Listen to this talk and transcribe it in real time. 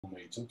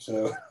Meetup.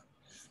 So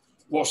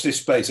watch this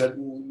space.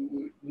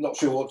 I'm not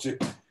sure what to.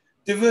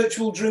 Do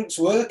virtual drinks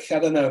work? I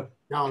don't know.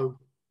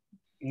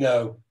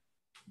 No.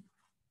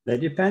 It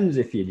depends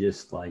if you're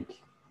just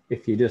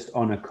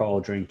on a call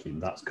drinking,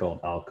 that's called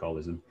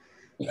alcoholism.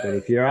 But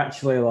if you're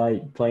actually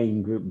like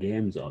playing group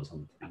games or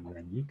something,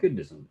 then you could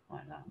do something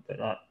like that.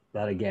 But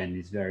that again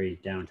is very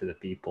down to the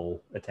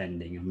people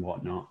attending and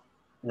whatnot.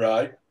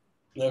 Right.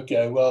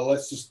 Okay. Well,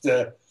 let's just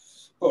put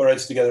our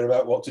heads together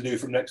about what to do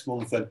from next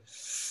month then.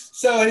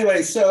 So anyway,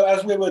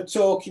 as we were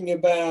talking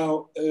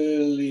about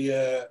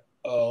earlier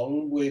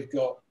on, we've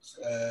got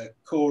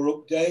core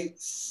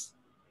updates,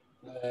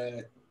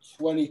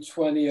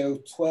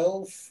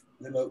 2020-012,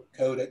 remote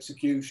code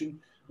execution.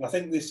 And I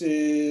think this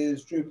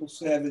is Drupal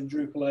 7,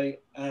 Drupal 8,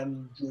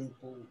 and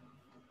Drupal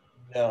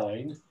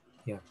 9.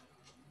 Yeah.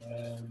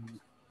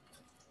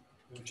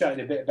 We were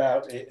chatting a bit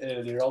about it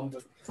earlier on,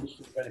 but just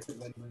for the benefit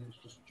of anyone who's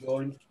just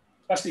joined.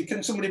 Actually,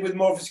 can somebody with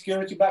more of a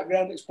security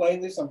background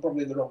explain this? I'm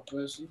probably the wrong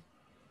person.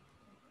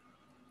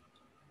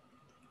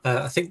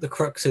 I think the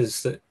crux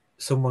is that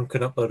someone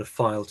can upload a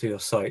file to your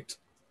site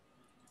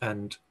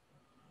and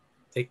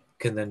it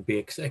can then be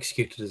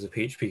executed as a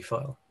PHP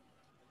file.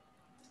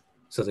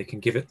 So they can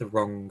give it the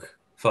wrong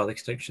file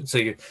extension. So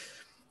the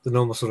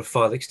normal sort of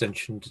file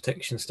extension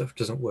detection stuff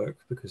doesn't work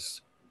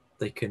because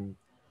they can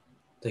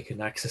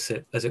access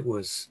it as it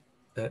was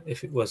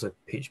if it was a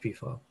PHP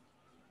file.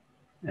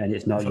 And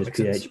it's not just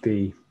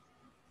PHP.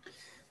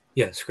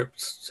 Yeah,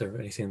 scripts, so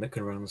anything that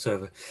can run on the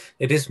server.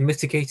 It is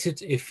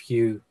mitigated if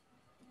you,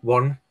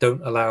 one,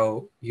 don't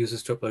allow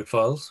users to upload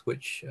files,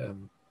 which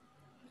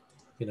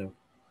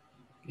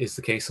is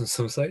the case on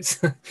some sites.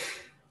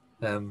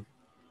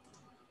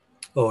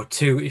 Or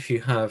two, if you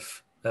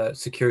have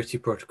security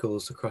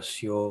protocols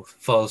across your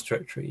files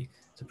directory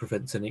to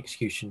prevent any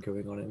execution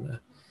going on in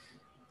there.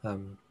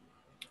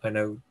 I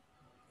know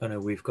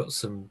we've got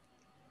some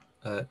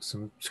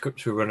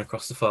scripts we run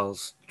across the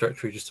files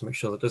directory just to make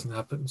sure that doesn't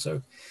happen.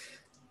 So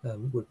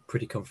we're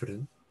pretty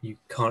confident you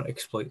can't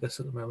exploit this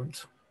at the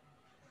moment.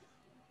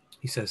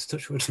 He says,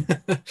 touch wood.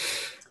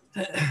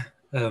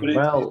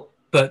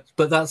 But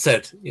that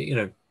said,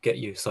 get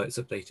your sites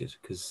updated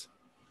because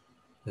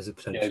there's a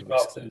potential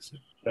risk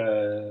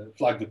there.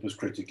 Flagged up as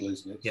critical,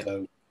 isn't it? Yeah.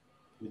 So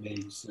we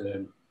need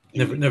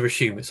never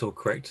assume it's all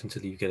correct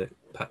until you get it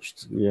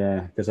patched.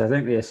 Yeah, because I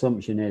think the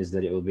assumption is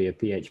that it will be a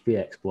PHP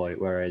exploit,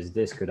 whereas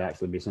this could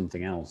actually be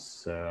something else.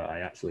 So I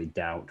actually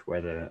doubt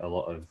whether a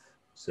lot of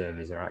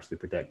servers are actually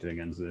protected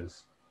against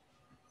this.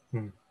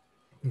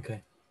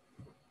 Okay.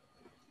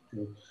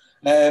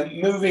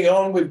 Moving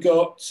on, we've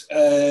got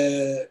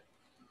there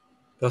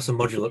are some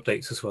module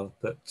updates as well,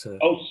 but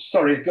oh,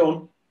 sorry, go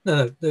on.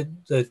 No,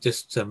 they're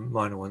just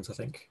minor ones, I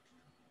think.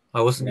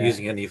 I wasn't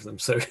using any of them,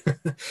 so.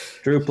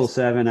 Drupal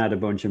 7 had a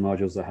bunch of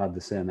modules that had the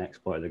same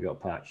exploit that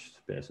got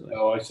patched, basically.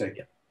 Oh, I see.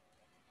 Yeah,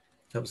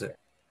 that was it.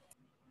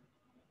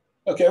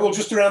 Okay, well,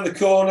 just around the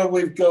corner,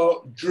 we've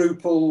got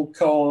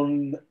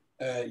DrupalCon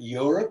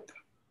Europe,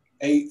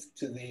 8th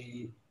to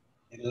the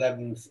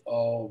 11th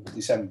of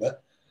December.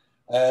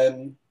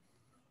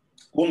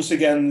 Once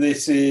again,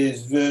 this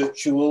is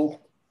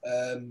virtual.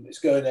 It's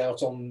going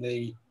out on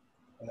the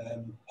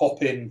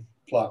Hop-In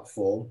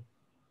platform,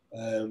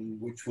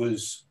 which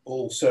was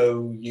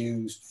also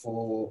used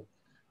for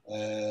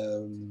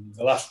the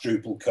last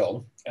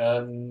DrupalCon.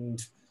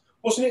 And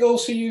wasn't it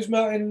also used,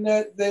 Martin,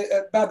 at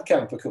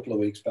Badcamp a couple of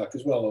weeks back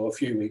as well, or a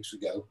few weeks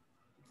ago?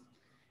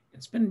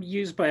 It's been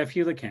used by a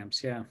few of the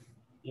camps, yeah.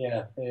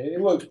 Yeah, it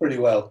works pretty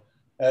well.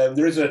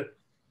 There is a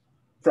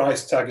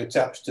price tag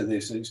attached to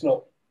this. It's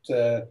not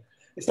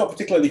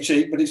particularly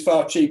cheap, but it's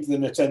far cheaper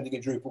than attending a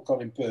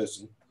DrupalCon in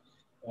person.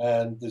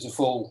 And there's a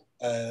full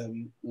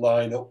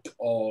lineup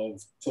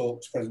of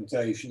talks,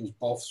 presentations,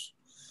 BOFs,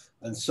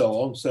 and so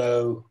on.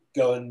 So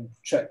go and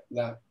check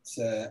that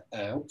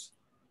out.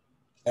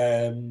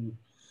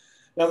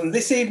 Now,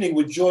 this evening,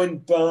 we're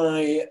joined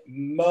by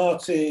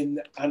Martin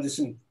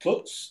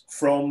Anderson-Klutz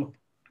from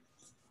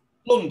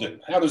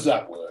London. How does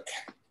that work?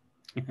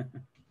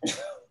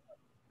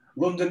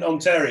 London,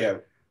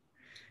 Ontario.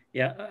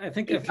 Yeah, I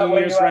think a few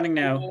years running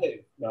now.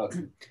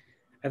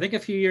 I think a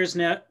few years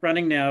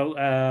running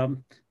now,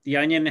 The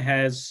Onion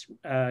has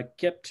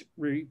kept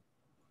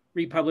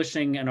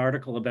republishing an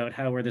article about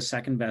how we're the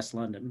second best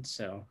London.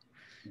 So,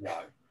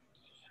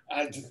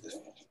 right.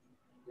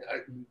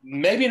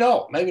 Maybe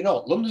not.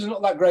 London's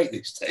not that great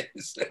these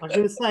days. I was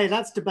going to say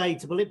that's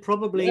debatable. It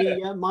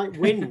probably might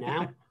win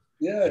now.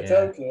 Yeah,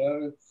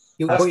 totally.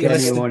 Ask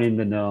anyone in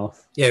the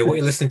north. Yeah, what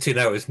you're listening to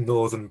now is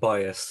Northern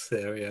Bias.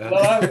 There, yeah.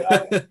 Well,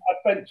 I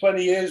spent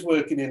 20 years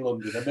working in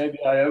London, and maybe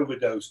I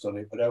overdosed on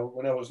it. But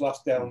when I was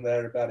last down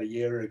there about a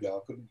year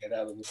ago, I couldn't get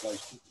out of the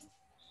place.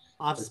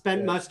 I've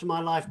spent most of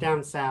my life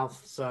down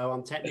south, so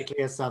I'm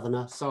technically a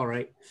southerner.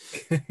 Sorry.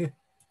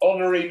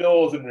 Honorary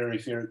northerner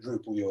if you're at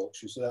Drupal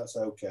Yorkshire, so that's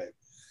okay.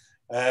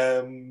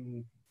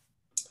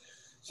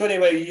 So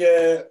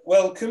anyway,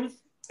 welcome,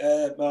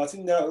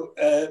 Martin. Now,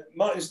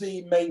 Martin's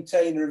the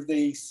maintainer of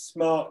the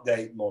Smart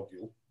Date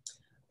module,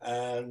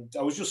 and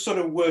I was just sort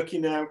of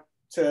working out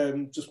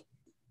just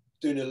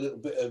doing a little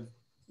bit of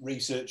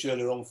research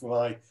earlier on for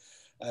my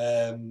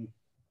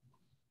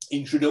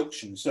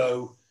introduction.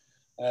 So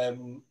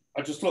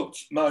I just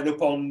looked mine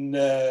up on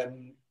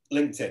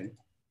LinkedIn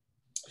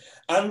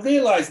and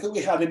realised that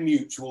we had a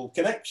mutual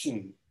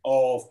connection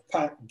of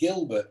Pat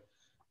Gilbert.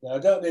 Now, I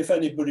don't know if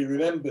anybody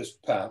remembers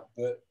Pat,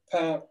 but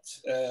Pat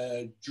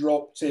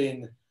dropped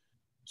in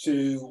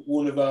to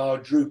one of our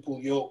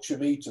Drupal Yorkshire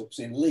meetups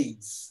in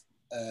Leeds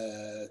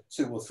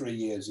 2 or 3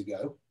 years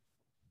ago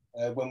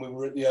when we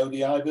were at the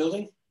ODI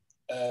building.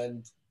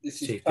 And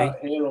this is GP. Pat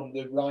here on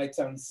the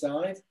right-hand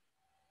side.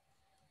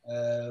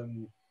 That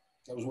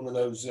was one of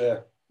those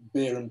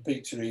beer and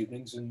pizza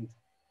evenings, and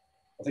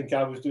I think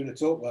I was doing a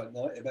talk that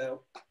night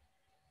about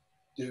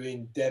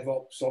doing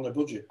DevOps on a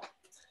budget.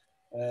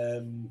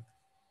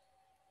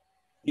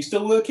 You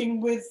still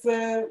working with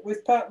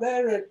Pat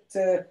there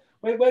at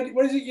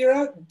where is it you're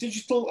at?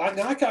 Digital.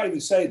 I can't even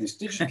say this.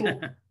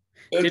 Digital.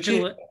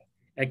 Digital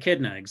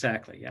Echidna,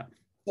 exactly. Yeah.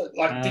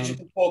 Like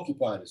Digital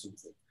Porcupine or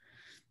something.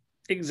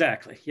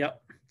 Exactly.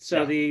 Yep.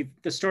 So the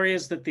story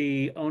is that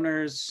the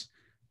owner's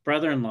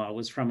brother-in-law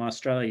was from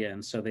Australia,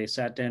 and so they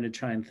sat down to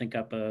try and think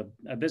up a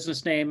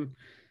business name,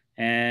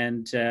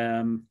 and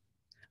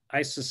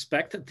I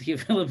suspect that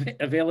the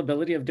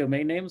availability of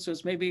domain names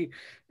was maybe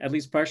at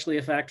least partially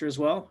a factor as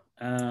well.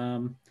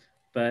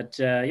 But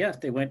yeah,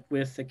 they went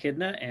with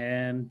Echidna,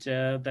 and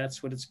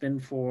that's what it's been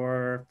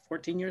for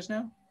 14 years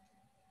now.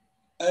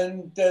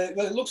 And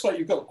well, it looks like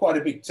you've got quite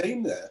a big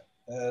team there.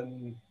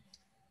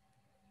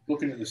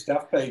 Looking at the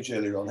staff page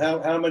earlier on,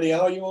 how many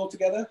are you all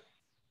together?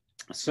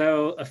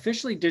 So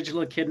officially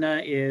Digital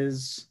Echidna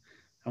is,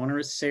 I want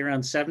to say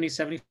around 70,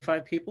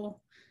 75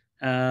 people.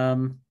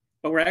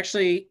 But we're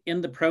actually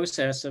in the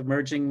process of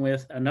merging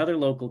with another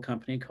local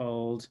company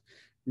called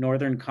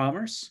Northern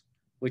Commerce,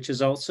 which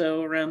is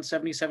also around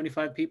 70,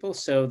 75 people.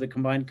 So the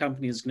combined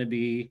company is going to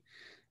be,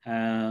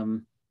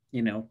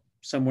 you know,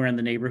 somewhere in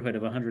the neighborhood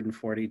of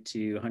 140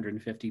 to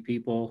 150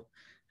 people,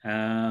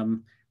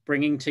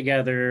 bringing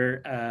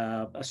together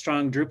a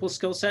strong Drupal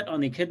skill set on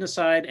the Echidna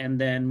side, and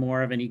then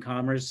more of an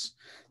e-commerce,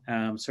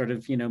 sort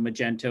of, you know,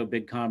 Magento,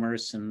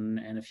 BigCommerce,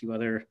 and a few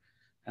other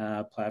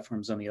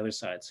platforms on the other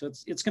side. So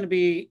it's going to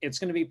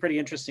be pretty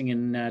interesting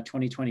in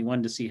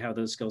 2021 to see how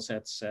those skill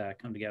sets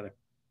come together.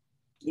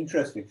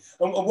 Interesting.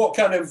 And what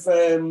kind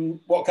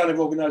of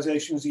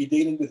organizations are you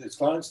dealing with as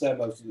clients there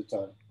most of the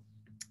time?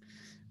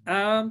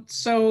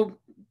 So,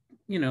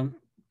 you know,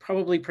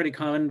 probably pretty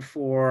common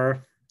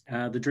for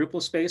the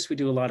Drupal space. We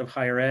do a lot of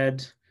higher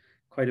ed,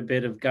 quite a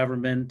bit of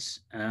government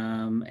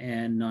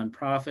and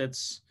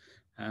nonprofits.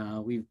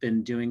 We've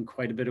been doing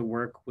quite a bit of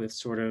work with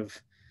sort of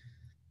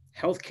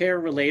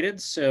healthcare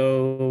related.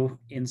 So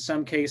in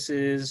some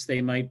cases,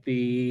 they might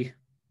be,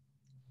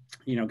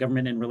 you know,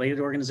 government and related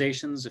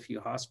organizations, a few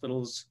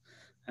hospitals,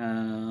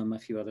 a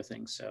few other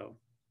things. So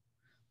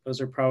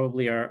those are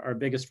probably our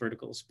biggest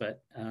verticals,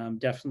 but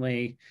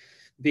definitely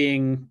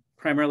being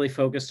primarily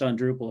focused on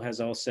Drupal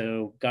has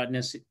also gotten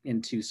us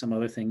into some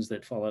other things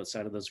that fall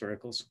outside of those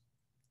verticals.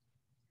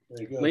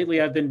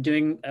 Lately, I've been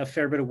doing a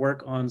fair bit of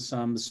work on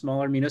some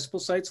smaller municipal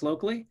sites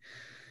locally.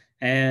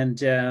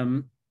 And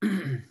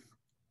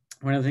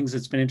one of the things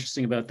that's been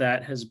interesting about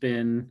that has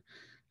been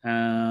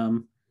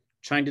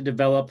trying to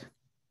develop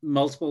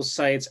multiple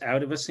sites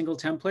out of a single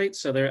template.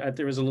 So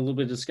there was a little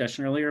bit of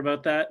discussion earlier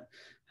about that.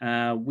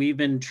 We've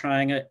been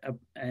trying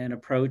an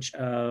approach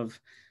of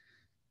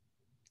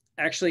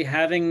actually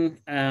having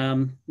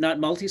not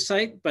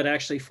multi-site, but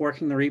actually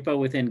forking the repo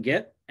within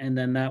Git. And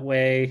then that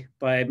way,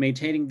 by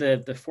maintaining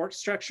the fork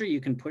structure,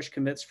 you can push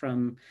commits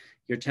from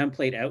your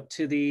template out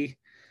to the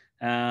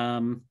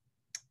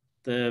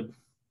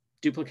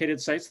duplicated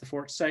sites, the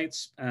forked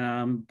sites,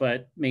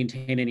 but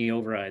maintain any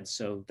overrides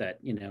so that,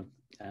 you know,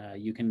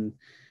 you can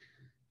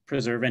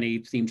preserve any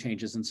theme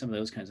changes and some of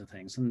those kinds of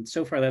things. And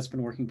so far, that's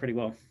been working pretty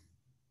well.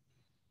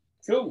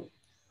 Cool.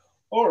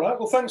 All right.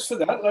 Well, thanks for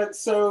that.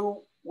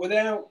 So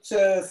without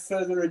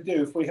further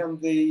ado, if we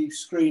hand the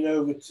screen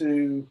over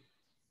to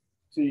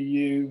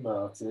you,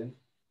 Martin,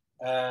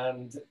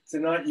 and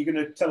tonight you're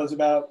going to tell us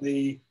about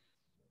the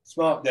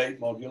Smart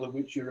Date module of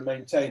which you're a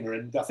maintainer.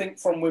 And I think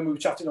from when we were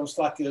chatting on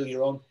Slack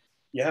earlier on,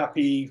 you're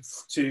happy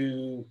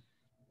to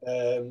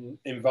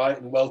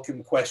invite and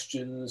welcome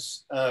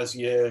questions as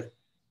you're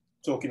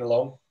talking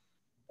along.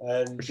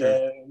 And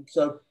sure.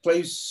 So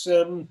please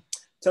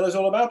tell us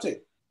all about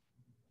it.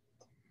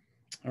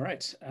 All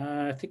right.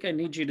 I think I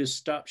need you to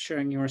stop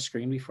sharing your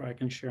screen before I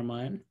can share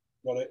mine.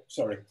 Got it.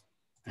 Sorry.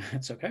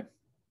 That's okay.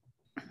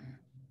 Okay.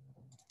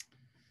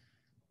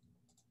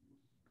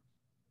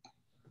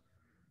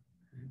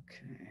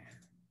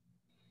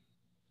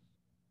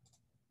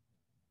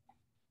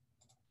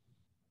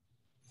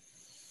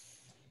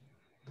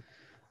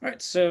 All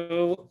right,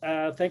 so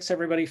thanks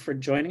everybody for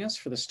joining us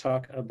for this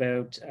talk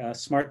about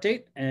Smart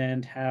Date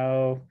and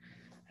how,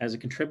 as a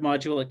contrib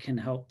module, it can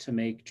help to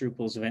make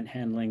Drupal's event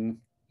handling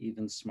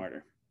even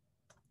smarter.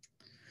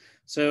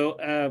 So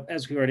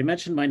as we already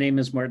mentioned, my name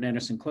is Martin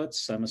Anderson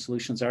Klutz. I'm a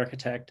solutions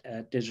architect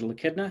at Digital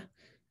Echidna.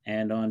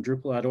 And on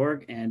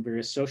Drupal.org and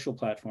various social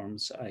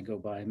platforms, I go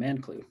by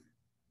Manclue.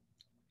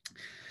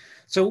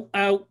 So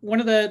one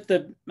of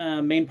the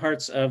main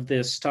parts of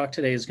this talk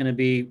today is going to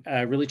be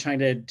really trying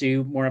to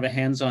do more of a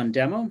hands-on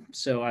demo.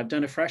 So I've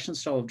done a fresh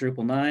install of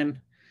Drupal 9.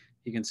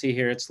 You can see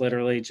here it's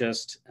literally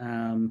just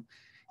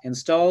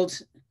installed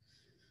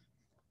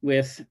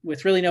with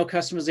really no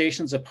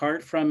customizations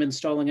apart from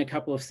installing a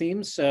couple of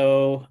themes.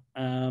 So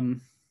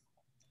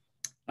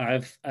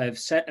I've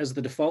set as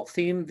the default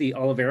theme the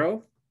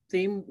Olivero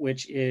theme,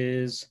 which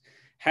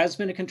has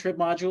been a contrib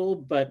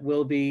module, but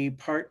will be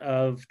part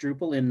of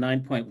Drupal in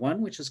 9.1,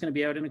 which is going to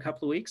be out in a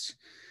couple of weeks.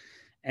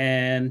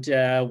 And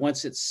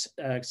once it's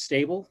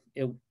stable,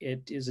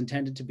 it is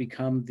intended to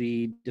become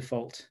the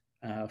default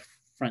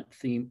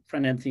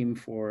front-end theme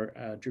for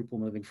Drupal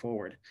moving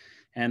forward.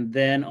 And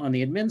then on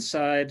the admin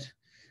side,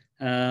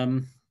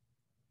 I'm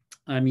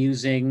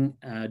using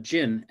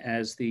Gin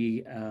as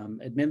the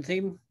admin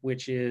theme,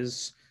 which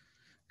is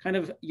kind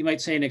of, you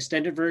might say, an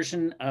extended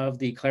version of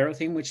the Claro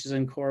theme, which is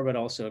in core, but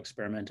also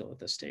experimental at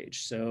this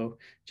stage. So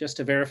just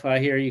to verify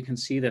here, you can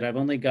see that I've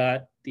only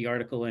got the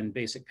article and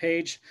basic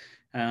page.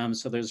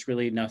 So there's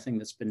really nothing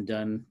that's been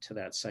done to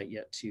that site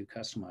yet to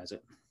customize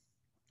it.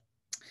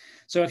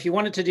 So if you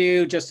wanted to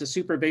do just a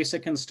super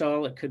basic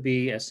install, it could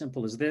be as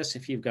simple as this.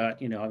 If you've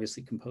got,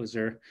 obviously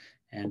Composer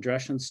and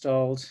Drush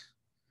installed,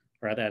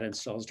 or that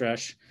installs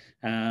Drush.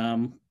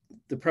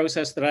 The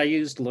process that I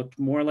used looked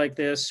more like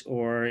this,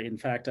 or in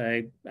fact,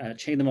 I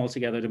chained them all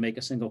together to make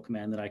a single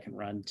command that I can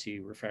run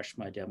to refresh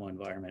my demo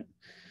environment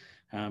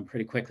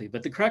pretty quickly.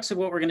 But the crux of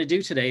what we're going to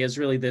do today is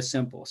really this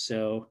simple.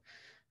 So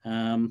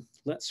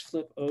let's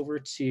flip over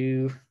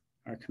to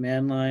our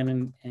command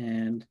line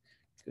and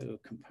go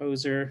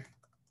Composer,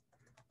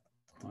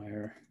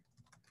 acquire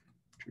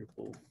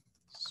Drupal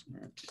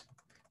Smart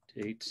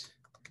Date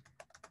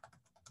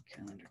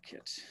Calendar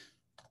Kit.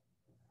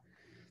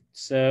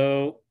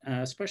 So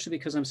especially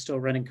because I'm still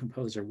running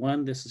Composer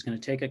 1, this is going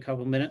to take a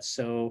couple minutes.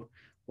 So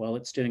while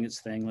it's doing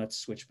its thing, let's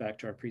switch back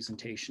to our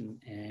presentation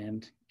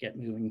and get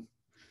moving.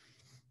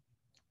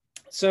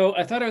 So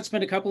I thought I would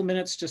spend a couple of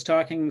minutes just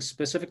talking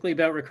specifically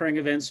about recurring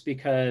events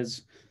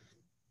because,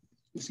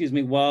 excuse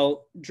me,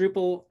 while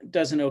Drupal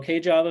does an okay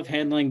job of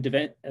handling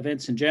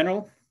events in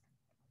general,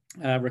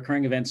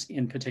 recurring events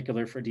in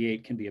particular for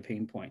D8 can be a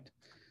pain point.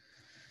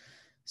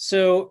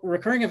 So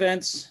recurring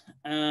events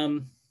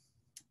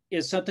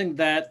is something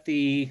that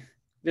the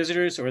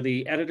visitors or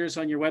the editors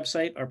on your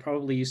website are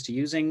probably used to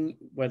using,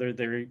 whether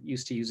they're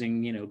used to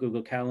using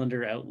Google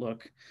Calendar,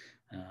 Outlook,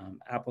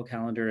 Apple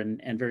Calendar,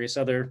 and various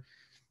other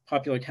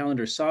popular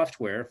calendar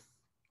software.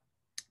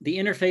 The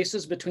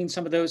interfaces between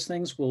some of those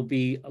things will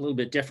be a little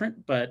bit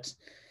different, but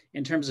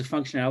in terms of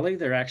functionality,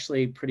 they're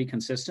actually pretty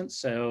consistent.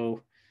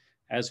 So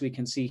as we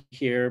can see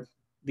here,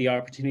 the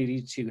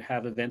opportunity to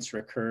have events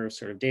recur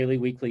sort of daily,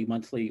 weekly,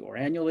 monthly, or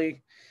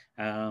annually.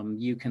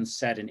 You can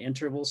set an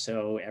interval,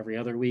 so every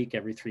other week,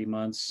 every 3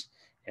 months,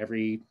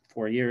 every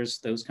 4 years,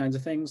 those kinds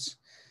of things.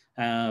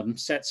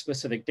 Set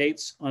specific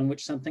dates on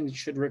which something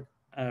should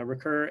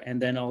recur, and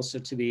then also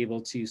to be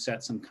able to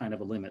set some kind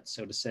of a limit.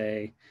 So to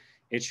say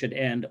it should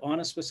end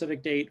on a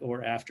specific date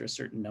or after a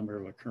certain number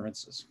of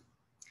occurrences.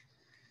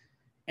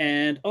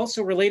 And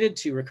also related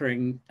to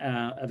recurring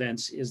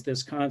events is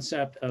this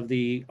concept of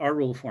the R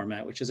rule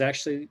format, which is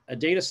actually a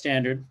data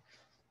standard.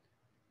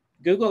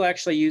 Google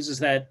actually uses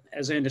that,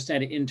 as I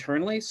understand it,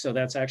 internally. So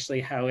that's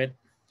actually how it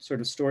sort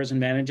of stores and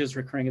manages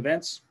recurring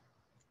events.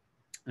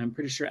 I'm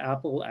pretty sure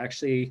Apple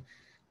actually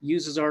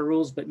uses R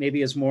rules, but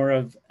maybe as more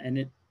of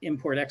an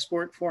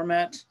import-export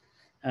format.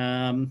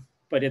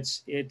 But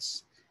it's,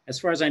 as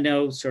far as I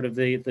know, sort of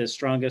the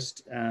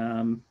strongest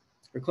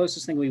or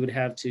closest thing we would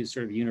have to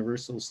sort of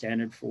universal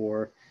standard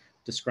for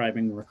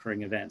describing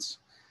recurring events.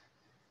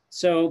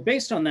 So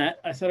based on that,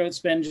 I thought I would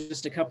spend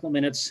just a couple of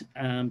minutes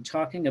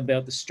talking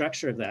about the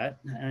structure of that,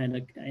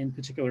 and in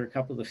particular, a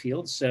couple of the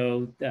fields.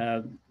 So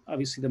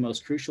obviously the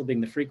most crucial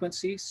being the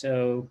frequency.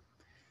 So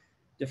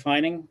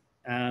defining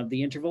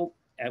the interval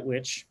at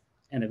which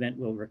an event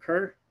will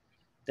recur.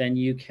 Then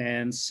you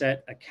can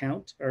set a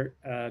count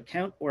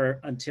or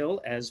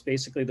until as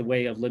basically the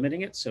way of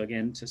limiting it. So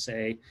again, to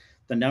say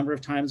the number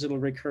of times it'll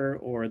recur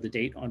or the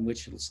date on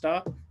which it'll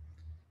stop.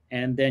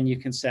 And then you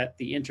can set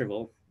the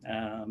interval,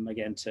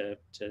 again, to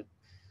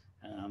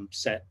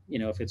set,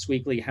 if it's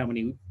weekly, how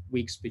many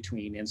weeks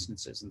between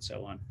instances and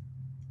so on.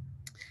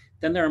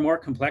 Then there are more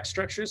complex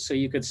structures. So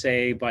you could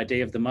say by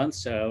day of the month.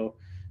 So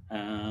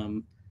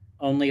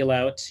only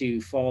allow it to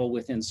fall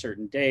within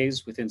certain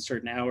days, within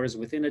certain hours,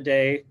 within a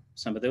day,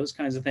 some of those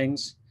kinds of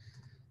things.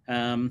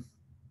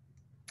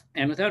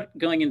 And without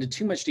going into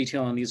too much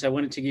detail on these, I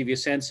wanted to give you a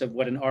sense of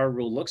what an R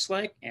rule looks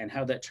like and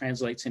how that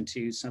translates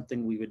into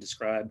something we would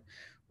describe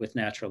with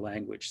natural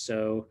language.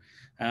 So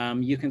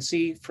you can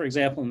see, for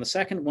example, in the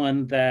second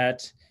one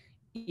that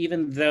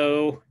even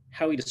though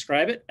how we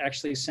describe it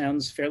actually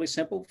sounds fairly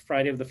simple,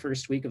 Friday of the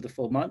first week of the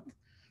full month,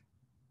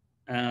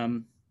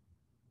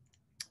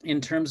 in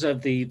terms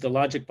of the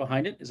logic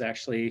behind it is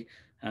actually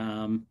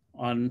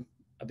on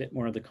a bit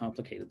more of the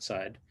complicated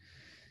side.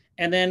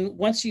 And then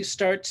once you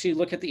start to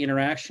look at the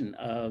interaction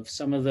of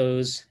some of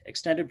those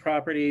extended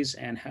properties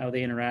and how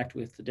they interact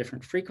with the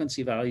different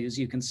frequency values,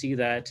 you can see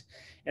that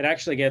it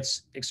actually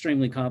gets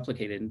extremely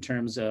complicated in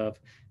terms of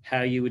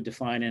how you would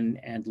define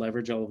and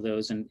leverage all of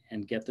those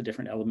and get the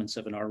different elements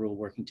of an R rule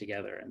working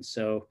together. And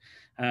so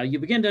you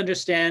begin to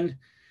understand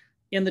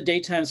in the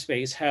datetime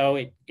space how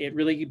it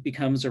really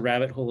becomes a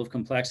rabbit hole of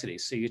complexity.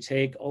 So you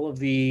take all of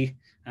the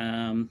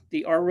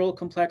R rule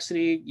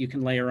complexity, you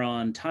can layer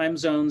on time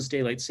zones,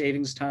 daylight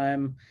savings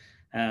time,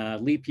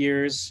 leap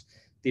years,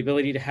 the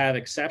ability to have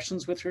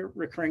exceptions with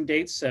recurring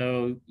dates.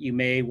 So you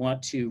may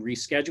want to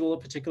reschedule a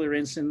particular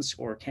instance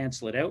or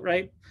cancel it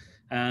outright.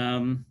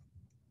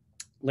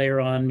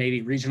 Layer on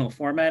maybe regional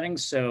formatting,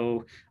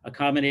 so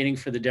accommodating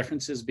for the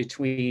differences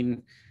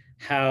between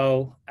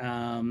how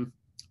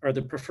or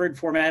the preferred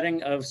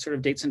formatting of sort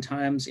of dates and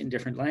times in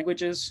different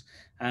languages.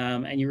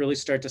 And you really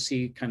start to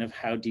see kind of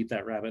how deep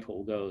that rabbit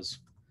hole goes.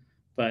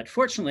 But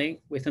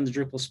fortunately, within the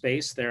Drupal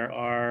space, there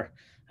are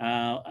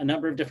a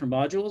number of different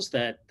modules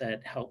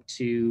that help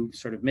to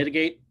sort of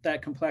mitigate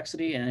that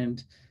complexity.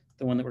 And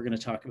the one that we're going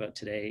to talk about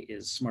today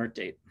is Smart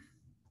Date.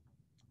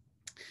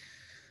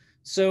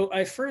 So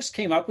I first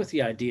came up with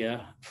the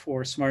idea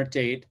for Smart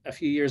Date a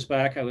few years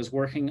back. I was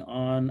working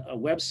on a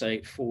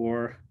website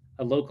for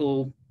a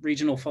local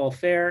regional fall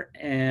fair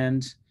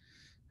and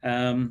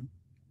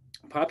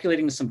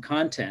populating some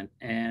content.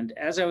 And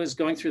as I was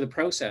going through the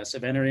process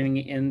of entering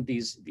in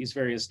these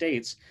various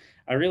dates,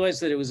 I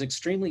realized that it was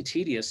extremely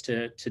tedious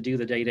to do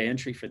the data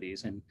entry for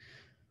these. And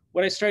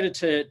what I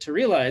started to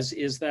realize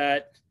is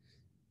that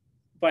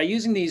by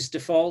using these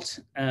default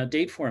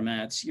date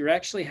formats, you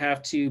actually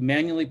have to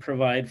manually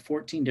provide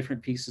 14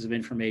 different pieces of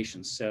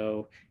information.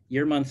 So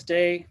year, month,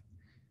 day,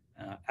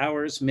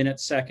 hours,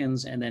 minutes,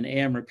 seconds, and then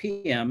AM or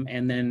PM,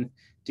 and then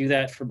do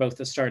that for both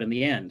the start and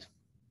the end.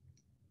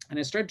 And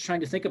I started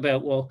trying to think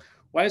about, well,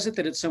 why is it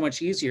that it's so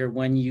much easier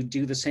when you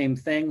do the same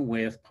thing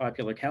with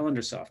popular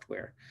calendar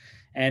software?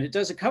 And it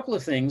does a couple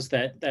of things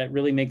that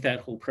really make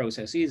that whole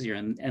process easier.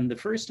 And the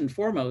first and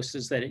foremost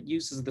is that it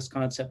uses this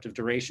concept of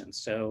duration.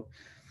 So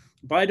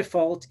by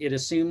default, it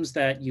assumes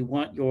that you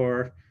want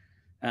your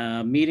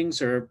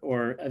meetings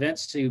or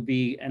events to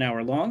be an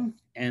hour long.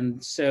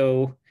 And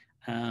so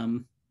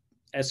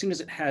as soon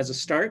as it has a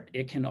start,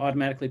 it can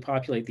automatically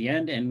populate the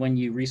end. And when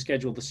you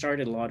reschedule the start,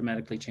 it'll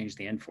automatically change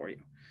the end for you.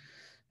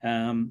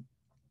 And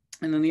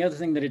then the other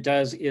thing that it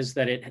does is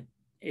that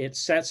it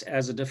sets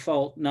as a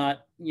default,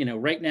 not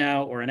right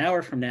now or an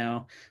hour from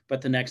now,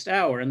 but the next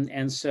hour.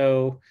 And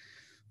so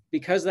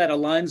because that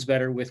aligns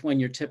better with when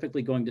you're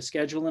typically going to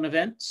schedule an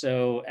event,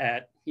 so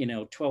at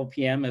 12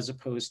 p.m. as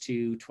opposed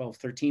to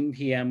 12:13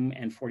 p.m.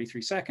 and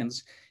 43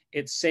 seconds,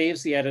 it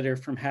saves the editor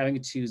from having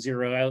to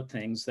zero out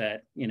things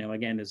that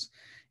again is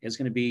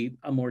going to be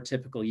a more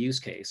typical use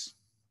case.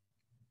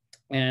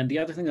 And the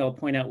other thing that I'll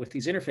point out with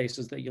these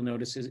interfaces that you'll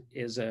notice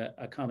is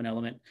a common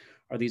element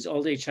are these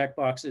all-day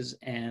checkboxes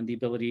and the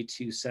ability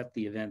to set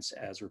the events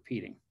as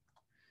repeating.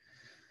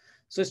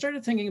 So I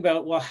started thinking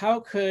about, well,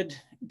 how could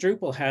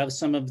Drupal have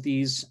some of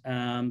these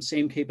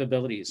same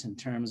capabilities in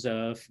terms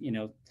of,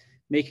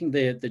 making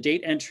the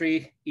date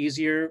entry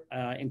easier,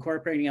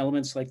 incorporating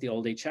elements like the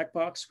all-day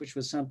checkbox, which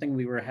was something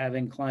we were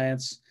having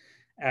clients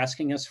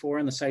asking us for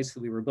in the sites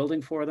that we were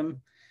building for them.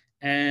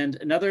 And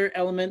another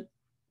element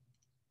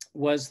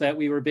was that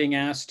we were being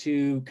asked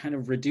to kind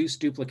of reduce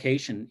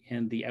duplication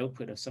in the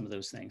output of some of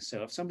those things.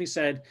 So if somebody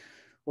said,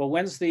 well,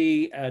 when's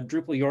the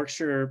Drupal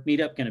Yorkshire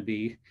meetup going to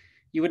be?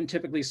 You wouldn't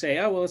typically say,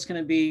 oh, well, it's going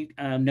to be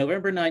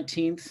November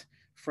 19th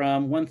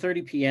from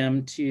 1:30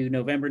 p.m. to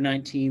November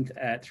 19th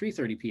at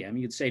 3:30 p.m.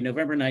 You'd say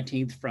November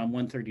 19th from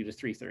 1:30 to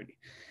 3:30.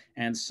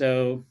 And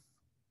so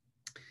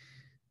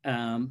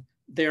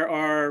there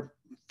are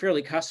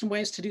fairly custom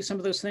ways to do some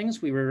of those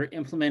things. We were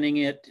implementing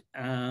it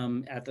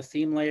at the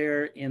theme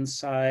layer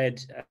inside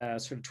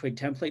sort of Twig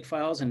template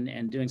files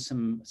and doing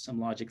some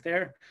logic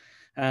there.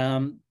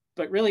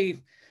 But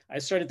really, I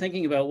started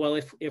thinking about, well,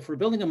 if we're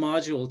building a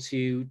module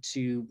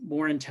to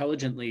more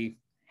intelligently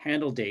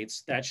handle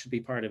dates, that should be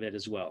part of it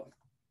as well.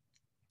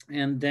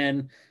 And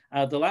then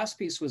the last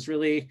piece was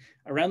really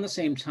around the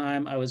same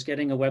time I was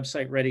getting a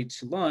website ready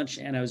to launch,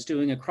 and I was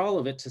doing a crawl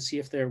of it to see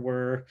if there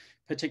were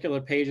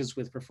particular pages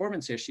with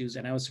performance issues.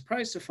 And I was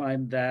surprised to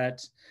find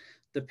that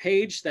the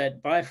page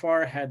that by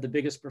far had the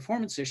biggest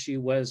performance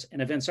issue was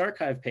an events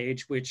archive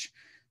page, which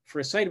for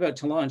a site about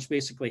to launch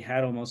basically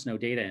had almost no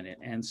data in it.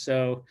 And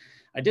so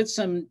I did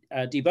some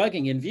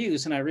debugging in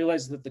views, and I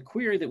realized that the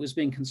query that was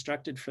being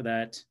constructed for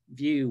that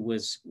view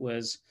was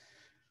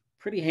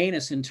pretty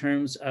heinous in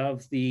terms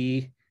of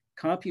the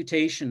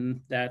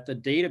computation that the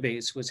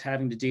database was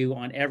having to do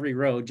on every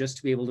row just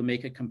to be able to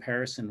make a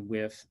comparison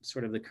with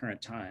sort of the current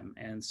time.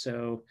 And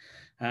so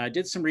I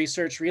did some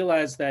research,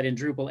 realized that in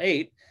Drupal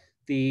 8,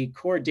 the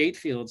core date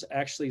fields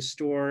actually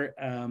store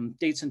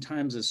dates and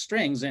times as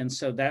strings. And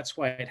so that's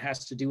why it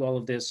has to do all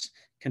of this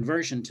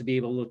conversion to be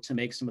able to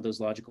make some of those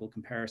logical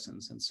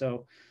comparisons. And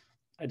so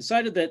I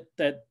decided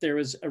that there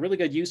was a really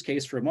good use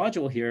case for a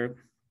module here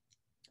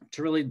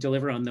to really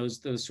deliver on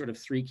those sort of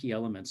three key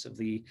elements of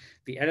the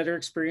editor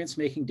experience,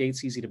 making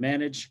dates easy to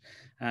manage,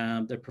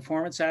 the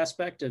performance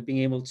aspect of being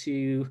able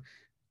to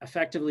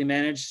effectively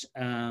manage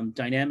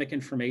dynamic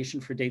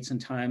information for dates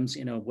and times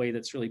in a way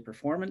that's really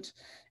performant,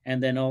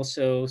 and then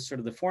also sort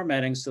of the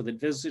formatting so that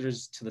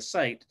visitors to the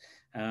site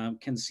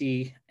can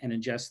see and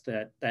ingest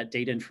that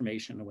data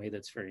information in a way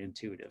that's very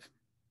intuitive.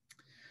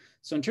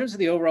 So in terms of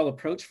the overall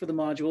approach for the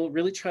module,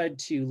 really tried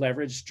to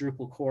leverage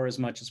Drupal core as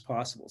much as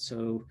possible.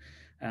 So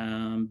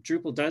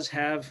Drupal does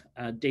have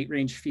a date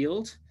range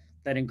field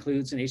that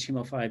includes an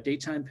HTML5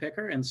 datetime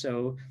picker. And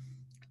so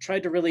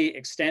tried to really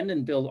extend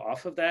and build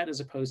off of that as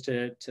opposed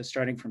to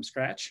starting from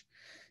scratch.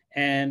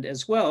 And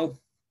as well,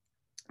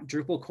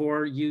 Drupal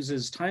core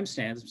uses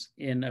timestamps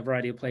in a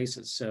variety of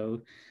places.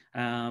 So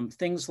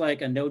things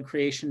like a node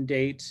creation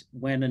date,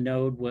 when a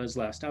node was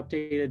last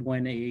updated,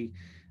 when a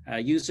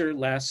user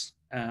last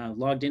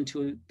logged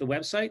into the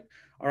website,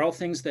 are all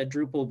things that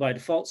Drupal by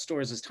default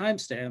stores as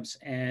timestamps.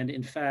 And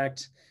in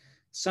fact,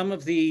 some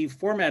of the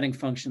formatting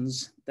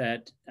functions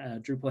that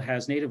Drupal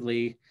has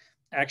natively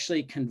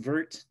actually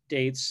convert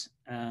dates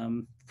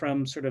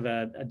from sort of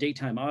a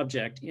datetime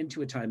object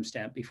into a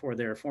timestamp before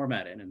they're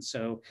formatted. And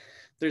so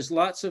there's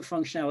lots of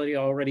functionality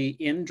already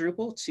in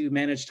Drupal to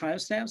manage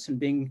timestamps, and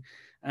being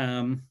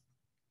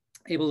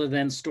able to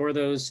then store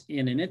those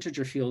in an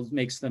integer field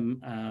makes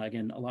them,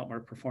 again, a lot more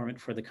performant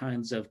for the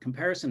kinds of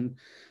comparison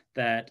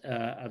that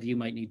a view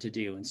might need to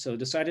do. And so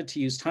decided to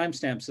use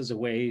timestamps as a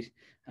way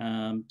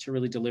to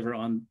really deliver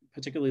on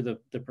particularly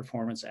the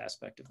performance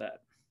aspect of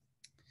that.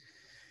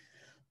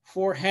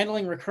 For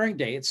handling recurring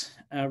dates,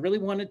 really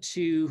wanted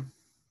to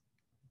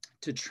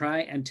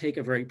try and take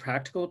a very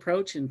practical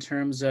approach in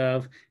terms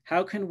of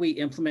how can we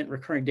implement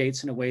recurring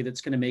dates in a way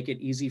that's going to make it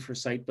easy for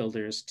site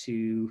builders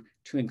to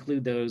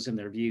include those in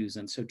their views.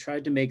 And so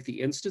tried to make the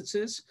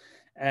instances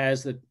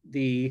as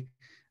the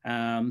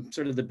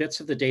sort of the bits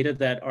of the data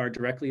that are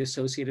directly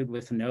associated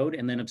with a node,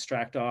 and then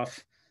abstract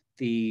off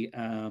the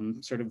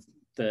sort of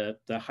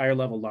the higher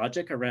level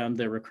logic around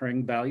the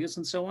recurring values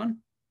and so on.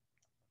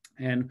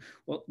 And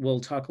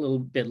we'll talk a little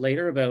bit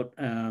later about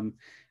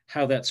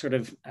how that sort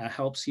of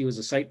helps you as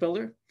a site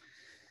builder.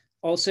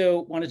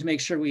 Also wanted to make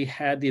sure we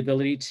had the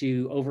ability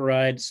to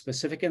override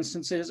specific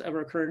instances of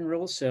recurring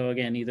rules. So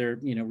again, either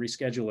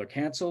reschedule or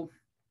cancel.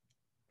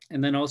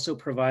 And then also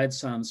provide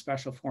some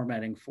special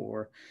formatting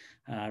for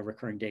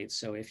recurring dates.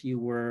 So if you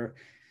were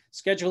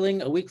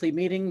scheduling a weekly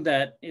meeting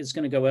that is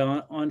going to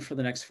go on for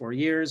the next 4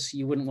 years,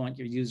 you wouldn't want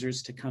your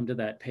users to come to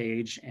that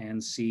page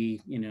and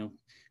see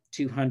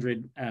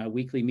 200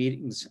 weekly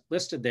meetings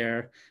listed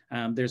there.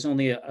 There's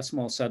only a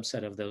small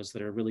subset of those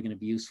that are really going to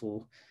be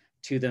useful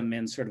to them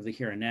in sort of the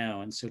here and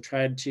now. And so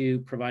tried to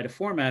provide a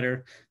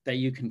formatter that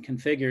you can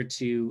configure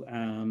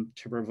to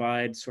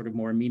provide sort of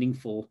more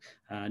meaningful,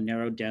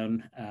 narrowed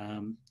down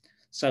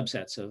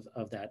subsets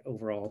of that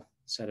overall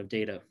set of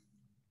data.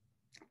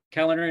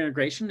 Calendar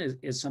integration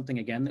is something,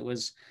 again, that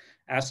was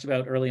asked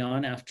about early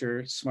on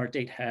after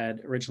SmartDate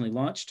had originally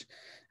launched.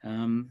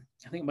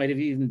 I think it might have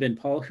even been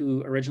Paul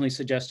who originally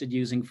suggested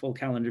using full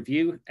calendar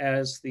view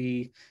as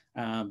the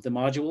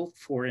module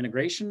for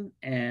integration.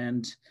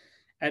 And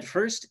at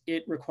first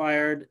it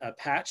required a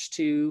patch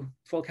to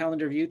full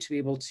calendar view to be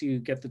able to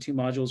get the two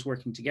modules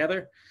working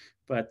together.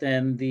 But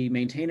then the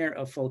maintainer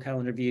of full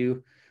calendar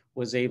view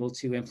was able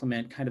to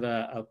implement kind of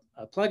a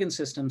plugin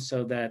system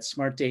so that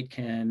SmartDate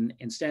can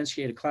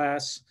instantiate a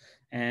class,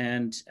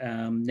 and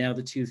now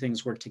the two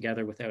things work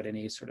together without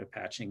any sort of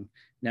patching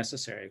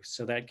necessary.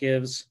 So that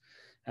gives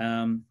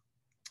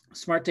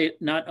SmartDate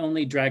not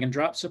only drag and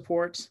drop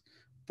support,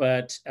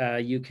 but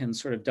you can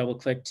sort of double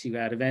click to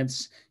add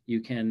events.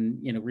 You can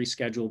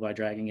reschedule by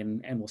dragging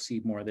in, and we'll see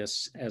more of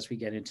this as we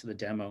get into the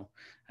demo.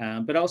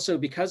 But also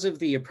because of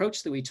the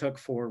approach that we took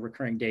for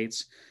recurring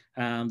dates,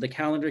 the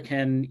calendar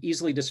can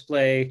easily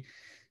display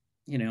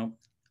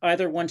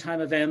either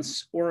one-time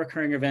events or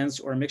recurring events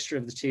or a mixture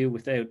of the two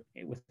without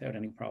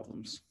any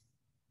problems.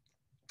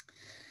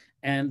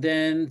 And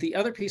then the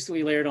other piece that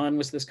we layered on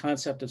was this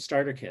concept of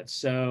starter kits.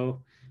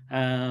 So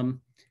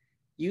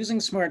using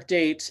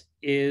SmartDate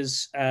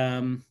is,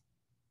 I've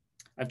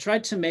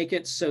tried to make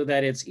it so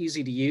that it's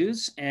easy to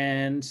use,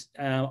 and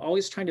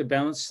always trying to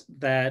balance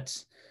that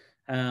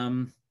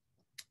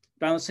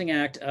balancing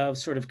act of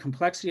sort of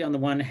complexity on the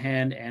one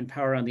hand and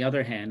power on the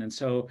other hand. And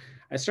so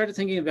I started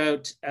thinking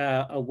about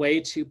a way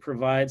to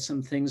provide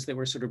some things that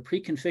were sort of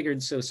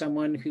pre-configured, so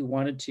someone who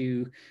wanted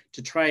to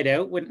try it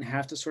out wouldn't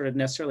have to sort of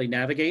necessarily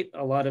navigate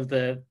a lot of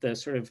the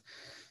sort of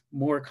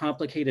more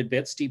complicated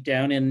bits deep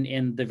down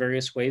in the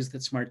various ways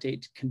that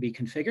SmartDate can be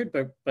configured,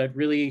 but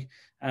really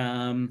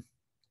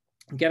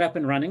get up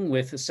and running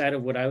with a set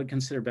of what I would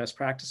consider best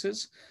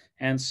practices.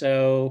 And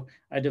so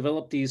I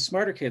developed these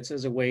smarter kits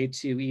as a way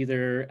to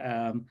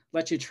either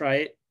let you try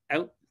it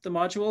out the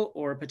module,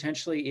 or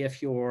potentially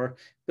if you're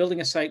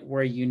building a site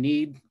where you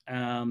need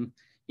an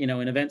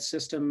event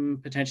system,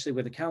 potentially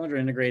with a calendar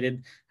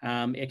integrated,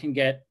 it can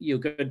get you a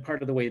good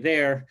part of the way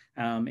there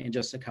in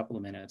just a couple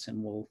of minutes.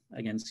 And we'll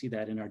again see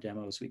that in our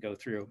demo as we go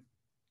through.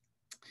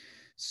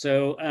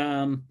 So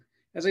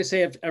as I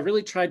say, I've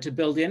really tried to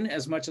build in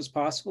as much as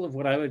possible of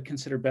what I would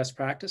consider best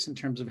practice in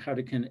terms of how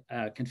to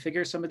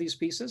configure some of these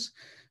pieces.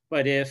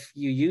 But if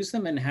you use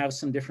them and have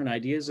some different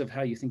ideas of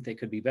how you think they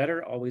could be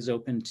better, always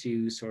open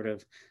to sort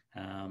of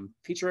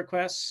feature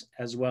requests,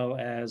 as well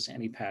as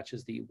any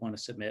patches that you want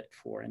to submit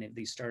for any of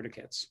these starter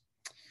kits.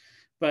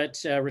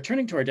 But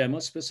returning to our demo,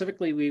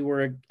 specifically, we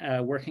were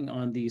working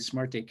on the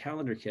Smart Date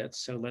Calendar kit.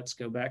 So let's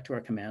go back to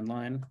our command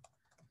line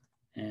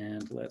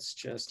and let's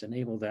just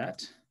enable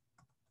that.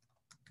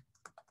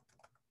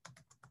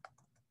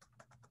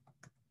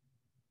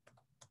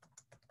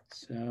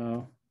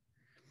 So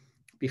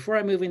before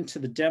I move into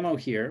the demo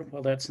here,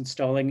 while that's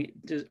installing,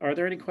 are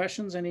there any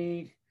questions,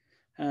 any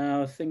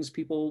things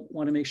people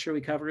want to make sure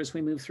we cover as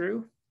we move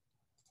through?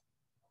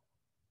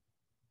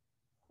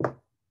 All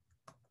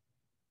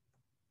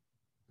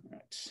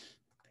right,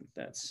 I think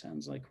that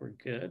sounds like we're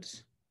good.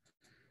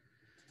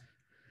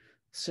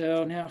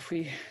 So now if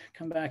we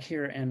come back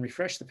here and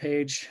refresh the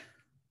page,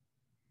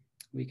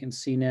 we can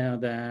see now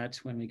that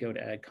when we go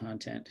to add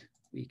content,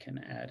 we can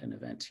add an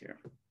event here.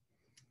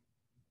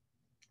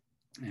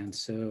 And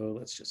so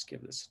let's just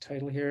give this a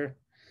title here.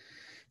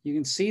 You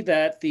can see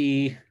that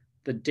the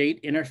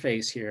date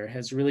interface here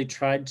has really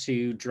tried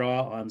to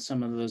draw on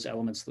some of those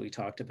elements that we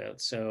talked about.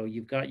 So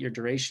you've got your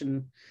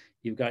duration,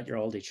 you've got your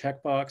all-day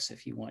checkbox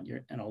if you want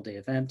an all-day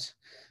event.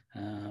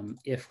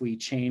 If we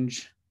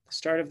change the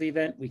start of the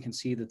event, we can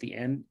see that the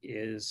end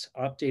is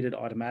updated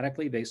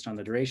automatically based on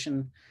the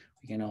duration.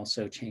 We can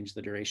also change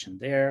the duration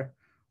there,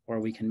 or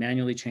we can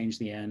manually change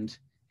the end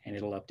and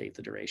it'll update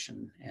the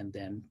duration and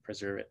then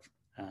preserve it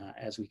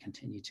as we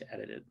continue to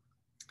edit it.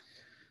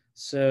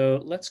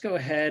 So let's go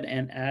ahead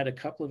and add a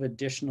couple of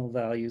additional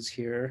values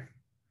here.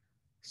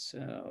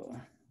 So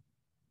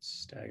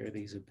stagger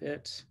these a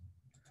bit.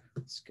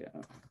 Let's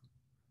go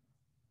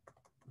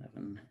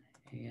 11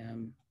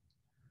 a.m.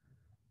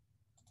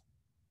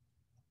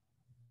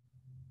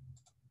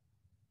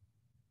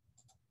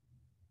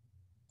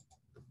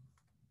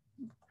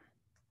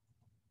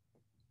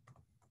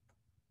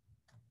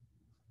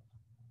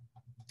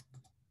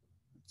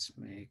 Let's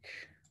make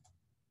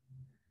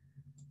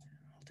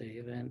an all-day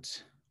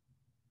event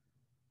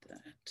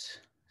that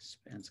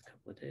spans a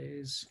couple of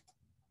days.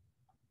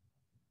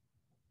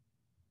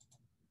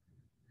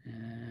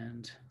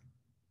 And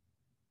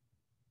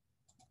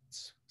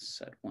let's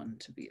set one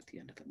to be at the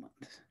end of the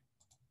month.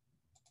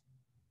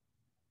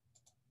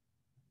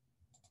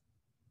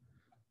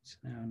 So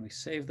now when we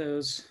save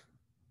those,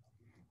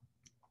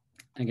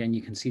 again,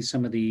 you can see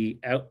some of the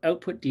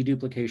output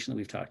deduplication that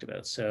we've talked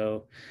about.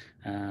 So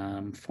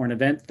for an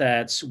event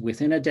that's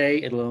within a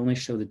day, it'll only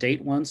show the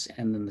date once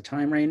and then the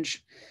time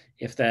range.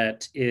 If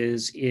that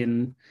is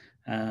in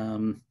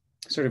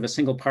sort of a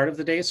single part of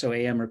the day, so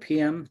AM or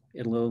PM,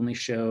 it'll only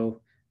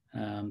show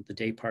the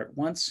day part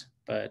once,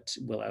 but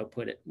will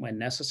output it when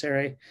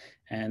necessary.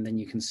 And then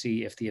you can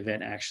see if the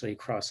event actually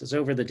crosses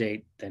over the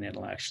date, then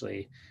it'll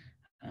actually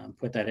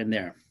put that in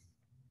there.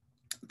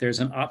 There's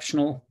an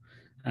optional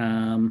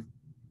and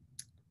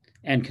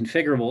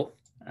configurable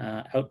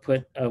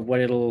output of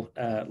what it'll,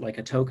 like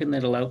a token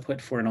that'll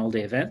output for an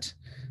all-day event.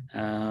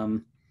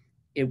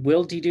 It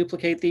will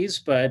deduplicate these,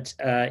 but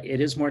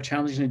it is more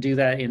challenging to do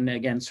that in,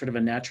 again, sort of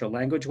a natural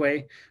language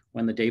way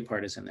when the day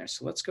part is in there.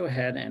 So let's go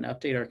ahead and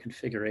update our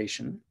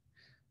configuration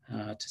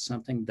to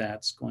something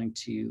that's going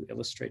to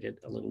illustrate it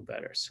a little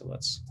better. So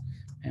let's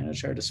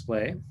manage our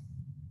display.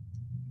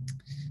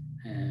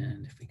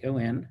 And if we go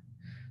in,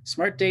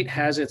 Smart Date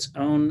has its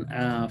own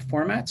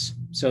formats.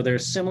 So they're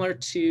similar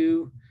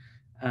to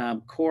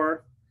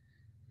core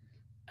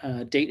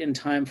date and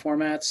time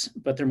formats,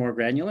 but they're more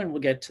granular, and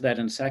we'll get to that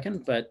in a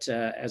second. But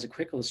as a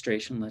quick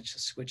illustration, let's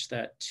just switch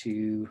that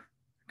to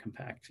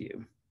compact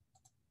view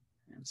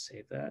and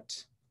save that.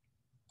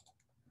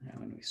 Now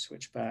when we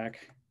switch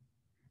back,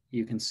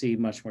 you can see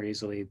much more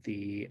easily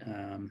the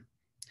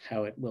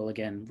how it will,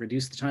 again,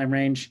 reduce the time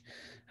range.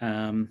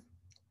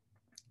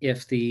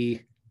 If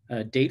the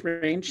date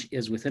range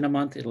is within a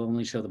month, it'll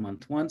only show the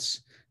month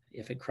once.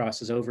 If it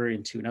crosses over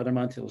into another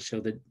month, it'll show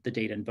the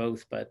date in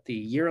both, but the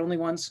year only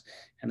once.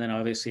 And then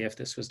obviously if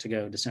this was to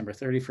go December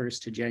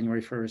 31st to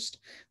January 1st,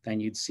 then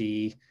you'd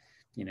see,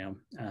 you know,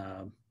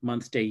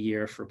 month, day,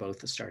 year for both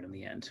the start and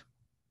the end.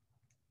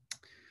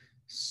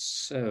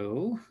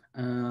 So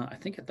I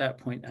think at that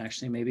point,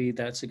 actually, maybe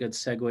that's a good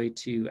segue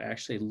to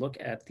actually look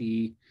at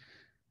the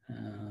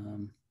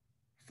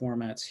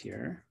formats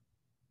here.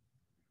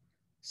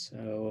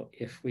 So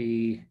if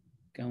we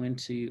go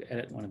into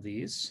edit one of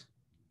these,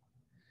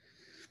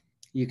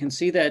 you can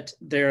see that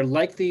they're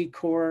like the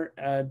core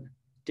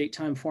date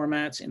time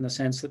formats in the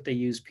sense that they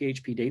use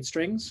PHP date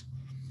strings,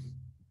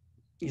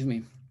 excuse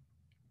me,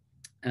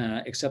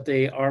 except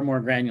they are more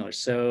granular.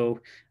 So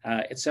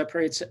it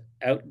separates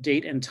out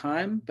date and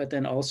time, but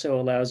then also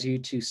allows you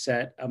to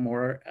set a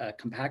more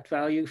compact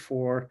value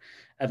for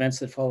events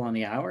that fall on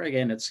the hour.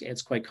 Again,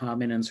 it's quite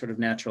common in sort of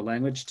natural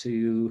language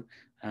to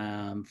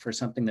for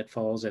something that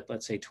falls at,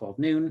 let's say, 12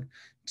 noon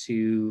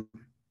to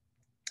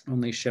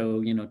only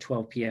show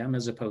 12 p.m.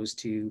 as opposed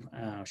to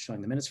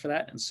showing the minutes for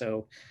that. And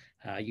so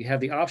you have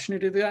the option to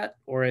do that,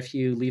 or if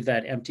you leave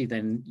that empty,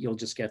 then you'll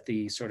just get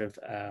the sort of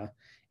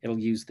it'll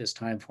use this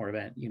time for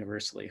event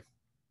universally.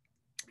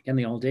 Again,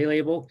 the all day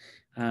label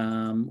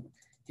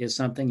is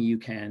something you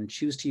can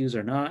choose to use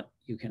or not.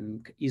 You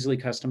can easily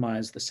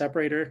customize the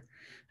separator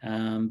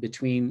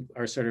between,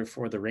 or sort of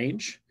for the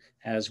range,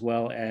 as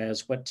well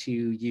as what to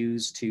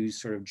use to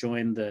sort of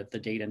join the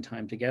date and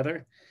time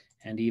together,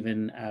 and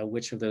even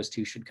which of those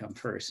two should come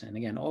first. And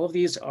again, all of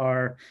these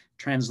are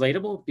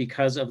translatable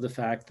because of the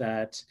fact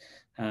that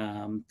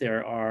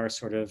there are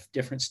sort of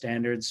different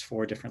standards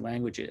for different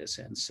languages.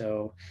 And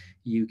so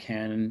you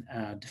can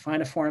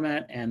define a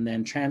format and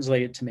then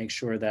translate it to make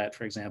sure that,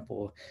 for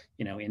example,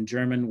 in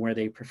German, where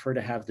they prefer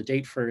to have the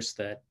date first,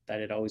 that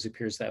it always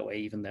appears that way,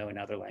 even though in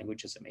other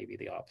languages it may be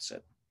the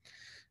opposite.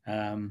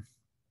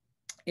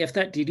 If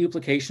that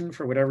deduplication,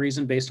 for whatever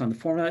reason, based on the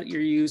format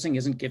you're using,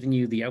 isn't giving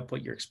you the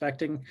output you're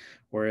expecting,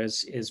 or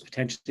is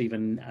potentially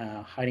even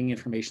hiding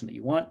information that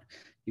you want,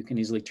 you can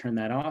easily turn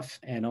that off.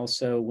 And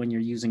also when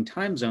you're using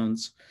time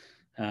zones,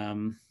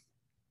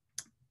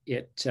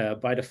 it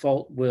by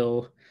default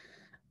will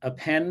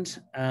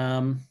append.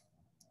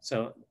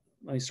 So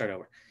let me start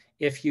over.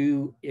 If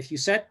you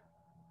set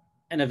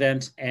an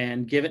event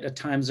and give it a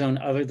time zone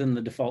other than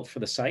the default for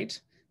the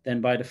site,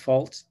 then by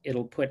default,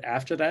 it'll put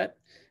after that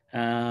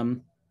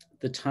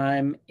the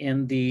time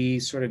in the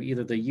sort of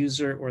either the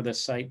user or the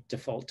site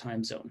default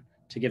time zone,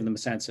 to give them a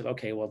sense of,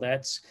 okay, well,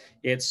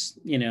 it's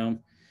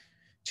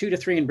 2 to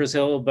 3 in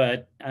Brazil,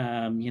 but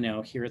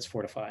here it's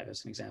 4 to 5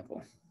 as an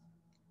example.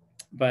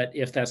 But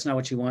if that's not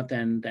what you want,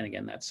 then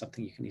again, that's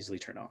something you can easily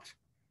turn off.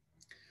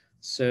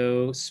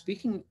 So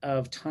speaking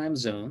of time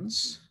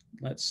zones,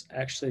 let's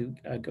actually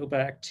go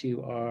back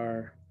to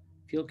our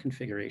field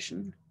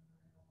configuration.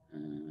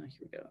 Here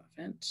we go,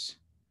 event,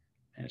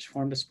 manage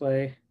form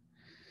display.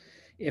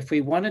 If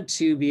we wanted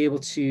to be able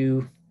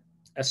to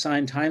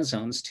assign time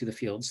zones to the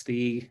fields,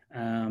 the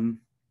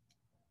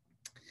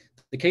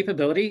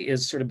capability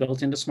is sort of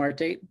built into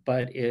SmartDate,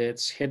 but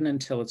it's hidden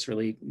until it's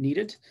really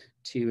needed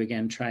to,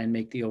 again, try and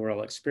make the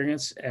overall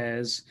experience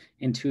as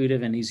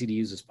intuitive and easy to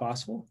use as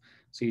possible.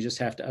 So you just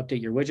have to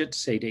update your widget to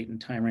say date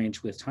and time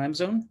range with time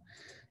zone.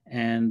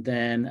 And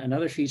then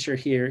another feature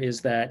here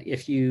is that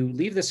if you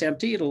leave this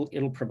empty,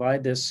 it'll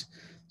provide this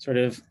sort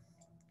of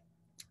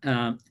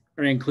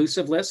or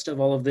inclusive list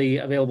of all of the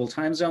available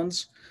time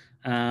zones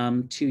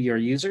to your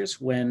users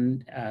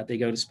when they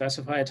go to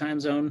specify a time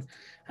zone.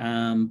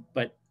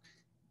 But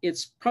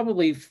it's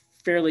probably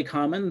fairly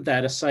common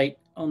that a site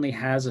only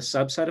has a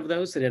subset of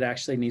those that it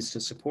actually needs to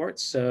support.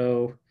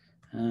 So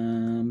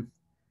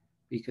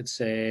we could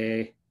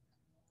say,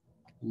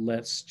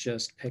 let's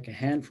just pick a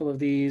handful of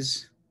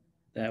these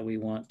that we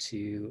want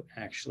to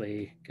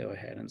actually go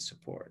ahead and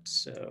support.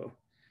 So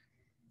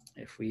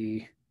if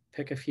we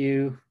pick a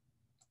few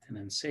and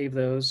then save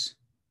those,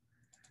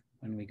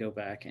 when we go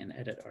back and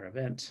edit our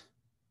event,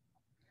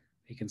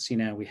 you can see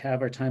now we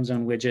have our time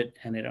zone widget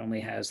and it only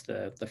has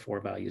the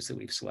 4 values that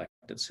we've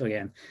selected. So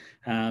again,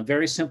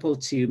 very simple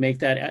to make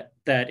that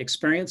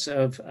experience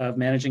of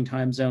managing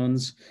time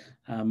zones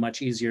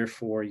much easier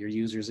for your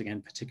users,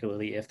 again,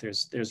 particularly if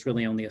there's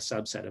really only a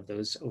subset of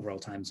those overall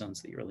time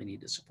zones that you really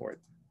need to support.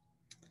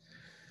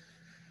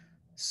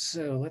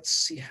 So let's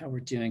see how we're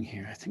doing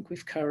here. I think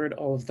we've covered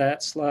all of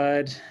that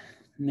slide.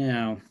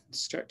 Now, let's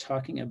start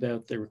talking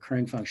about the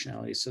recurring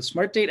functionality. So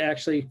SmartDate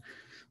actually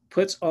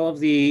puts all of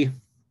the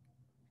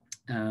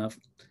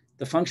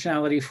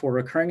functionality for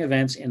recurring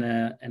events in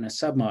a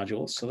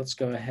submodule. So let's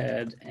go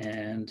ahead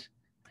and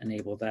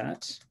enable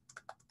that.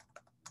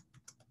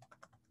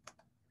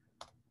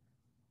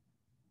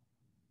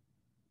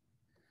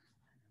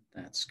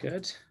 That's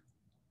good.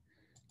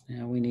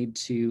 Now we need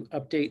to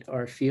update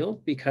our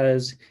field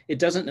because it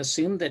doesn't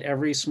assume that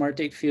every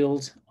SmartDate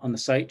field on the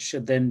site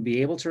should then be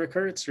able to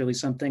recur. It's really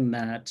something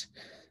that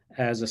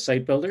as a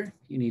site builder,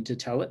 you need to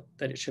tell it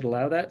that it should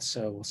allow that.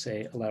 So we'll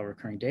say allow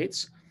recurring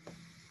dates.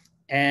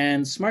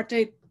 And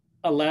SmartDate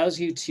allows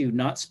you to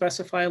not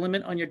specify a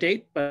limit on your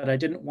date, but I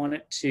didn't want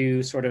it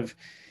to sort of,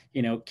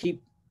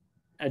 keep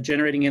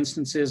generating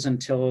instances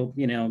until,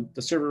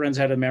 the server runs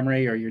out of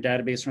memory or your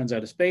database runs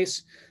out of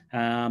space.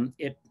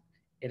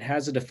 It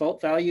has a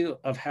default value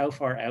of how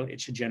far out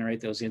it should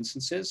generate those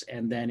instances,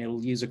 and then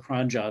it'll use a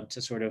cron job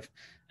to sort of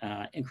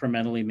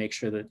incrementally make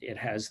sure that it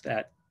has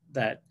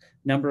that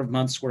number of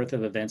months worth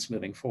of events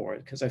moving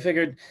forward. Because I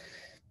figured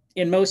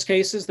in most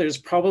cases, there's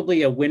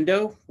probably a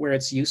window where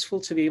it's useful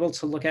to be able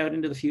to look out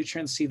into the future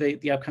and see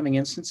the upcoming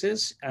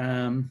instances.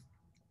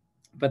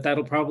 But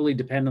that'll probably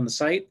depend on the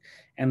site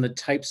and the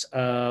types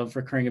of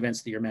recurring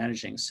events that you're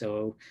managing.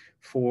 So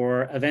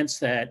for events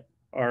that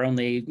are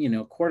only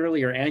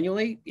quarterly or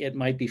annually, it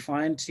might be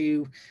fine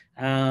to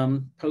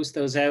post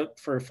those out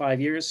for 5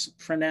 years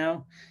from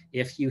now.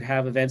 If you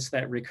have events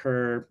that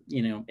recur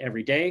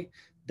every day,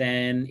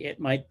 then it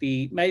might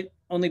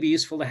only be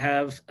useful to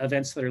have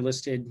events that are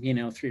listed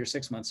 3 or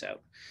 6 months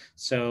out.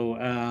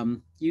 So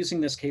using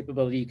this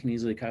capability, you can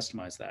easily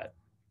customize that.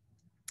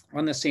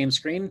 On the same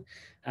screen,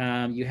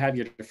 you have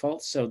your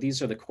defaults. So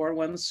these are the core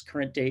ones,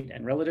 current date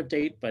and relative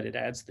date, but it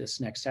adds this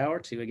next hour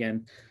to,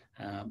 again,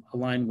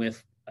 align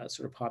with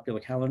sort of popular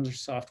calendar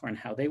software and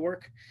how they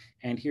work.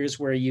 And here's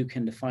where you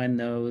can define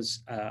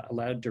those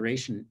allowed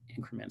duration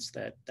increments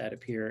that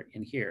appear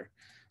in here.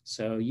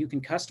 So you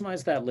can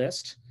customize that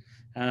list.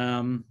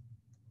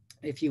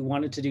 If you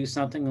wanted to do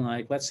something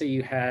like, let's say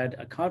you had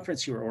a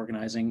conference you were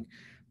organizing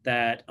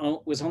that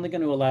was only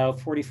going to allow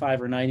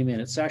 45 or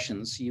 90-minute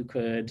sessions, you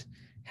could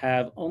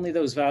have only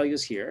those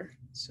values here.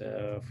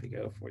 So if we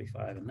go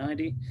 45 and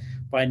 90,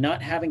 by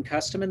not having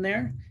custom in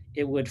there,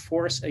 it would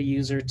force a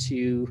user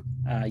to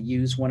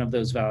use one of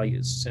those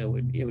values. So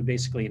it would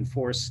basically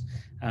enforce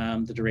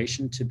the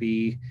duration to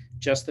be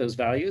just those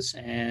values.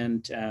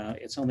 And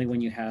it's only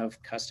when you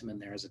have custom in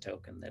there as a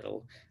token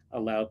that'll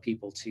allow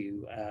people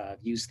to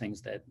use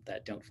things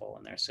that don't fall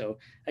in there. So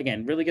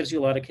again, really gives you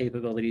a lot of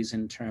capabilities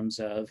in terms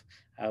of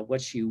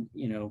what you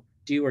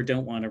do or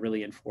don't want to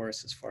really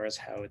enforce as far as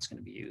how it's going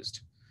to be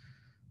used.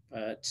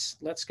 But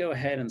let's go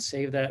ahead and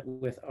save that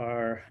with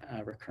our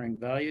recurring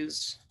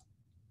values.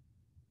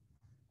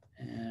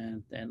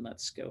 And then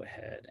let's go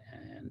ahead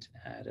and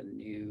add a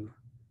new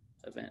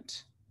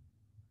event.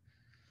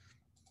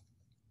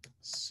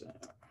 So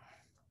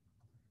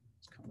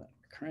let's call that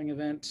recurring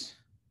event.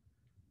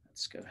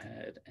 Let's go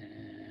ahead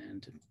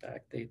and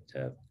backdate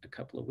a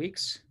couple of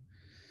weeks.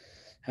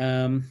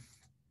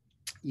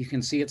 You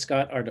can see it's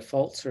got our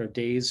default sort of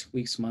days,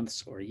 weeks,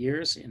 months, or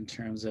years in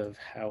terms of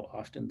how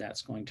often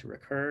that's going to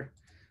recur.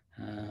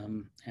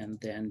 And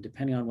then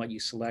depending on what you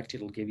select,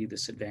 it'll give you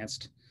this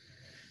advanced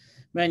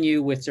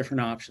menu with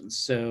different options.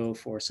 So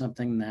for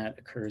something that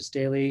occurs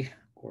daily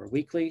or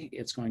weekly,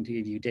 it's going to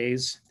give you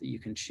days that you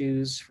can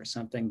choose. For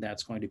something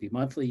that's going to be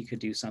monthly, you could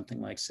do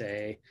something like,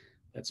 say,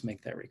 let's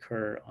make that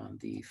recur on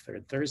the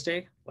 3rd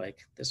Thursday,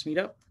 like this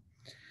meetup.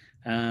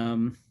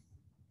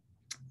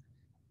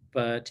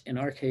 But in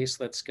our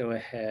case, let's go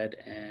ahead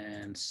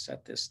and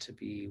set this to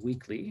be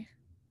weekly.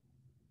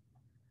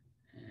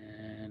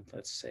 And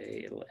let's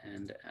say it'll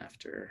end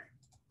after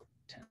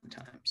 10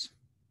 times.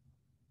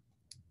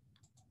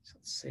 So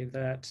let's save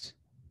that.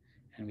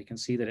 And we can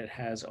see that it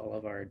has all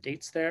of our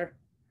dates there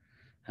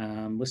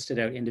listed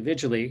out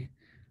individually.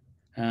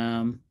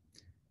 And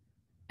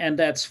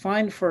that's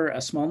fine for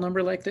a small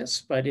number like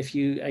this. But if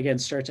you, again,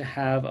 start to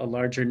have a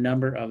larger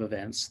number of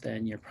events,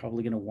 then you're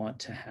probably going to want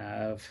to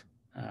have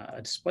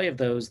a display of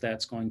those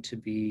that's going to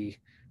be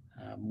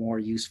more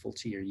useful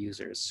to your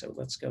users. So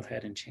let's go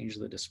ahead and change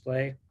the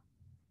display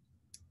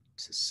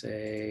to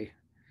say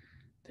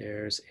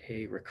there's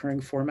a recurring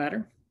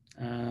formatter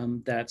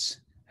that's,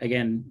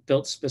 again,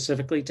 built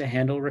specifically to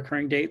handle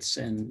recurring dates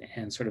and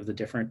sort of the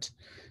different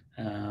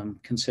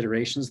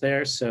considerations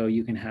there. So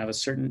you can have a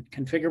certain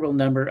configurable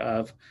number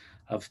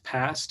of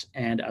past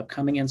and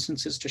upcoming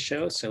instances to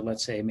show. So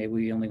let's say maybe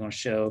we only want to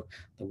show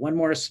the one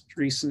more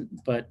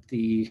recent, but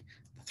the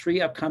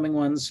 3 upcoming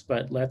ones.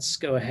 But let's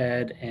go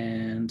ahead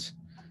and,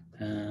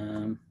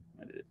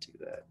 why did it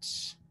do that?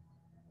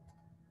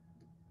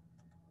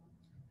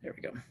 There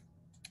we go.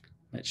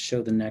 Let's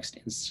show the next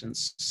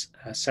instance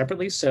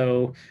separately.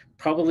 So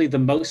probably the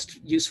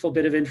most useful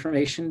bit of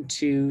information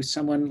to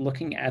someone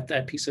looking at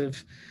that piece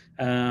of,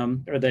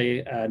 or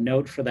the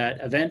node for that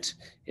event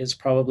is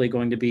probably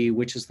going to be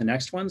which is the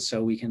next one.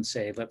 So we can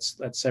say, let's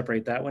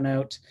separate that one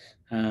out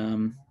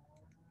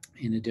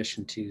in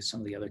addition to some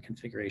of the other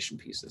configuration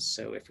pieces.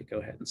 So if we go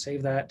ahead and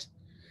save that,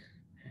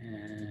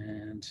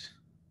 and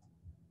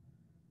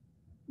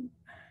here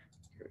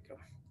we go.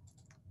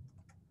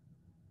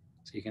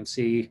 So you can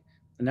see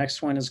the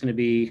next one is going to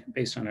be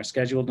based on our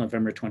schedule,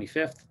 November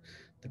 25th.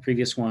 The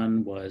previous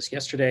one was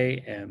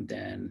yesterday, and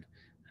then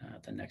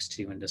the next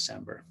 2 in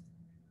December.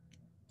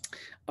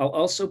 I'll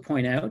also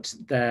point out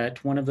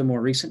that one of the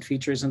more recent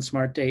features in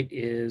Smart Date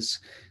is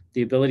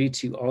the ability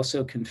to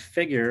also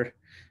configure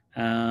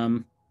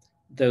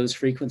those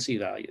frequency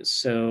values.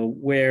 So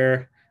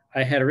where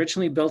I had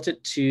originally built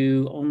it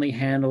to only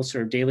handle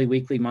sort of daily,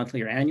 weekly,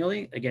 monthly, or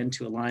annually, again,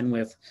 to align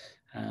with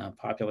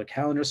popular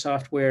calendar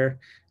software,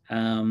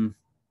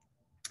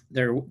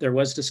 there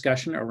was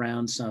discussion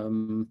around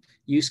some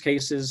use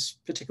cases,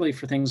 particularly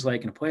for things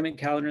like an appointment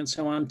calendar and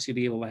so on, to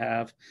be able to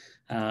have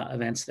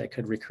events that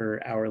could recur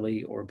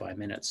hourly or by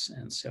minutes.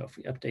 And so if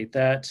we update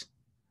that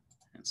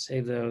and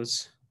save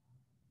those,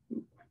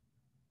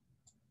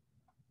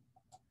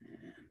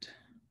 and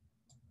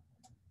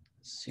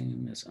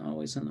Zoom is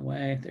always in the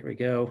way. There we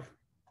go.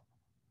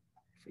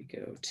 If we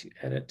go to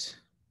edit,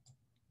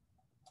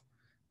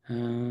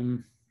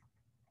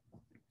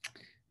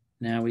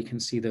 now we can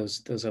see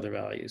those other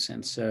values.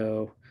 And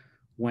so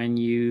when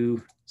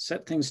you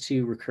set things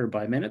to recur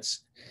by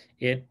minutes,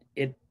 it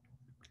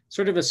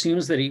sort of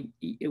assumes that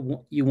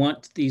you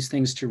want these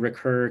things to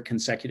recur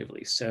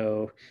consecutively.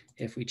 So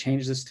if we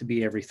change this to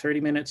be every 30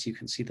 minutes, you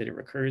can see that it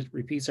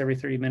repeats every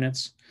 30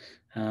 minutes.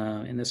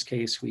 In this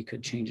case, we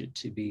could change it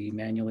to be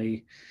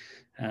manually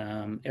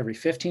every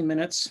 15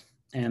 minutes.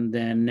 And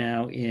then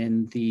now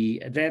in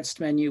the advanced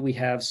menu, we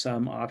have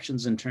some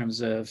options in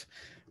terms of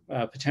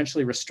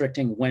potentially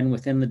restricting when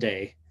within the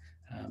day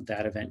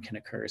that event can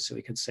occur. So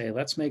we could say,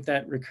 let's make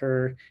that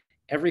recur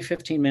every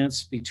 15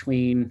 minutes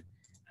between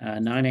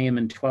 9 a.m.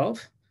 and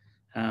 12.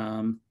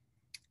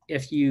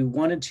 If you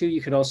wanted to,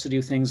 you could also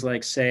do things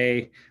like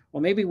say,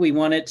 well, maybe we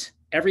want it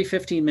every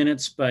 15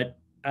 minutes, but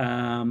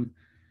on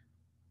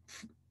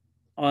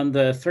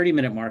the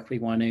 30-minute mark, we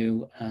want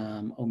to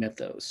omit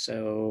those.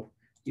 So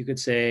you could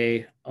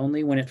say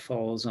only when it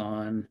falls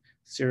on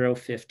 0,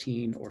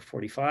 15, or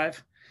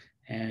 45.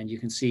 And you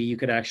can see you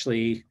could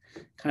actually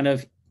kind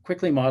of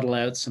quickly model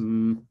out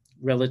some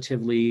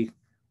relatively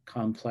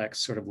complex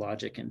sort of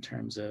logic in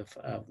terms of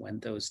when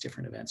those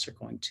different events are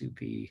going to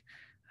be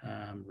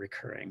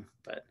recurring.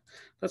 But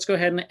let's go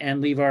ahead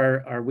and leave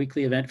our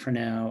weekly event for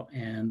now.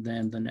 And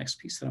then the next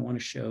piece that I want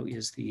to show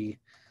is the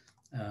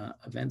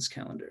events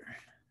calendar.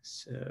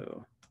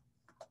 So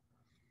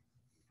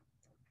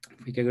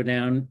if we go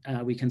down,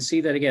 we can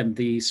see that again,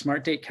 the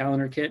Smart Date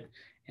Calendar Kit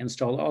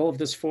installed all of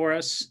this for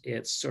us.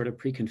 It's sort of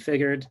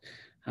pre-configured.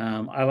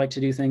 I like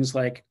to do things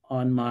like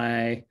on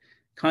my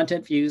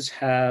content views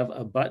have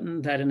a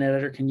button that an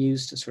editor can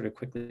use to sort of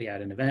quickly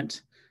add an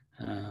event.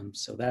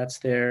 So that's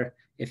there.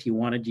 If you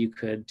wanted, you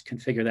could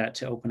configure that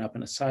to open up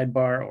in a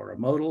sidebar or a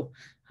modal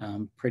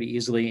pretty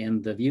easily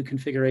in the view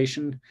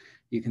configuration.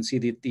 You can see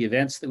that the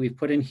events that we've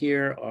put in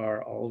here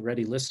are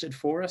already listed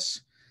for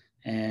us.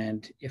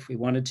 And if we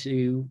wanted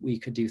to, we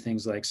could do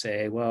things like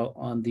say, well,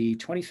 on the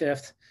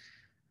 25th,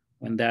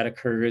 when that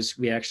occurs,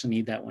 we actually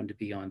need that one to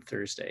be on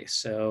Thursday.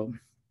 So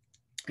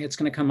it's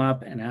going to come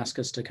up and ask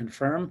us to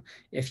confirm.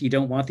 If you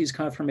don't want these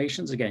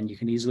confirmations, again, you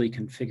can easily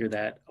configure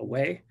that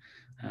away.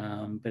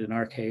 But in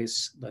our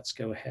case, let's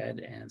go ahead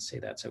and say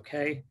that's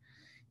okay.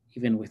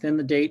 Even within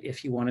the date,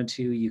 if you wanted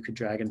to, you could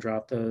drag and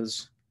drop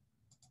those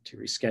to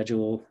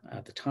reschedule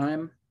the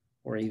time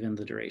or even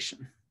the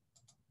duration.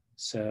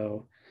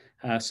 So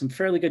some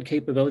fairly good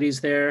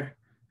capabilities there.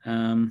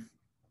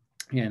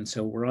 Again,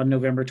 so we're on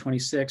November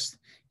 26th.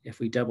 If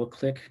we double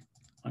click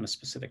on a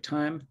specific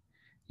time,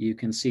 you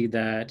can see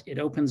that it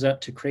opens up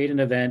to create an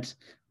event,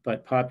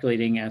 but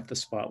populating at the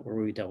spot where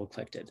we double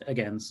clicked it.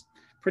 Again,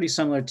 pretty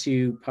similar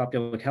to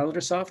popular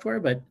calendar software,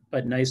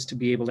 but nice to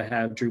be able to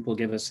have Drupal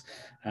give us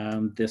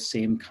this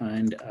same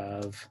kind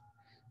of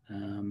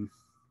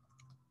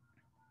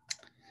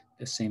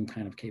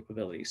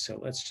capability. So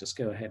let's just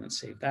go ahead and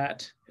save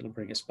that. It'll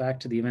bring us back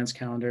to the events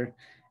calendar.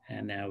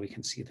 And now we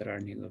can see that our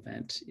new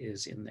event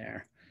is in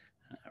there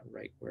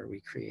right where we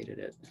created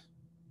it.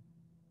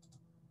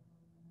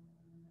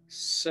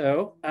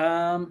 So how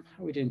are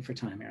we doing for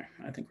time here?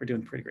 I think we're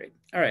doing pretty great.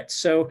 All right,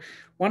 so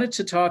wanted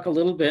to talk a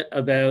little bit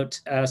about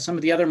some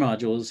of the other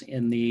modules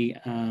in the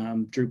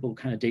Drupal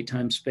kind of date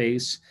time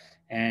space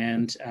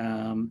and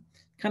kind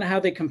of how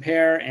they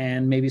compare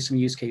and maybe some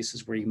use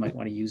cases where you might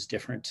want to use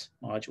different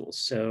modules.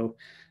 So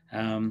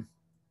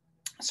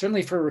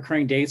certainly for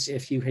recurring dates,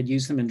 if you had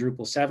used them in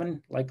Drupal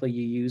 7, likely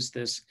you use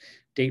this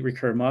date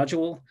recur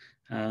module.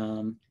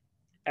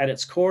 At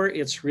its core,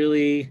 it's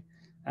really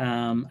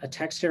a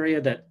text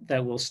area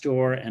that will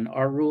store an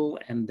R rule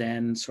and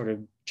then sort of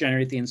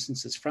generate the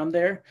instances from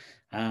there.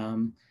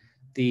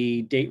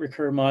 The date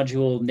recur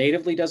module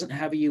natively doesn't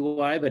have a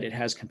UI, but it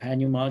has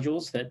companion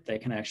modules that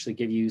can actually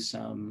give you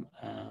some,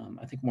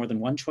 I think more than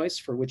one choice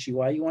for which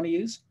UI you want to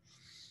use.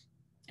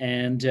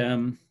 And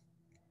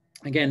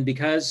again,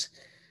 because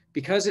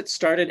it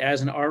started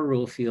as an R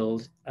rule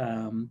field,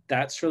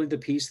 that's really the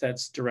piece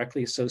that's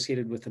directly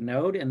associated with the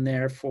node. And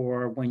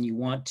therefore, when you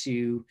want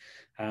to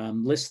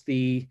list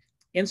the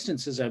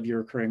instances of your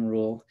recurring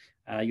rule,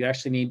 you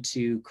actually need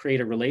to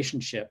create a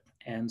relationship.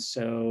 And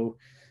so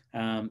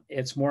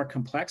it's more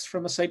complex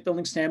from a site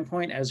building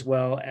standpoint, as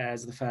well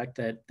as the fact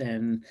that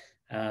then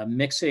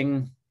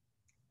mixing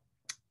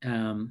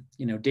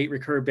date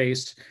recur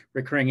based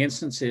recurring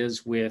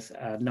instances with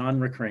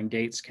non-recurring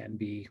dates can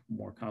be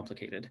more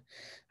complicated.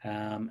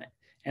 And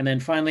then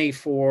finally,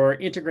 for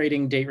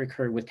integrating date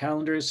recur with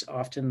calendars,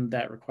 often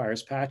that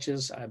requires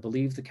patches. I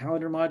believe the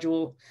calendar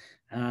module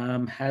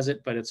has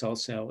it, but it's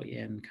also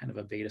in kind of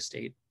a beta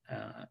state,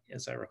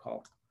 as I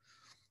recall.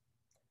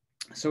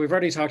 So we've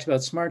already talked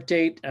about Smart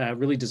Date,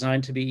 really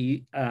designed to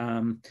be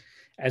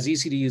as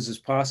easy to use as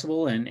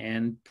possible,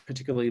 and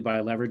particularly by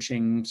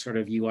leveraging sort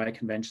of UI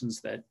conventions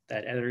that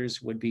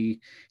editors would be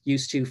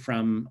used to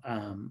from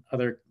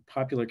other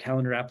popular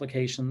calendar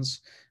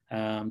applications.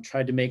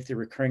 Tried to make the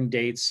recurring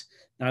dates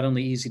not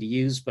only easy to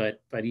use, but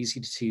easy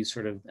to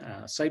sort of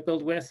site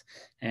build with,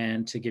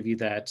 and to give you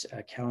that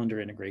calendar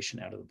integration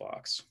out of the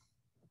box.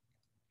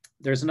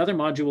 There's another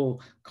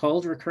module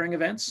called Recurring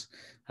Events.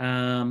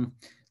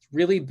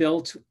 Really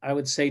built, I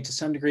would say, to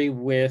some degree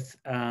with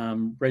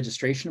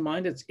registration in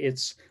mind.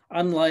 It's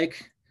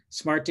unlike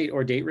Smart Date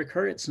or Date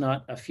Recur. It's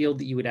not a field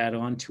that you would add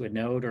on to a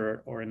node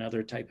or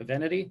another type of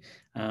entity.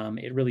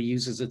 It really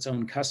uses its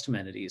own custom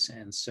entities.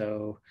 And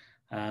so,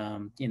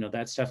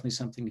 that's definitely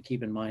something to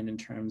keep in mind in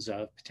terms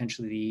of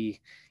potentially the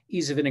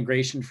ease of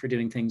integration for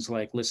doing things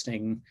like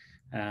listing,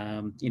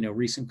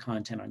 recent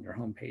content on your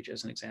homepage,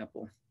 as an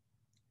example.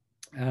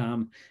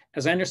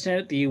 As I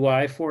understand it, the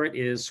UI for it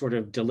is sort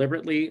of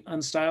deliberately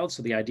unstyled.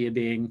 So the idea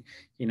being,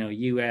 you know,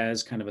 you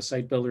as kind of a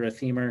site builder, a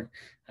themer,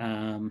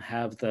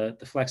 have the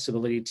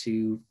flexibility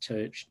to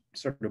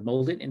sort of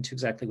mold it into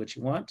exactly what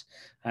you want.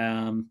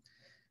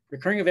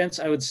 Recurring events,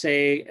 I would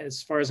say,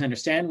 as far as I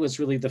understand, was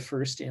really the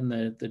first in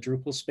the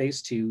Drupal space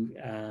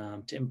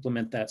to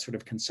implement that sort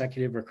of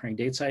consecutive recurring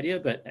dates idea.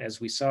 But as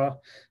we saw,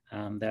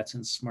 that's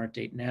in Smart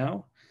Date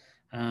now.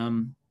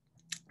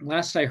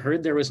 Last I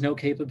heard, there was no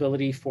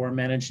capability for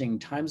managing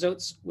time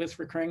zones with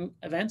recurring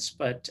events,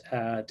 but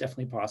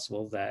definitely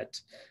possible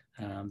that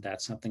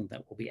that's something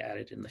that will be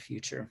added in the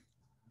future.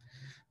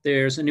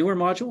 There's a newer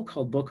module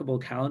called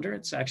Bookable Calendar.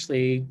 It's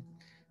actually,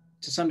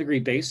 to some degree,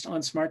 based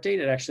on Smart Date.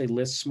 It actually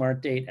lists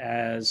Smart Date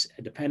as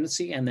a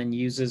dependency and then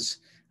uses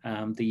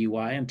the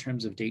UI in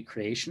terms of date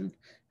creation.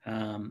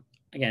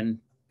 Again,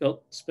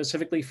 built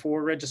specifically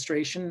for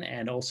registration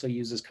and also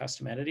uses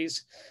custom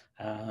entities.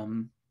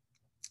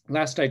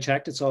 Last I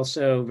checked, it's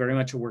also very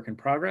much a work in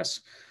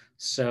progress.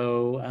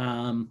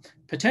 So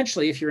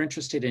potentially, if you're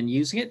interested in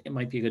using it, it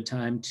might be a good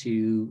time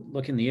to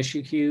look in the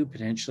issue queue,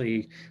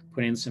 potentially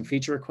put in some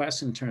feature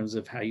requests in terms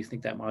of how you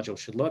think that module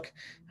should look.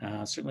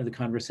 Certainly the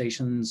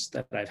conversations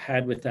that I've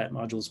had with that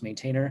module's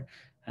maintainer,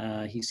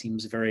 he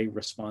seems very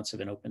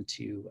responsive and open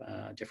to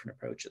different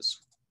approaches.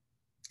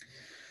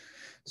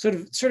 Sort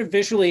of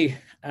visually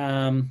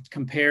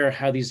compare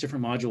how these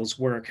different modules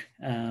work.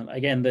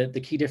 Again, the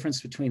key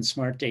difference between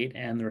Smart Date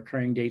and the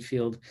recurring date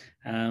field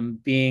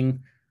being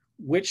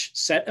which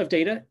set of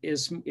data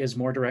is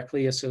more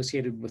directly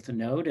associated with the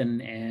node,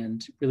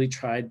 and really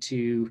tried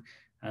to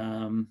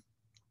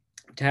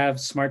have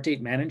Smart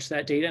Date manage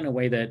that data in a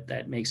way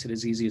that makes it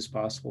as easy as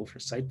possible for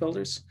site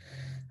builders.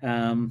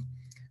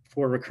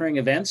 For recurring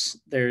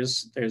events,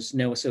 there's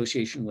no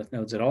association with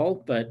nodes at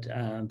all, but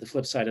the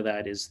flip side of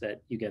that is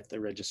that you get the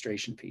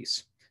registration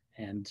piece.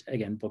 And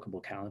again,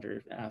 Bookable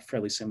Calendar,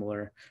 fairly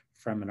similar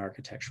from an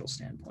architectural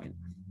standpoint.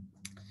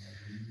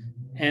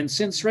 And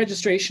since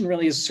registration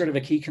really is sort of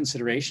a key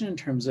consideration in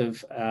terms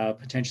of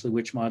potentially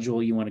which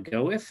module you want to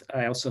go with,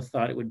 I also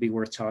thought it would be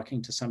worth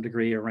talking to some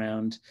degree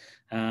around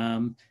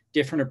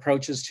different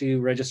approaches to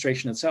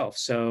registration itself.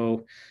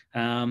 So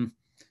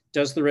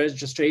does the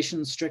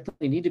registration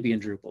strictly need to be in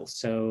Drupal?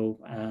 So,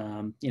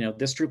 you know,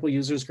 this Drupal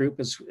users group,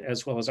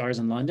 as well as ours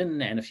in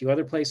London and a few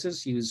other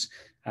places, use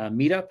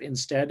Meetup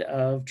instead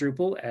of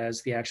Drupal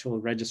as the actual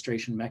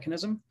registration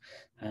mechanism.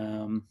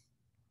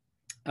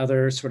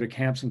 Other sort of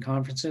camps and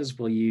conferences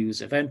will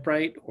use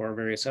Eventbrite or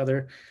various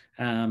other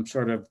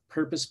sort of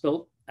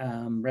purpose-built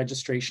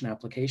registration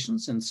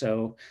applications. And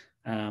so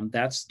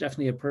that's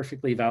definitely a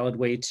perfectly valid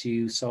way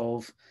to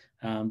solve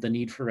the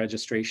need for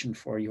registration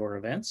for your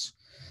events.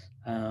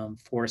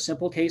 For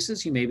simple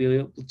cases, you may be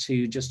able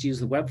to just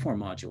use the web form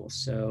module.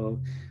 So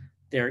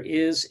there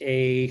is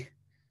an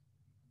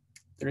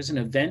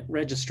event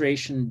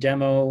registration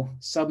demo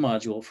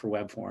submodule for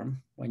web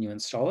form when you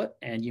install it,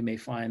 and you may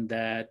find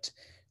that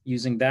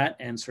using that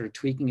and sort of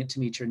tweaking it to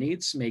meet your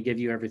needs may give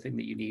you everything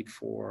that you need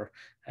for,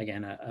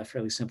 again, a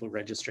fairly simple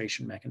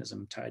registration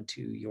mechanism tied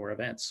to your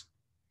events.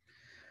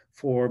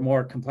 For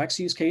more complex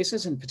use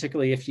cases, and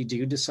particularly if you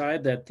do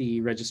decide that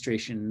the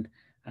registration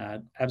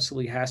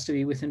absolutely has to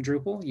be within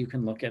Drupal, you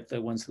can look at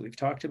the ones that we've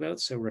talked about,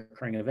 so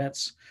recurring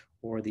events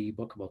or the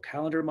Bookable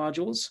Calendar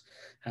modules.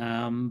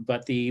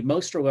 But the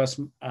most robust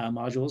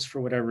modules, for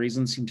whatever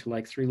reason, seem to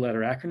like three-letter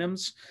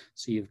acronyms.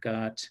 So you've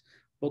got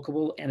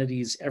Bookable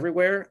Entities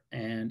Everywhere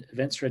and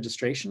Events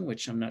Registration,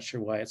 which I'm not sure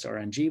why it's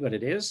RNG, but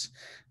it is,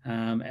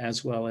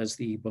 as well as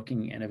the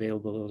Booking and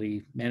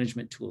Availability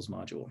Management Tools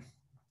module.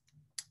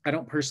 I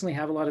don't personally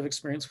have a lot of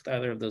experience with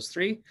either of those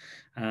three,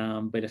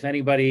 but if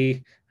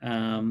anybody,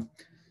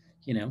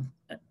 you know,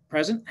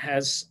 present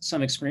has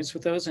some experience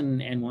with those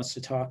and wants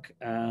to talk,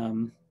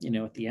 you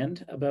know, at the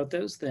end about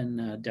those,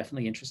 then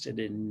definitely interested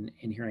in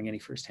hearing any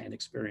firsthand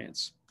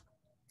experience.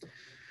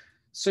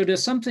 So to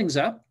sum things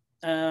up,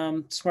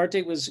 Smart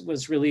Date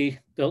was really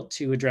built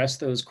to address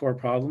those core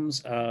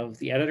problems of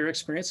the editor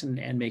experience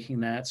and making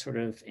that sort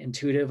of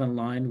intuitive and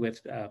aligned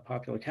with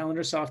popular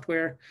calendar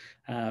software,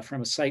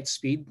 from a site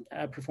speed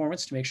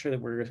performance to make sure that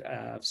we're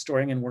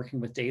storing and working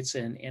with dates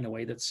in a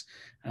way that's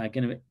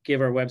going to give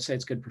our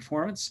websites good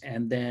performance,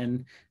 and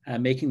then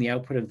making the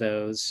output of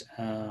those,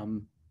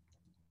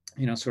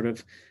 you know, sort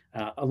of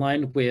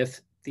aligned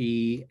with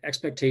the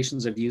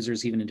expectations of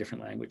users even in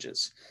different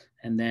languages.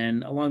 And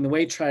then along the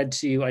way, tried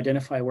to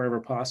identify wherever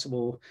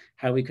possible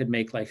how we could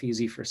make life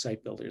easy for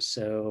site builders.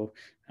 So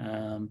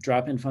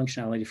drop-in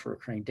functionality for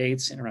recurring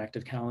dates,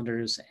 interactive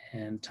calendars,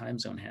 and time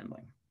zone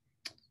handling.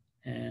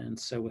 And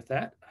so with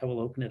that, I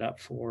will open it up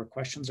for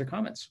questions or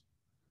comments.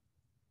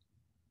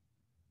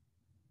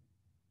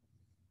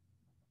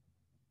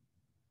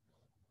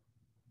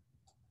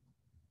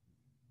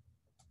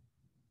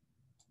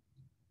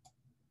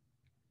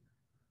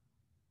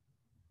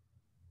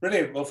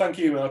 Brilliant. Well, thank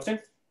you, Martin.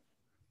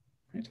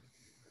 Right.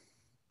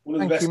 One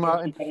of the best.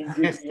 Thank you,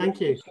 Martin. Yes,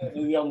 thank you.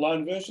 Certainly the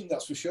online version,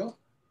 that's for sure.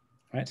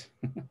 Right.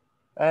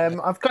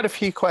 I've got a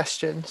few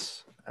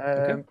questions.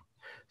 Okay.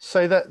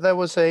 So that there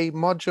was a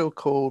module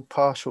called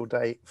Partial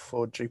Date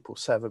for Drupal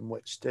 7,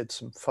 which did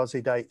some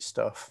fuzzy date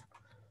stuff.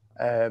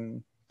 I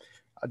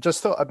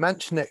just thought I'd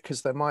mention it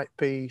because there might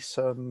be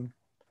some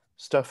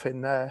stuff in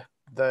there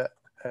that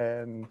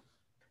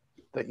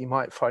that you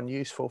might find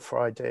useful for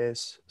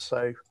ideas.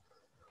 So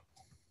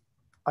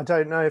I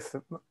don't know if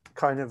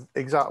kind of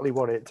exactly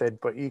what it did,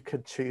 but you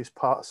could choose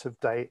parts of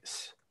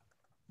dates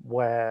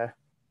where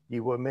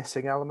you were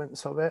missing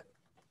elements of it.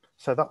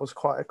 So that was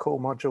quite a cool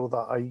module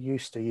that I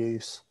used to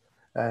use,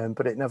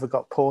 but it never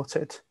got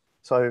ported.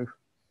 So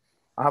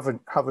I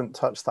haven't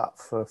touched that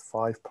for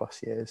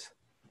 5+ years.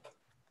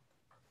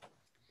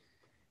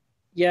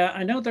 Yeah,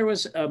 I know there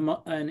was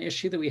an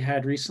issue that we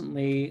had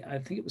recently. I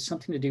think it was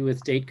something to do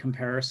with date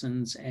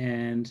comparisons,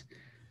 and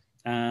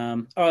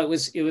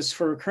it was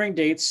for recurring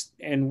dates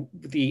and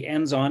the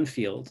ends on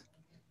field,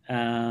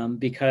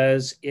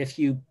 because if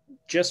you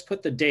just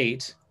put the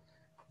date,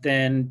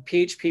 then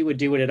PHP would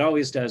do what it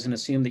always does and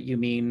assume that you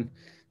mean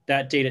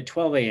that date at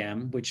 12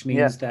 a.m., which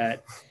means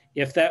that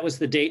if that was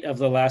the date of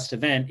the last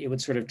event, it would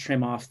sort of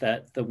trim off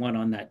the one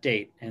on that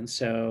date. And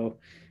so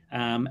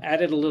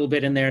added a little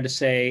bit in there to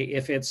say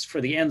if it's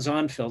for the ends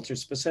on filter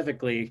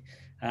specifically,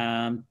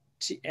 and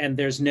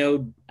there's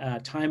no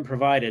time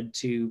provided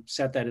to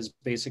set that as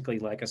basically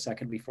like a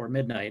second before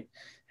midnight,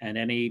 and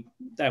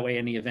that way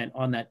any event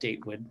on that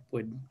date would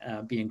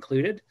be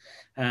included.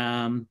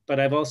 But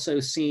I've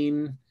also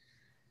seen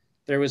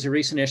there was a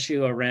recent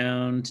issue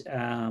around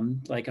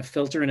like a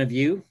filter in a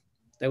view.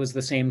 That was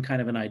the same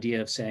kind of an idea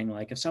of saying,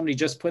 like, if somebody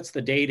just puts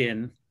the date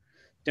in,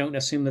 don't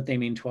assume that they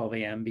mean 12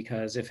 a.m.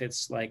 because if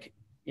it's like,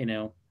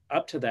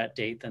 up to that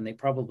date, then they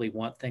probably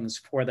want things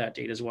for that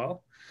date as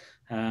well.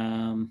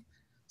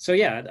 So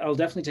yeah, I'll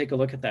definitely take a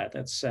look at that.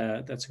 That's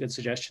a good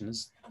suggestion.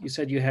 You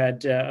said you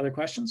had other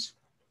questions?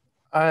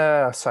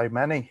 So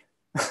many.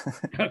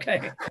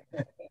 Okay.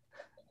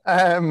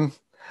 I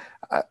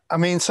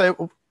mean,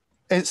 so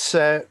it's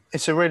a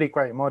really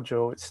great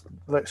module. It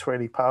looks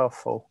really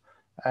powerful.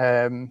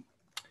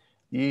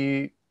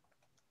 You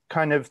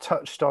kind of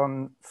touched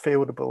on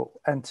fieldable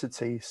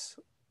entities,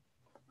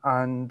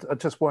 and I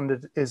just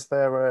wondered, is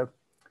there a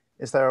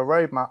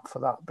roadmap for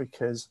that?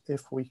 Because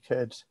if we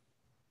could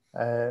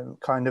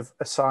kind of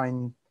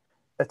assign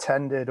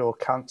attended or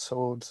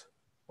cancelled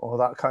or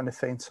that kind of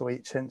thing to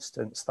each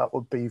instance, that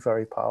would be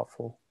very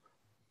powerful.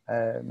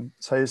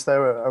 So is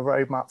there a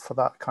roadmap for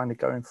that kind of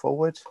going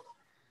forward?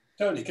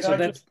 Tony, can I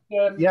just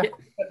step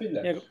in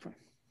there? Yeah.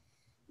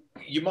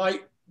 You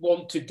might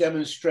want to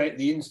demonstrate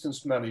the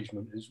instance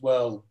management as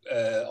well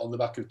on the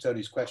back of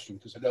Tony's question,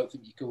 because I don't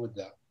think you covered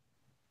that.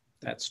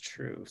 That's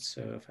true.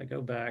 So if I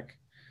go back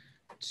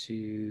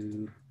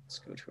to, let's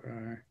go to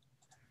our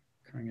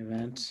recurring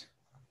event.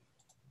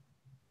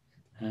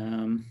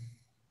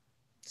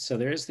 So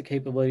there is the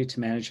capability to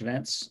manage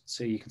events.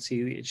 So you can see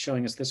it's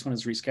showing us this one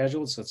is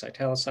rescheduled, so it's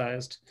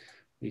italicized.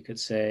 We could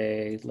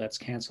say, let's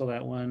cancel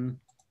that one,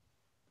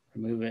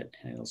 remove it,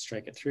 and it'll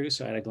strike it through.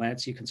 So at a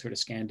glance, you can sort of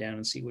scan down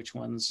and see which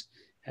ones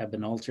have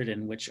been altered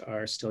and which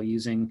are still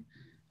using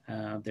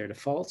their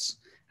defaults.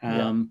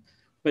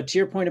 But to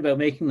your point about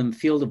making them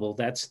fieldable,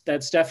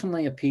 that's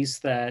definitely a piece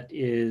that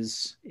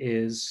is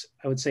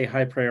I would say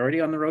high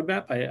priority on the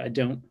roadmap. I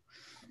don't,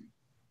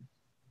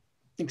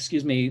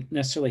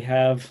 necessarily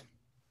have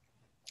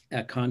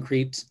a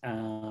concrete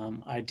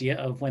idea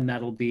of when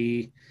that'll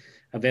be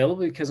available,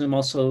 because I'm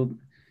also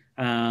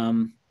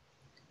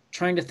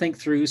trying to think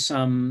through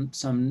some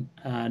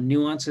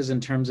nuances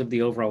in terms of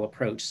the overall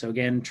approach. So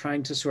again,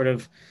 trying to sort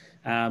of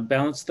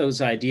balance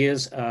those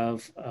ideas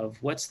of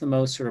what's the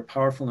most sort of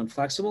powerful and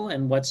flexible,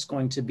 and what's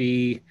going to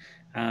be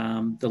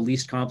the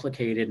least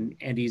complicated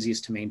and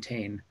easiest to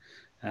maintain.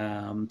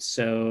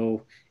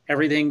 So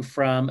everything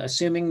from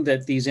assuming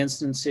that these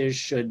instances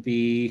should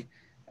be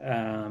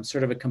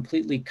sort of a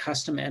completely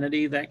custom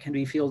entity that can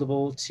be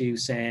fieldable, to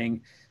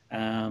saying,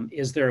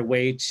 is there a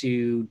way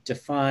to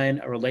define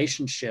a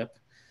relationship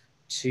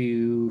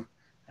to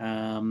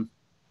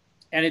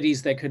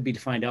entities that could be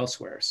defined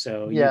elsewhere?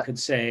 So you could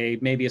say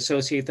maybe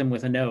associate them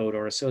with a node,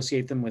 or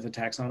associate them with a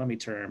taxonomy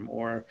term,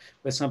 or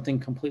with something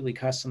completely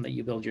custom that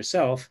you build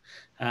yourself.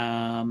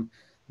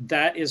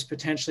 That is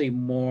potentially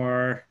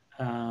more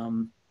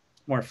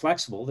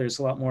flexible. There's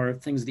a lot more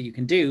things that you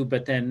can do,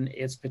 but then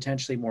it's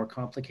potentially more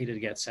complicated to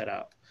get set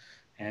up.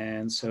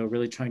 And so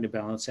really trying to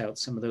balance out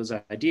some of those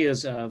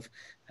ideas of,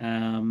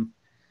 can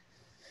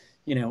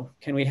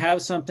we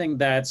have something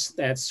that's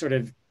sort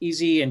of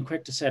easy and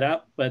quick to set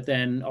up, but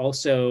then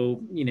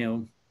also,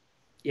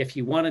 if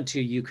you wanted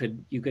to, you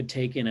could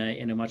take in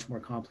a much more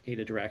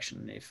complicated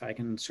direction. If I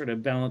can sort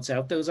of balance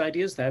out those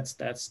ideas,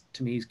 that's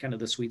to me kind of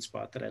the sweet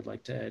spot that I'd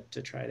like to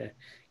try to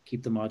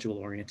keep the module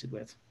oriented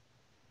with.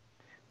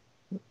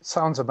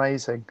 Sounds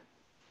amazing.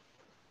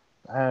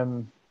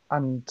 And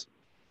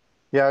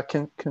yeah, I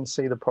can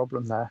see the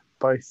problem there.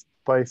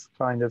 Both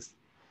kind of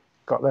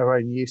got their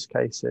own use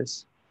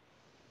cases.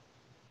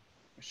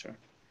 Sure.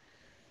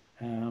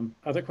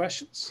 Other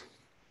questions?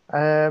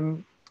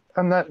 And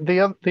that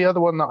the other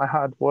one that I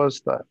had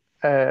was that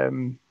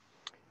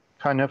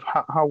kind of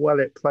how well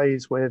it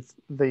plays with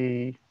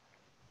the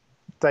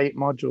date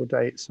module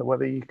date. So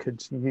whether you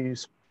could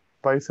use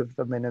both of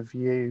them in a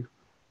view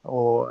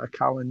or a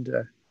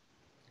calendar.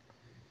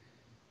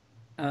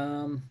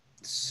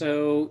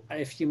 So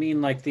if you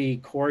mean like the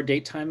core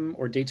datetime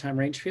or datetime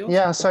range fields?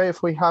 Yeah, so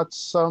if we had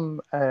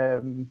some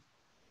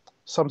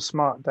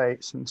smart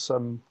dates and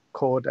some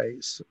core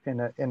dates in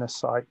a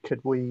site,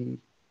 could we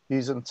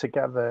use them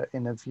together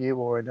in a view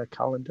or in a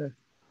calendar?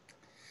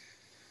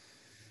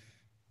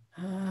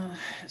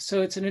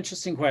 So it's an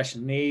interesting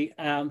question.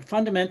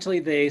 Fundamentally,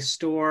 they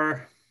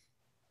store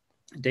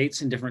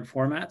dates in different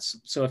formats.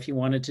 So if you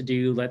wanted to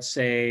do, let's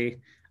say,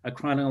 a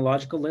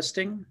chronological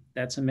listing,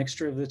 that's a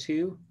mixture of the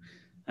two.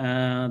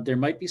 There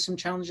might be some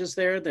challenges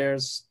there.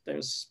 There's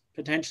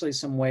potentially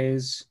some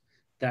ways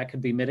that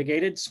could be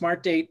mitigated.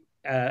 Smart Date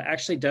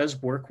actually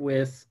does work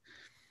with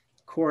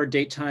core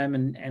datetime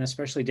and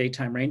especially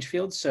datetime range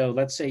fields. So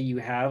let's say you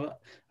have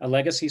a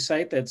legacy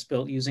site that's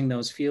built using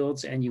those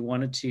fields and you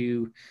wanted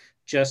to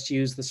just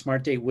use the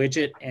Smart Date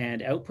widget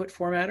and output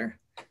formatter,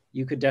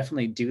 you could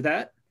definitely do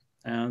that.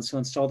 So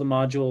install the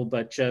module,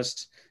 but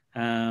just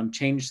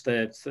change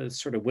the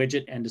sort of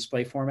widget and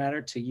display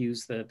formatter to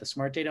use the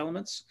Smart Date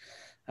elements.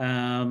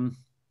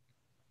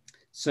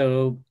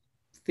 So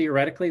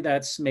theoretically,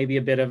 that's maybe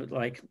a bit of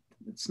like,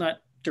 it's not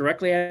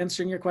directly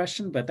answering your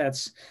question, but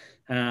that's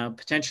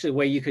potentially a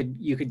way you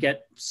could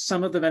get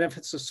some of the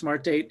benefits of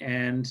Smart Date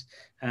and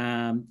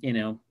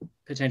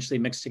potentially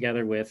mix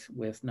together with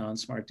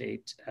non-Smart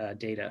Date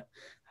data.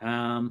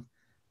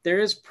 There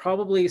is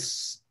probably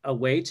a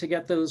way to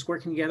get those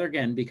working together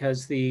again,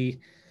 because the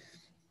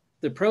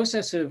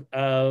process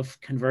of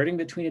converting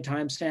between a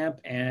timestamp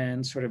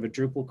and sort of a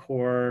Drupal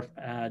core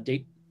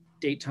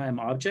datetime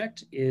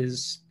object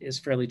is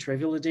fairly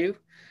trivial to do.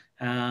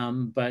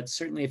 But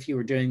certainly if you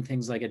were doing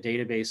things like a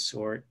database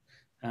sort,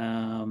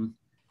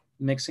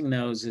 mixing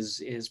those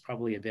is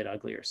probably a bit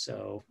uglier.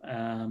 So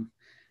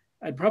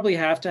I'd probably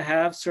have to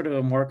have sort of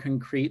a more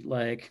concrete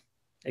like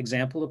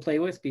example to play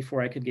with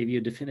before I could give you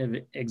a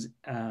definitive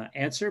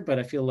answer. But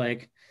I feel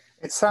like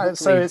it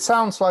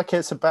sounds like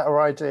it's a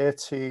better idea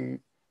to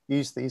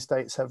use these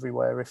dates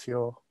everywhere if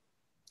you're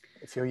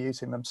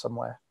using them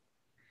somewhere.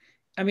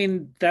 I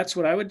mean, that's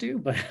what I would do,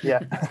 but yeah,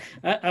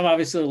 I'm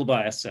obviously a little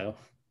biased, so.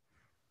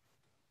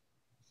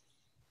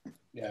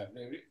 Yeah,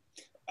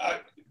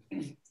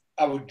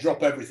 I would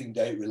drop everything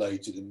date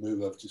related and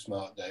move over to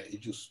Smart Date.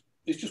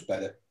 It's just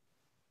better.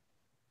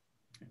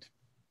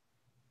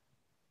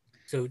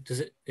 So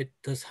it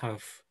does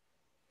have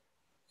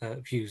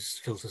views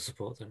filter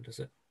support then, does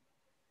it?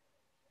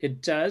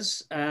 It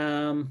does.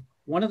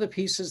 One of the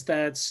pieces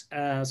that's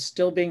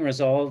still being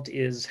resolved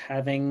is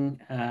having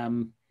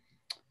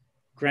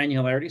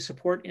granularity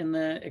support in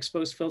the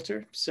exposed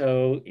filter.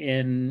 So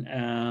in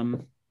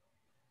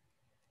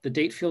the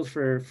date field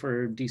for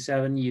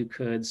D7, you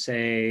could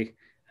say,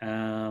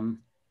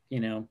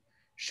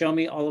 show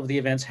me all of the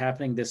events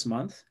happening this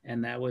month.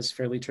 And that was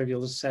fairly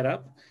trivial to set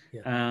up.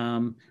 Yeah.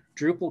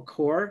 Drupal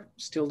core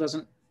still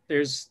doesn't,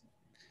 there's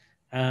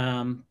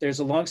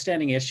a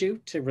longstanding issue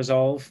to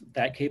resolve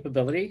that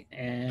capability.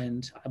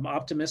 And I'm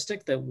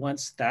optimistic that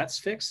once that's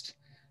fixed,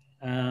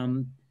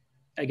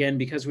 again,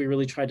 because we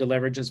really tried to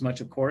leverage as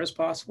much of core as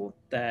possible,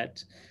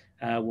 that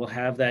we'll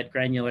have that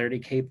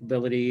granularity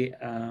capability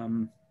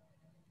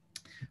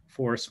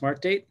for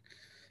Smart Date.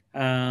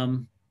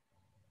 But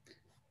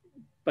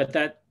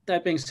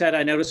that being said,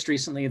 I noticed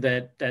recently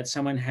that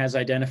someone has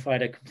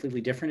identified a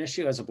completely different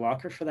issue as a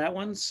blocker for that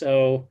one.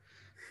 So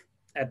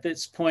at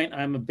this point,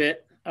 I'm a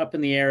bit up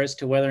in the air as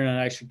to whether or not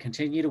I should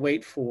continue to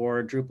wait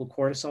for Drupal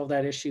core to solve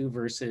that issue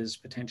versus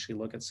potentially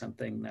look at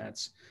something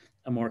that's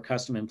a more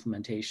custom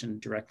implementation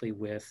directly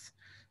with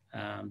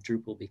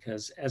Drupal.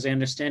 Because as I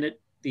understand it,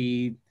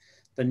 the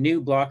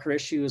new blocker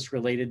issue is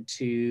related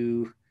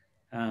to,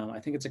 I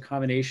think it's a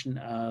combination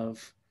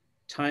of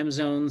time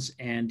zones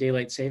and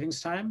daylight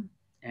savings time.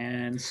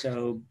 And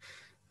so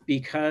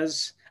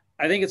because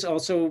I think it's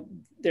also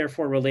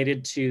therefore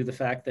related to the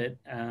fact that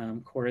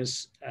core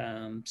is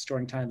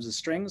storing times as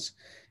strings.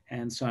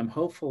 And so I'm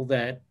hopeful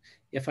that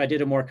if I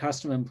did a more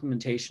custom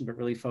implementation, but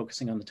really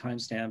focusing on the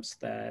timestamps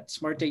that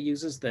Smart Date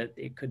uses, that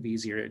it could be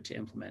easier to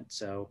implement.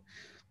 So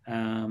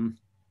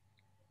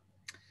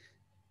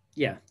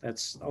yeah,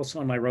 that's also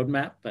on my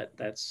roadmap, but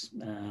that's,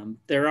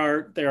 there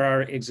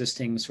are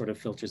existing sort of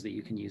filters that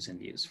you can use in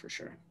views for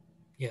sure.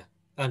 Yeah,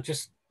 and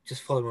just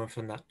following on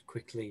from that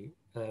quickly,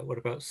 what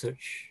about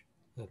search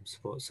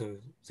support? So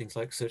things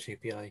like Search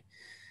API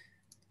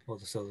or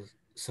the Solar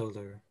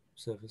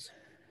servers.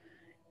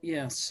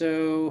 Yeah,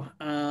 so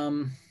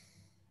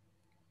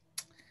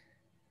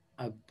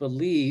I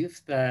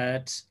believe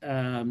that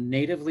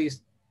natively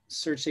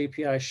Search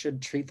API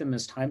should treat them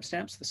as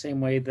timestamps the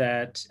same way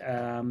that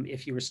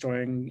if you were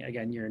storing,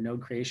 again, your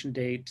node creation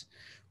date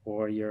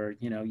or your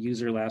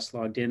user last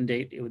logged in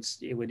date, it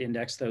would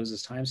index those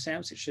as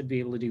timestamps. It should be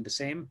able to do the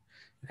same.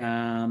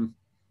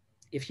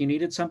 If you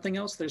needed something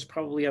else, there's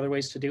probably other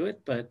ways to do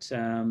it, but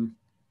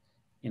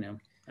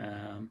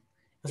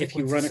if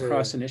you run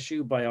across an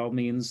issue, by all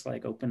means,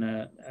 like open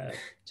a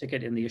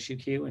ticket in the issue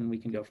queue and we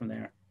can go from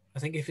there. I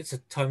think if it's a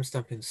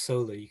timestamp in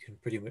Solar, you can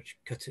pretty much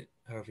cut it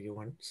however you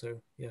want.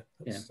 So yeah,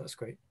 that's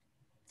great.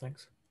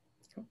 Thanks.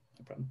 Cool.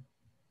 No problem.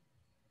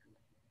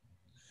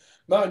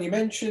 Martin, you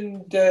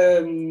mentioned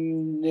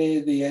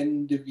near the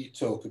end of your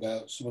talk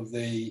about some of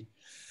the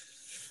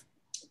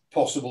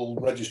possible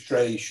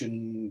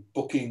registration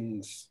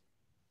bookings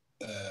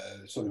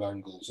sort of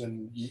angles,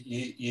 and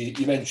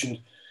you mentioned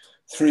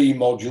 3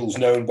 modules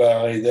known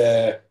by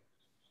their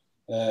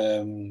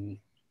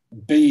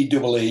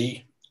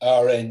BEE,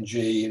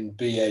 RNG, and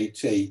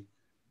BAT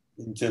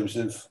in terms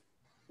of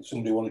if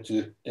somebody wanted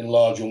to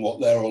enlarge on what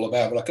they're all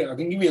about. But I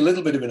can give you a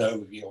little bit of an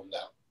overview on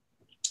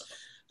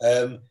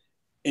that.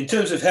 In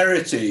terms of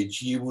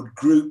heritage, you would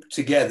group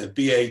together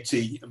BAT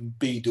and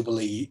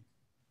BEE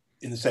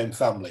in the same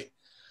family.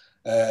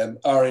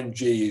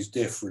 RNG is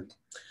different.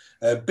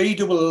 BAT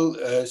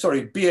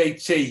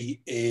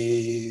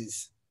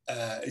is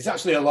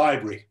actually a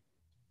library.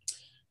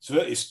 So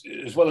it's,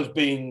 as well as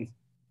being,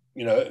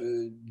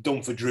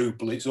 done for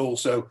Drupal, it's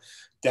also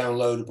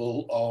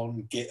downloadable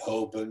on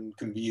GitHub and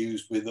can be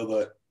used with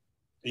other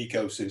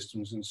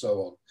ecosystems and so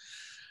on.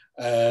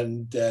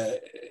 And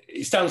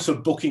it stands for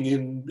Booking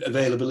and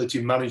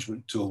Availability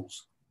Management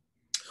Tools.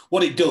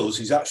 What it does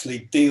is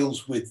actually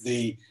deals with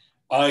the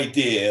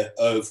idea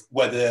of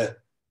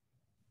whether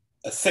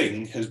a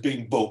thing has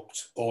been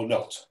booked or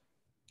not.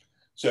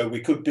 So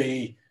we could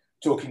be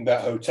talking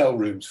about hotel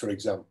rooms, for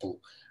example.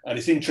 And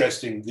it's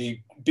interesting, the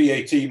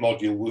BAT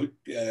module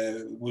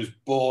was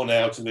born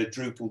out of a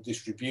Drupal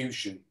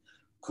distribution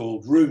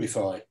called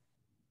Roomify,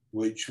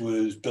 which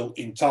was built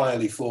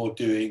entirely for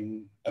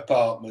doing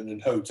apartment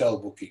and hotel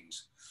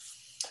bookings.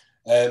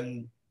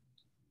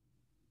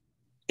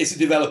 It's a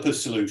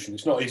developer's solution.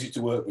 It's not easy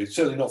to work with,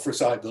 certainly not for a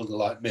site builder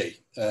like me.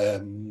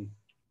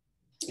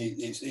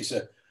 It's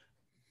a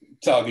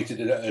targeted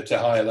at a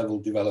higher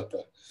level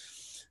developer.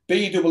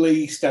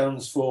 BEE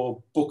stands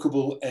for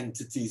Bookable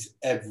Entities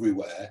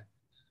Everywhere.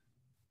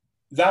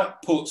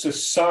 That puts a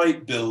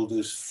site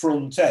builder's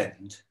front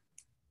end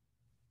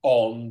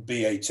on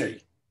BAT.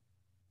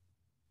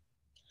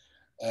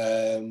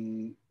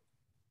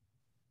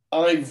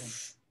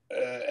 I've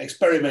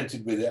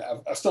experimented with it.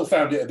 I still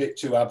found it a bit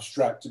too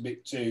abstract, a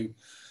bit too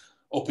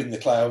up in the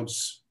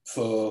clouds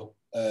for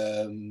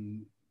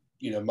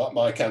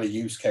my kind of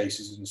use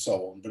cases and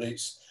so on. But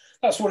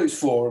that's what it's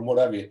for and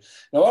whatever.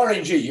 Now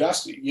RNG,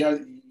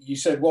 you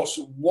said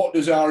what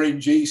does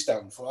RNG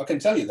stand for? I can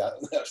tell you that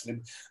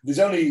actually. There's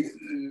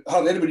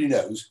hardly anybody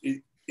knows.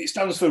 It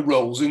stands for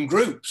roles and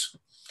groups,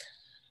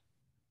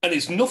 and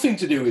it's nothing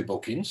to do with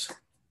bookings.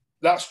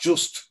 That's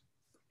just.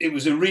 It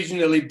was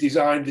originally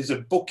designed as a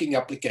booking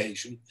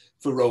application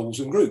for roles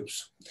and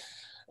groups.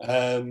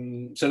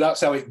 So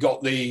that's how it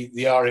got the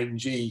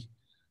RNG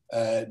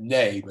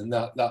name, and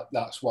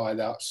that's why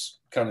that's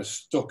kind of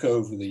stuck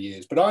over the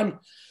years. But I'm,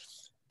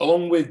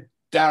 along with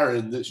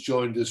Darren that's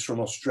joined us from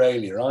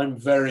Australia, I'm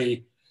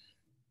very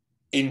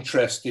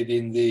interested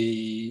in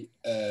the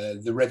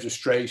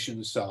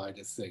registration side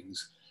of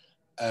things.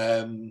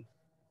 In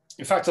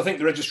fact, I think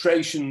the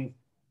registration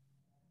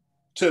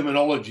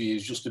terminology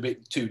is just a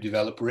bit too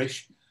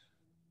developerish.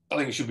 I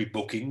think it should be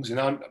bookings, and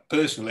I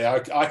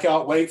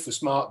can't wait for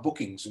smart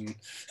bookings, and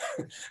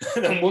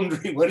and I'm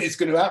wondering when it's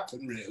going to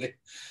happen. Really,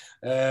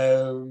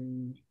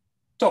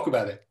 talk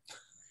about it.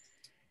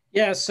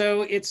 Yeah,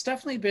 so it's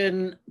definitely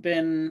been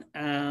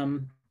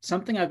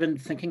something I've been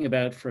thinking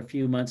about for a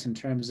few months in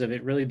terms of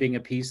it really being a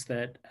piece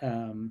that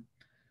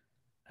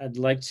I'd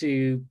like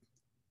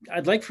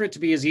for it to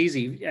be as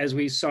easy as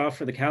we saw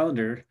for the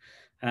calendar.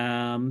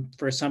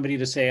 For somebody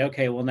to say,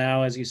 okay, well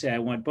now, as you say, I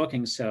want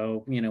bookings.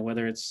 So,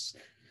 whether it's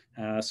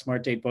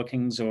smart date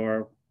bookings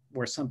or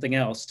something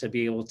else, to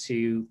be able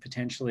to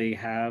potentially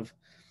have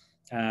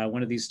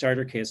one of these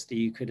starter kits that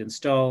you could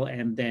install.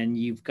 And then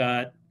you've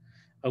got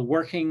a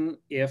working,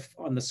 if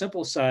on the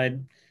simple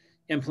side,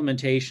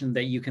 implementation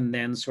that you can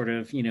then sort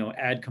of,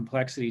 add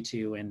complexity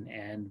to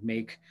and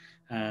make,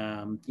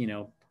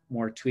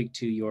 more tweaked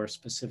to your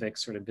specific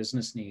sort of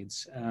business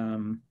needs.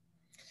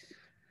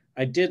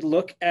 I did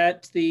look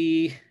at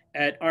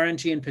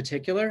RNG in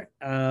particular.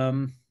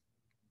 I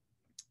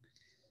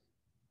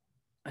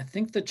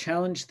think the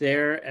challenge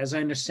there, as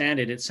I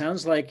understand it, it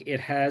sounds like it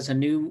has a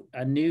new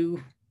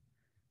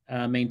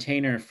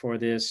maintainer for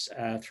this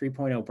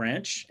 3.0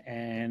 branch,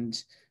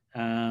 and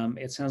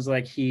it sounds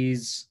like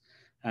he's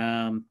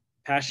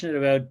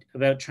passionate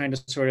about trying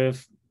to sort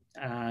of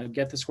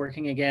get this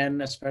working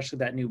again, especially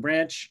that new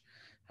branch.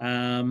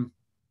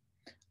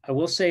 I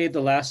will say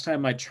the last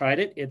time I tried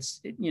it,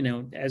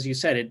 as you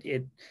said,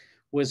 it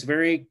was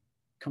very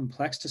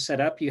complex to set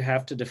up. You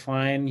have to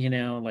define,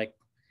 like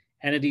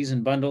entities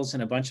and bundles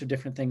and a bunch of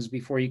different things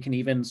before you can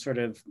even sort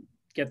of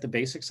get the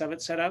basics of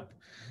it set up.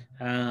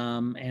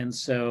 And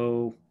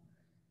so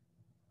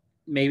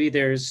maybe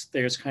there's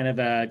kind of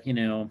a,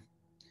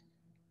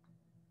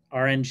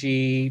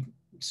 RNG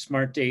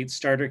smart date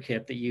starter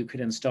kit that you could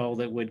install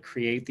that would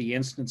create the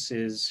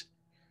instances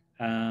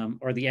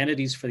or the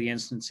entities for the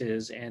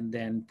instances, and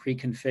then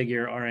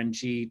pre-configure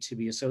RNG to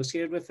be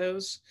associated with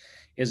those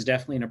is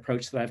definitely an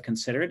approach that I've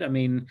considered. I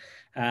mean,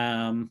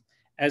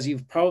 as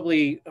you've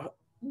probably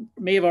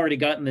may have already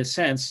gotten this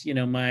sense,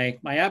 my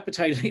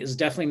appetite is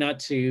definitely not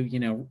to,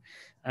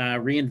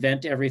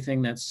 reinvent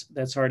everything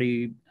that's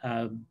already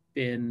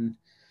been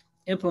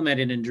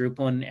implemented in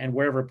Drupal, and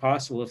wherever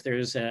possible, if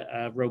there's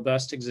a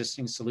robust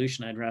existing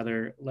solution, I'd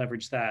rather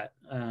leverage that.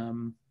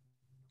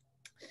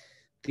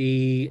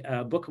 The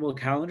bookable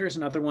calendar is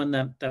another one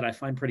that I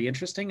find pretty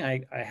interesting.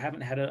 I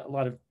haven't had a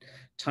lot of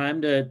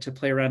time to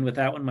play around with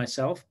that one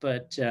myself,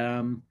 but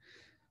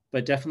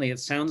definitely it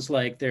sounds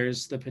like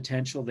there's the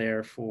potential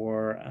there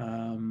for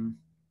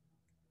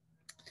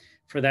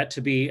that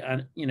to be,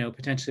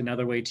 potentially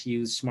another way to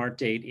use Smart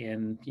Date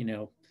in,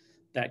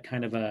 that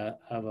kind of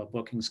a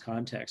bookings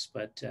context.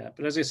 But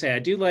as I say,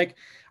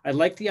 I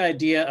like the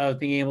idea of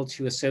being able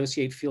to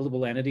associate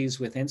fieldable entities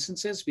with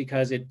instances,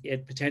 because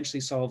it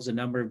potentially solves a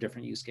number of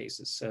different use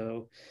cases.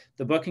 So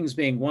the bookings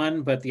being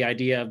one, but the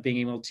idea of being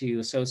able to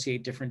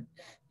associate different,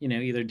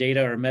 either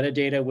data or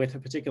metadata with a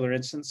particular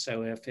instance.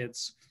 So if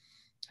it's,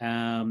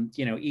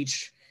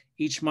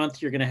 each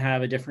month you're going to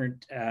have a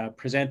different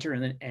presenter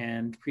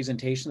and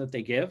presentation that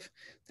they give,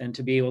 then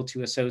to be able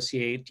to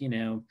associate,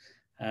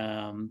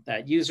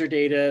 that user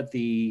data,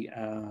 the,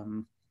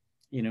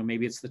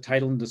 maybe it's the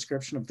title and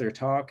description of their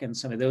talk and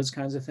some of those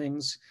kinds of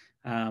things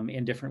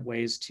in different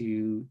ways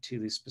to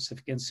the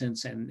specific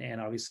instance.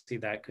 And obviously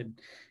that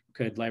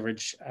could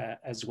leverage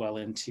as well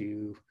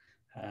into,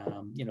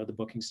 the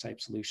bookings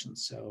type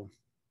solutions. So,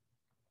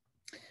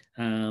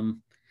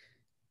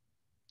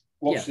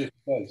 watch this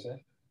space, eh?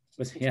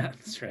 Yeah,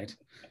 that's right.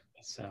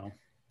 So,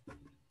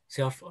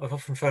 see, I've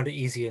often found it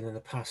easier in the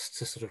past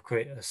to sort of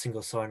create a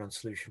single sign-on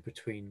solution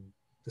between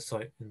the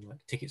site and like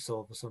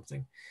Ticketsolve or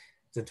something,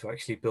 than to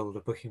actually build a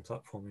booking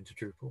platform into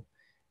Drupal.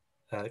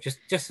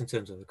 Just in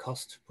terms of the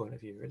cost point of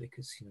view, really,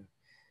 because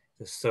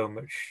there's so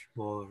much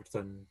more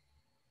than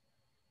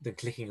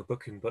clicking a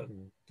booking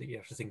button that you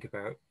have to think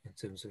about in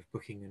terms of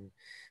booking and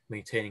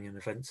maintaining an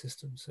event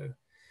system. So,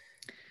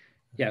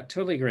 yeah,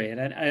 totally agree,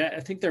 and I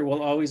think there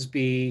will always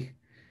be,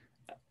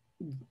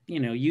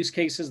 use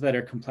cases that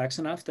are complex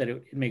enough that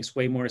it makes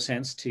way more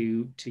sense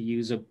to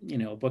use a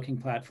booking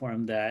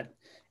platform that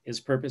is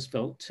purpose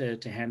built to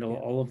handle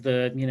all of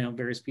the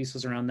various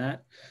pieces around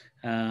that.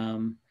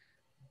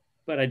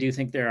 But I do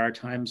think there are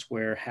times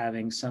where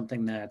having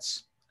something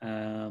that's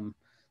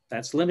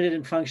limited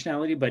in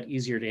functionality but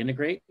easier to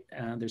integrate,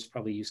 there's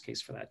probably a use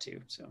case for that too.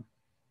 So.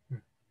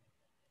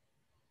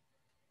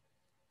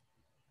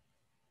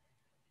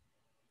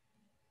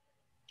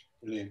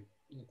 Brilliant.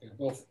 Okay.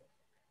 Well,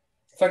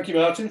 thank you,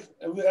 Martin.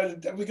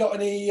 Have we got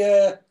any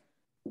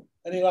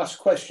last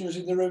questions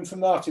in the room for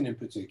Martin in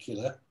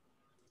particular?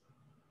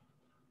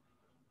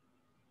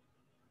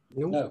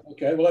 No.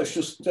 Okay. Well, let's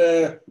just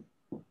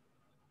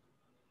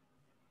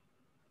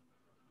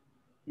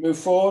move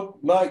forward.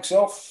 Mic's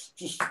off.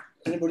 Just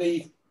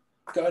anybody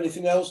got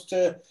anything else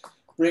to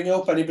bring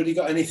up? Anybody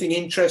got anything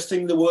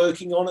interesting they're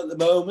working on at the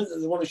moment that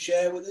they want to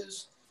share with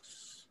us?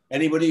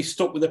 Anybody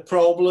stuck with a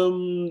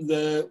problem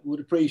that would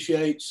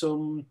appreciate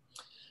some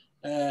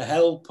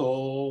help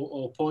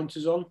or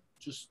pointers on?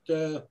 Just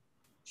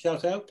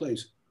shout out,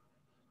 please.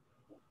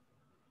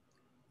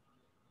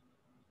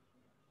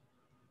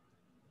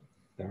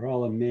 They're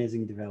all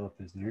amazing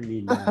developers. They don't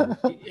need help.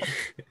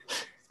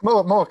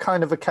 More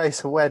kind of a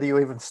case of where do you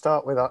even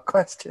start with that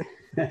question?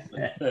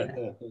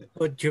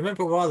 Well, do you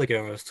remember a while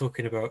ago I was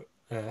talking about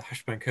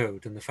hashbang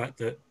code and the fact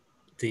that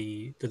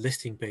the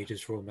listing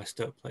pages were all messed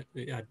up, like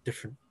it had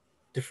different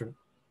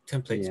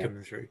templates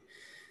coming through?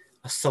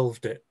 I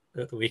solved it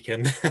at the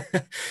weekend.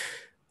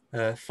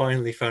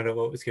 Finally found out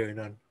what was going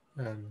on,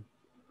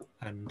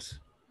 and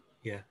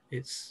yeah,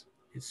 it's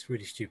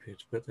really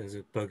stupid, but there's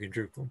a bug in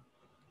Drupal.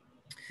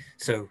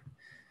 So,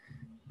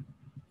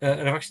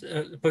 and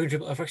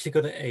I've actually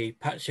got a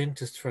patch in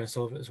to try and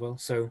solve it as well.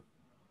 So,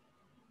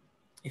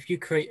 if you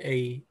create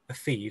a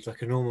feed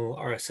like a normal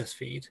RSS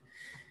feed,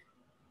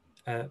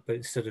 but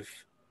instead of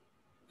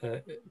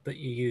but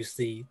you use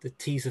the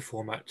teaser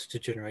format to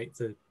generate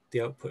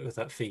the output of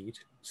that feed.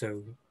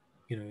 So,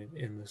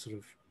 in the sort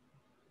of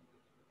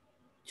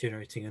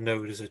generating a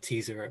node as a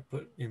teaser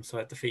output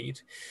inside the feed.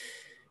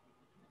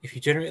 If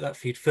you generate that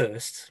feed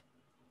first,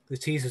 the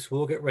teasers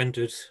will get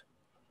rendered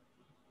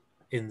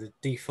in the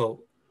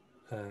default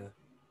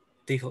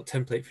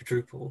template for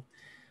Drupal,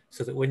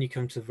 so that when you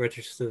come to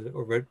register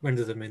or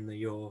render them in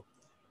your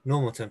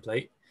normal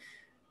template,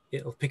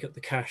 it'll pick up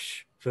the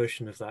cache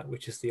version of that,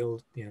 which is the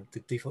old, the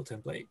default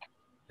template,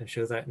 and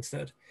show that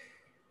instead.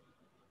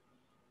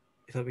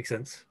 If that makes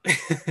sense.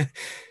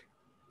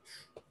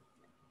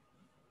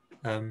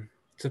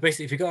 So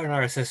basically, if you've got an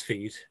RSS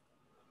feed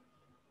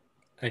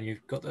and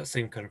you've got that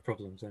same kind of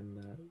problem,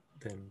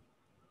 then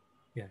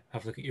yeah,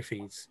 have a look at your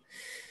feeds.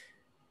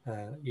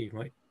 You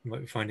might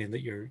be finding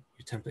that your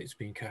template is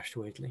being cached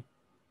weirdly.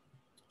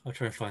 I'll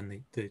try and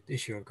find the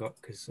issue I've got,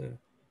 because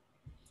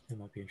it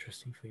might be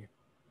interesting for you.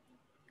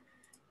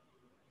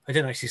 I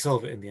didn't actually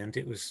solve it in the end.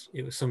 It was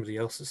somebody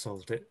else that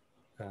solved it,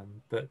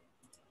 but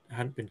I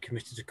hadn't been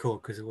committed to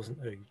code because there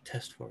wasn't a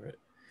test for it.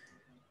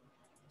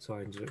 So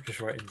I ended up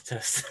just writing the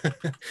test.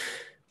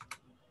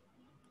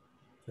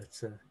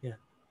 But yeah,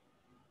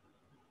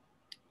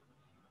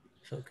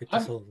 felt good to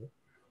solve it.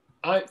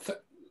 I've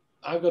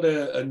got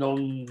a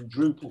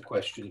non-Drupal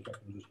question, if I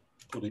can just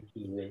put it to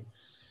the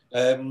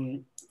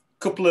room.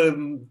 Couple of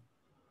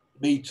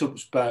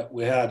meetups back,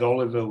 we had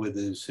Oliver with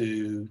us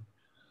who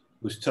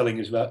was telling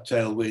us about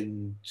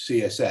Tailwind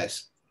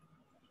CSS.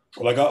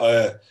 Well, I got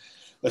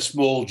a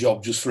small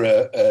job just for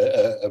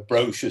a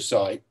brochure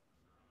site,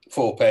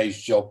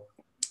 4-page job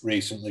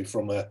recently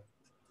from a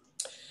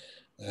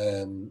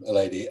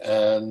lady,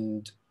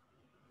 and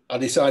I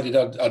decided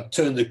I'd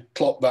turn the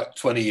clock back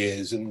 20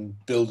 years and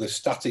build a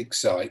static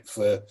site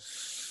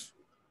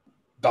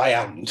by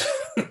hand,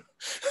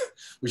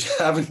 which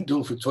I haven't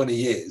done for 20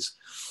 years.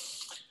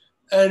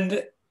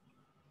 And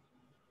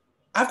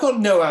I've got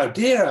no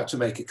idea how to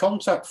make a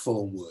contact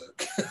form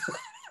work.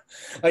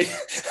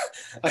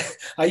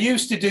 I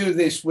used to do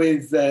this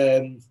with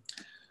a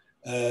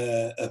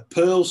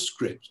Perl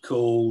script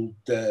called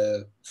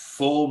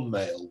Form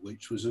Mail,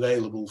 which was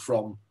available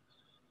from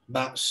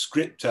Matt's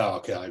script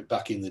archive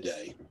back in the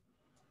day.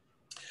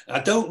 I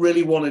don't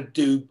really want to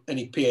do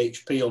any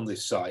PHP on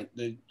this site.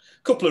 A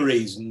couple of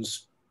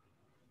reasons.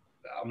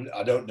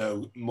 I don't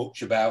know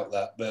much about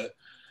that, but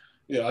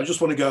I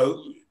just want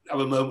to have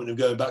a moment of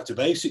going back to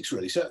basics,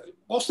 really. So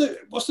what's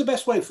the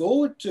best way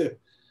forward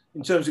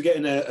in terms of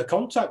getting a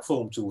contact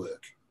form to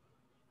work?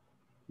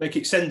 Make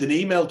it send an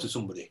email to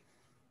somebody.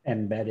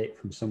 Embed it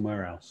from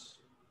somewhere else.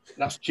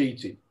 That's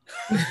cheating.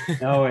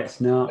 No, it's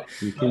not.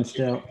 You can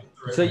still.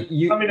 So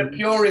I'm in a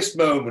purist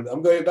moment.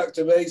 I'm going back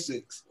to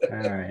basics. All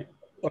right.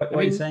 What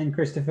are you saying,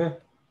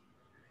 Christopher?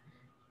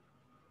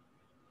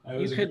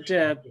 You could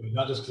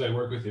not just because I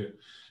work with you,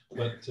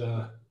 but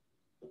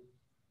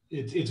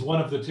it's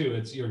one of the two.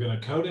 It's you're going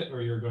to code it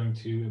or you're going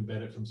to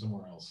embed it from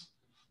somewhere else.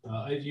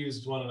 I've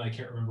used one and I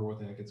can't remember what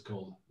the heck it's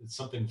called. It's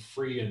something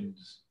free and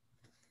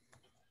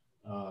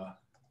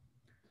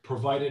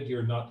provided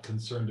you're not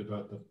concerned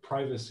about the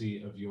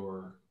privacy of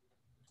your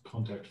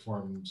contact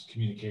forms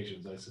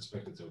communications, I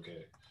suspect it's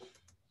okay.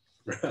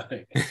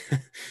 Right.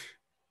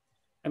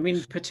 I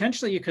mean,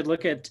 potentially you could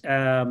look at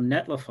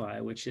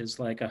Netlify, which is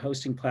like a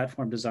hosting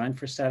platform designed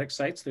for static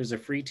sites. There's a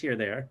free tier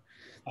there.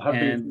 I have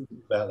been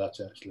thinking about that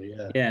actually,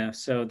 yeah. Yeah,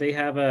 so they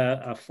have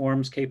a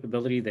forms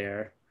capability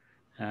there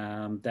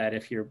that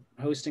if you're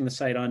hosting the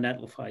site on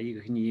Netlify,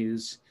 you can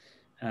use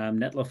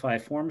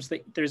Netlify forms.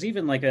 There's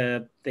even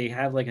they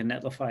have like a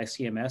Netlify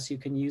CMS you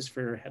can use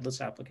for headless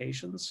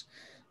applications.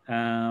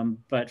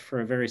 But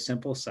for a very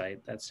simple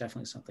site, that's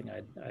definitely something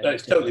I'd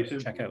totally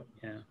check out.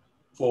 Yeah.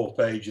 4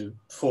 pages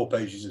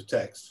of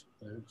text.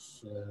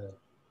 It's,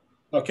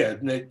 okay,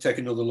 I'd take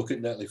another look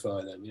at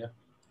Netlify then, yeah.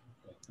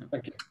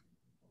 Thank you.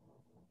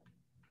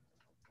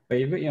 But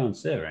you've got your own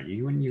server, haven't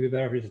you? Wouldn't you be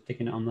better off just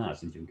sticking it on that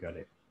since you've got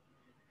it?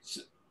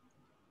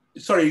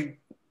 Sorry,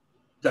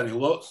 Daniel,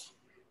 what?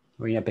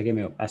 Well, yeah, picking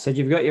me up. I said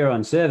you've got your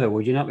own server.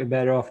 Would you not be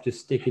better off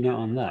just sticking it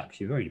on that? Because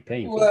you've already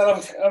paid for it.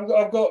 Well,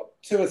 I've got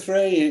 2 or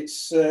 3.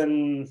 It's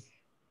on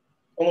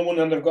the one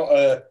hand, I've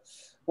got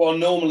what I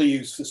normally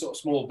use for sort of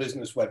small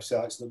business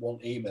websites that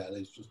want email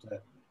is just a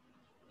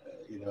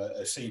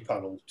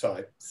cPanel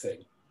type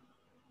thing,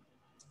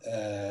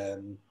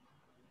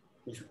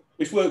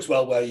 which works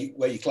well where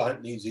your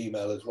client needs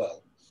email as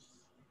well.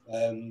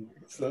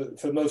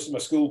 For most of my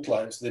school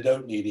clients, they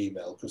don't need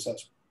email because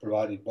that's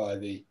provided by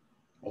the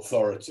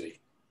authority.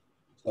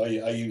 So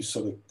I use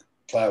sort of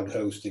cloud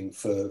hosting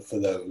for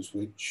those,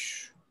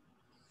 which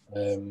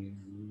for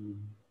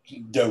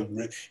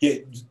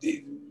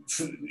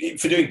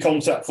doing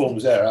contact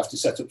forms there, I have to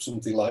set up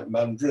something like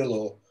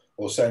Mandrill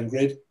or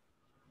SendGrid,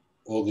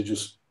 or the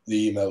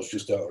emails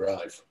just don't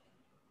arrive.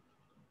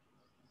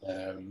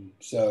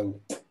 So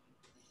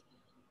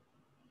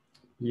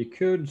you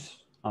could,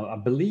 I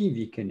believe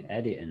you can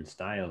edit and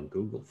style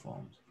Google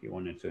Forms if you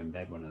wanted to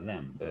embed one of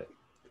them, but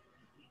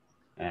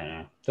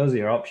those are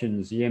your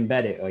options. You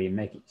embed it or you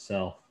make it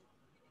yourself.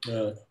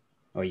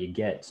 Or you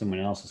get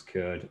someone else's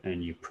code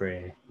and you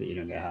pray that you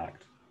don't get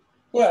hacked.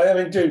 Well, I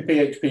mean, doing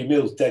PHP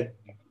mail's dead.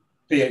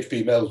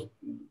 PHP mail's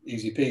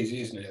easy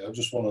peasy, isn't it? I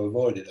just want to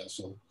avoid it,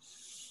 that's all.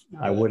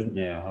 I wouldn't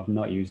know. I've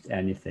not used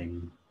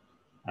anything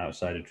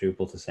outside of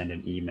Drupal to send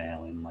an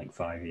email in like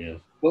 5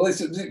 years. Well,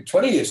 it's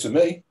 20 years for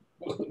me.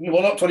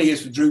 Well, not 20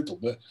 years for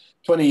Drupal, but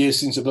 20 years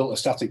since I built a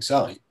static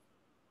site.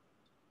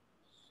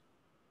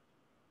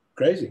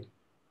 Crazy.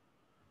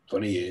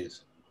 20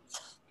 years.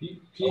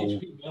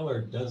 PHP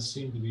Mailer does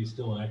seem to be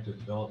still in active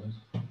development.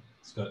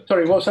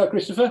 Sorry, what's that,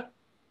 Christopher?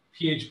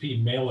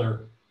 PHP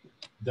Mailer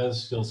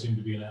does still seem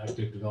to be in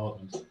active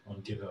development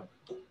on GitHub.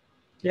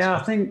 Yeah,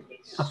 I think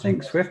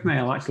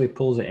SwiftMail actually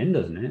pulls it in,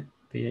 doesn't it?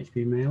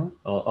 PHP Mailer?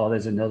 Or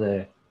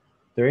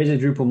there is a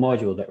Drupal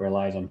module that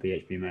relies on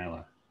PHP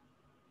Mailer.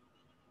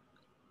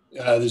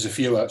 There's a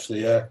few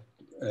actually, yeah.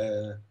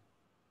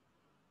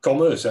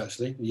 Commerce,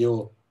 actually,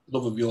 your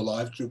love of your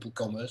life, Drupal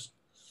Commerce.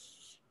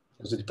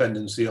 as a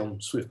dependency on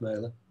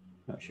SwiftMailer.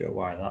 Not sure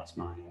why that's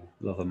my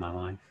love of my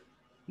life.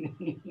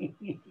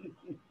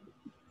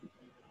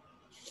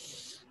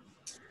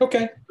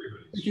 Okay.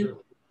 It's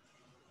true.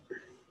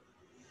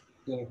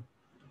 Yeah.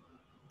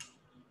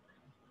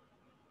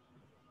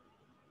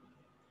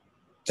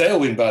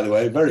 Tailwind, by the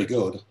way, very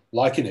good.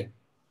 Liking it.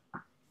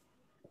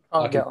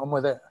 I'll get on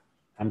with it.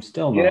 I'm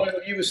still Yeah,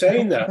 not. you were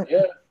saying that.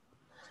 Yeah.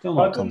 Still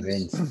not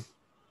convinced.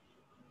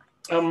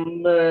 I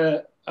don't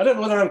know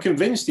whether I'm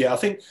convinced yet. I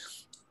think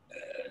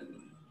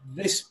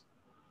this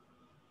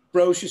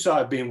brochure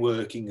site I've been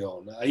working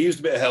on, I used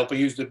a bit of help. I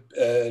used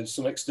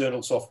some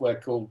external software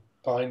called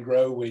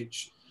PineGrow,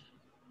 which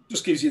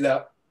just gives you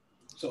that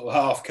sort of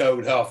half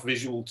code, half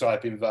visual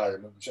type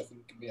environment, which I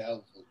think can be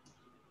helpful.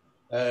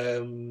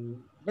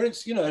 But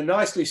it's, a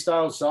nicely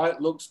styled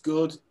site, looks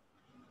good.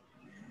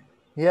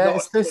 Yeah,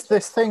 it's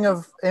this thing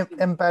of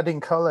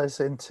embedding colors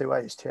into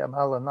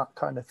HTML and that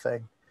kind of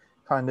thing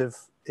kind of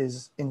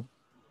is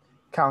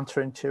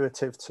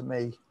counterintuitive to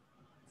me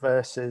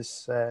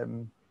versus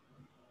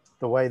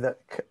the way that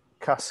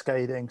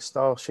cascading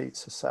style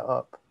sheets are set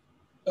up.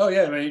 Oh,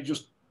 yeah, I mean, it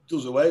just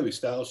does away with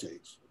style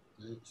sheets.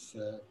 It's,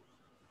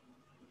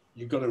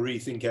 you've got to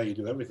rethink how you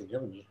do everything,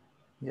 haven't you?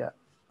 Yeah.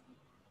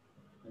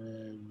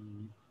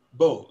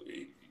 But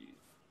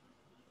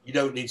you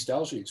don't need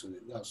style sheets with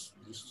it. That's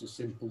just a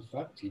simple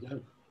fact. You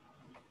don't.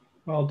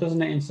 Well,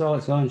 doesn't it install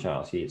its own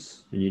style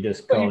sheets? And you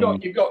just well,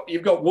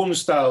 you've got one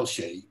style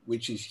sheet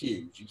which is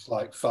huge. It's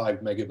like 5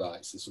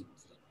 megabytes or something.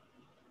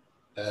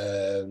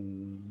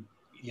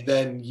 You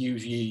then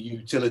use your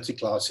utility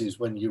classes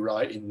when you're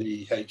writing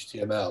the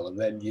HTML, and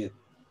then you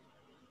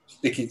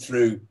stick it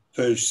through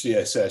Purge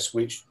CSS,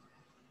 which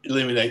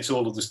eliminates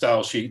all of the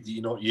style sheet that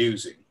you're not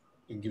using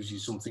and gives you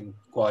something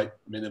quite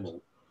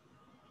minimal.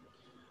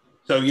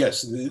 So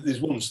yes, there's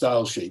one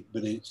style sheet,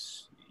 but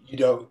you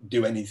don't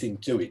do anything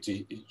to it.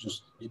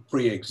 It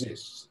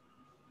pre-exists.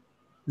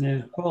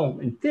 Yeah. Well,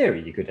 in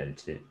theory, you could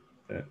edit it,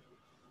 but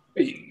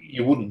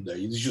you wouldn't do.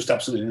 There's just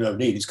absolutely no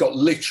need. It's got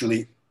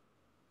literally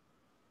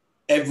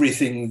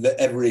everything that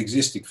ever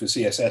existed for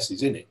CSS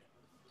is in it.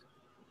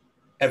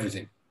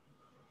 Everything.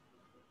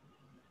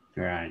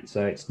 Right.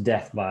 So it's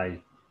death by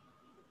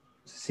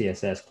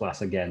CSS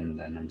class again.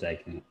 Then I'm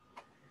taking it.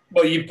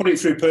 Well, you put it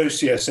through Purge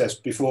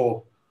CSS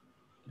before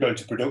going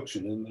to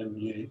production, and then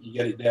you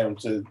get it down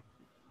to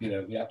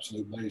the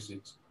absolute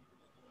basics.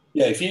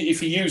 Yeah, if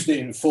you used it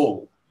in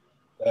full,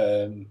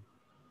 I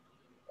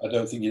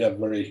don't think you'd have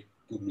very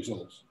good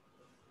results.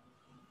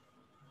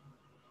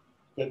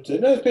 But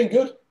no, it's been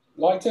good.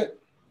 Liked it.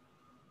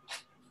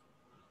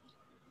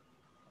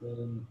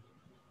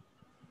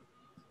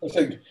 I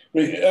think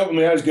it opened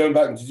my eyes going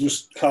back into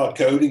just hard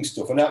coding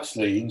stuff, and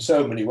actually, in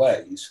so many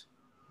ways,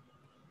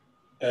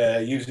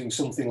 using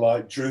something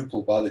like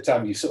Drupal, by the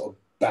time you sort of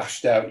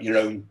bashed out your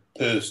own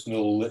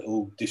personal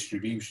little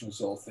distribution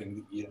sort of thing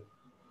that you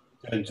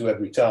turn to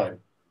every time,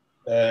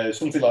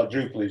 something like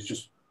Drupal is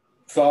just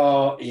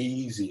far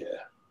easier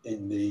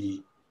in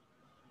the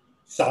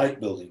site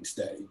building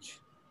stage,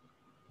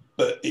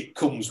 but it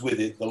comes with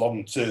it the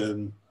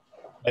long-term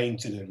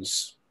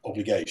maintenance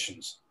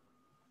obligations.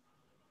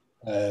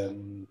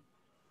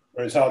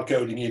 Whereas hard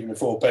coding, even a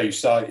 4-page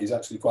site, is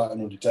actually quite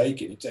an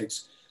undertaking. It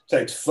takes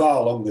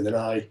far longer than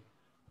I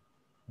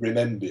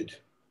remembered,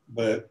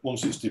 but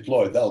once it's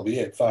deployed, that'll be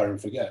it, fire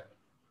and forget.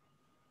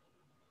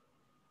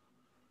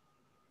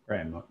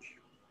 Very much.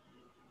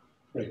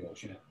 Pretty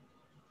much, yeah.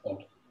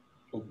 Odd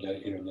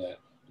update here and there.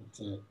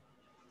 But,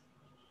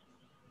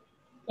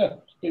 yeah,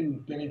 it's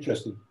been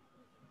interesting.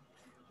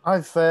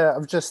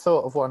 I've just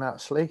thought of one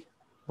actually,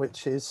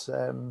 which is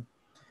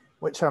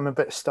which I'm a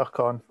bit stuck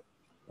on,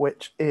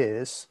 which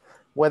is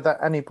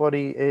whether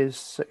anybody is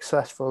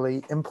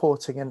successfully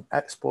importing and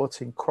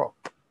exporting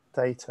crop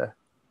data.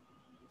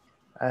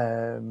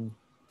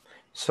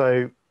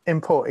 So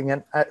importing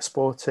and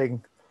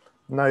exporting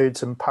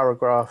nodes and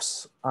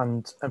paragraphs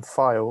and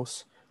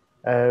files.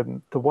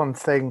 The one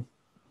thing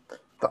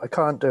that I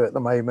can't do at the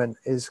moment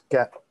is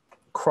get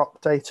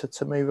crop data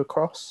to move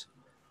across,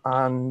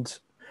 and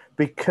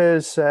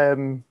because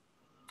the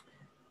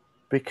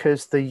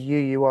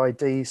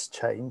UUIDs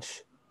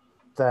change,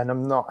 then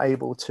I'm not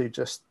able to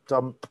just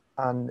dump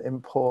and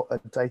import a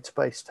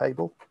database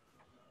table.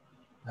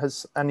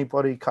 Has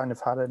anybody kind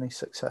of had any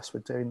success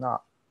with doing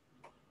that?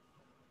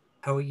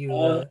 How are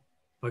you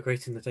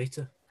migrating the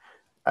data?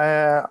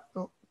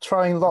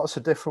 Trying lots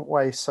of different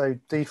ways. So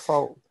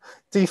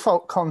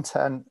default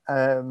content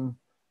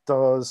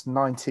does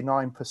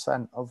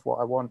 99% of what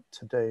I want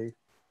to do,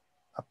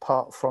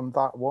 apart from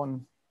that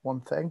one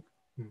thing.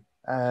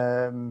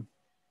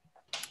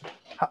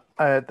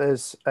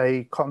 There's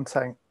a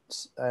content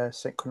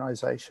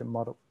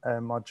synchronization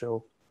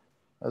module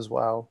as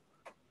well.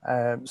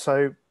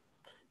 So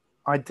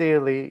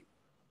ideally,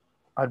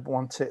 I'd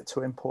want it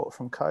to import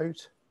from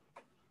code.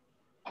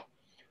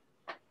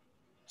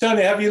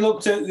 Tony, have you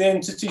looked at the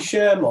entity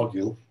share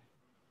module?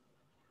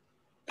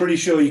 Pretty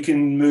sure you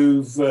can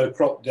move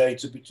crop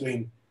data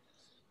between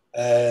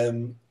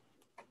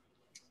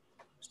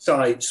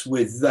sites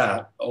with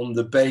that on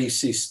the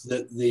basis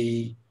that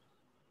the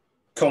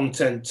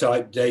content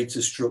type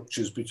data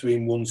structures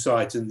between one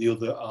site and the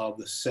other are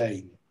the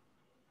same.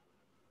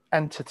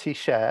 Entity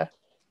share.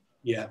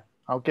 Yeah.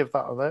 I'll give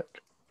that a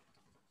look.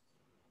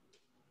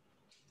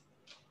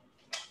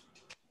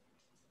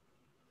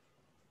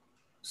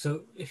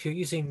 So if you're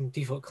using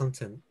default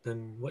content,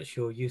 then what's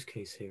your use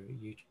case here?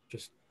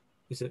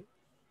 Is it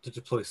to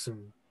deploy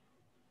some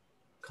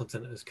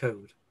content as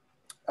code?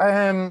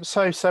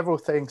 So several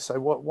things. So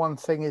one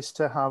thing is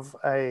to have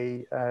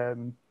a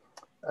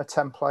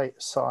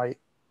template site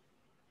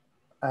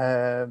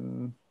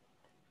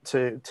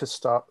to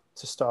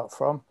start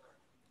from.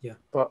 Yeah.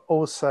 But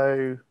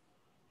also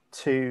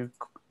to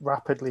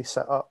rapidly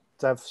set up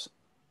dev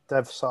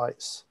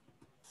sites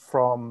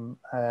from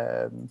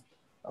a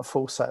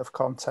full set of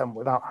content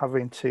without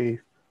having to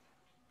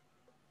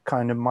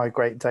kind of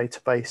migrate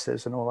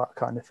databases and all that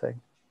kind of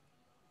thing.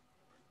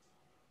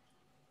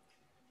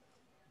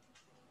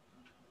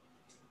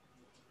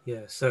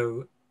 Yeah,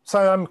 so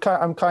I'm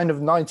kind of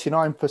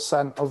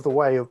 99% of the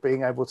way of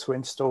being able to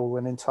install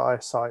an entire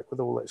site with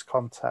all its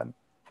content.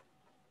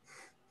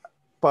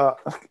 But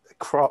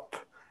crop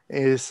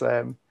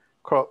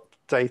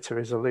data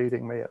is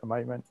eluding me at the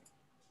moment.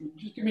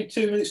 Just give me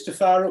 2 minutes to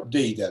fire up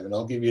D, Dev, and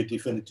I'll give you a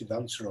definitive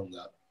answer on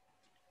that.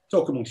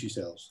 Talk amongst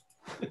yourselves.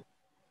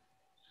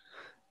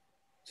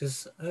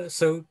 Does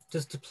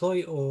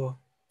deploy, or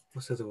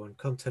what's the other one?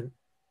 Content,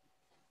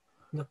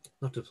 not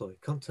deploy,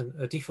 content,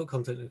 default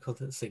content and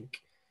content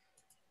sync.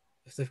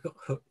 If they've got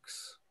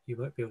hooks, you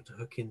might be able to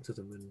hook into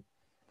them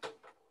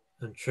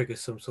and trigger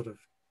some sort of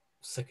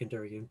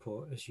secondary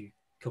import as you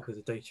copy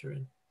the data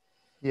in.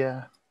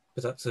 Yeah.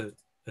 But that's an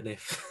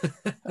if.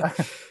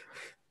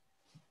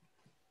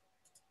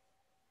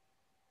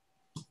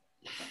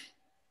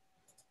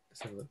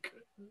 Let's have a look.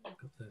 I've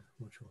got the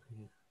module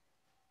here.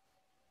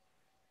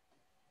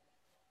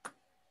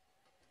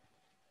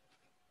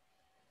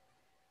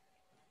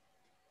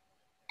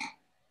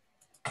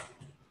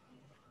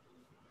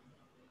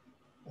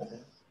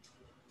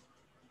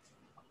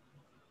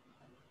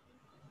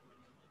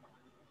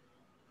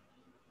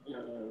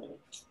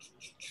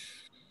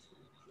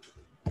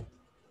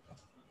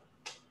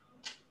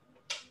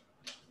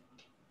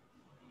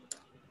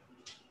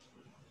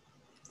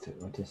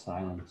 To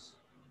silence.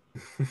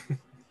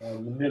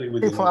 I'm nearly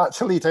with you. People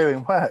actually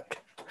doing work.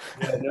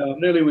 Yeah, no, I'm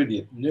nearly with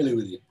you. Nearly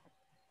with you.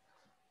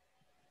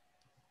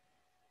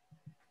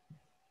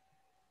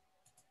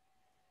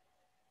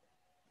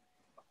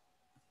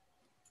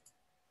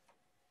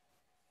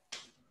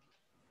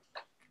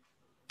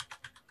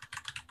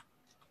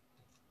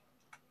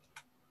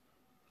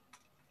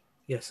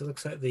 Yes, it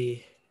looks like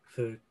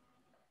for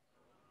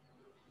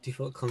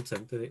default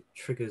content that it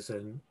triggers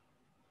an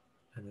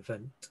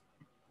event.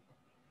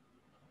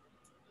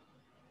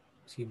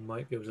 So you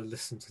might be able to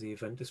listen to the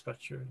event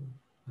dispatcher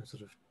and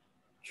sort of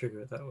trigger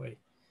it that way.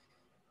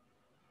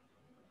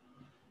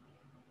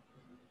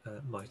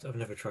 I've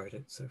never tried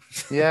it, so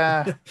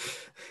Yeah.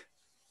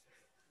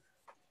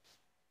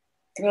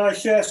 Can I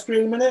share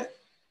screen a minute?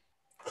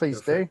 Please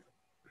do.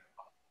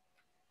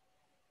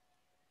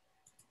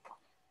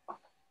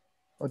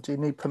 Or do you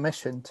need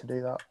permission to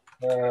do that?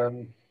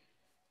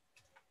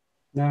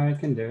 No, I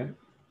can do it.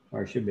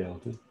 Or I should be able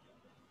to.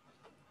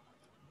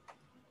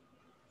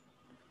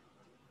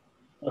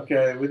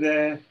 Okay, we're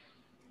there.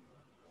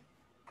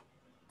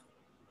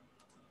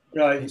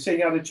 Right, you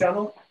seeing out the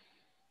channel?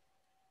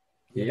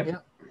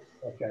 Yep.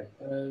 Okay,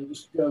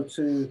 just go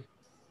to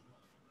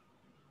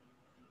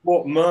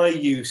what my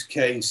use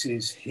case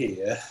is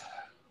here.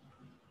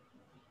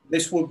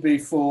 This would be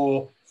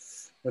for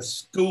a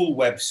school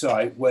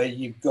website where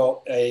you've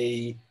got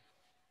a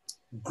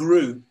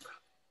group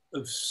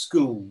of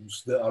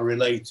schools that are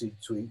related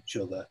to each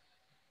other.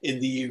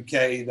 In the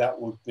UK, that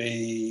would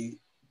be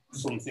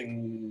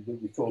something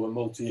that we call a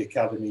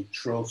multi-academy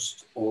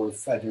trust or a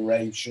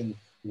federation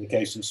in the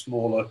case of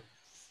smaller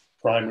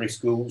primary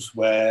schools,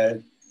 where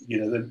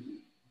you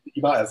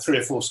might have 3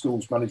 or 4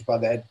 schools managed by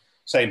the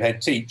same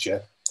head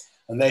teacher,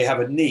 and they have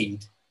a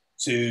need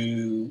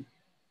to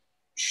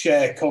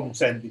share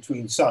content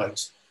between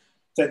sites.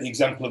 Take the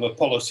example of a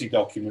policy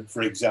document,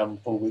 for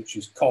example, which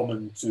is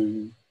common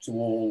to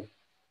all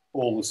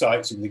the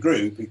sites in the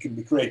group. It can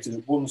be created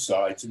at one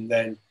site and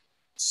then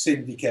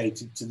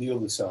syndicated to the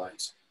other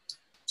sites.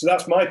 So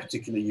that's my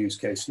particular use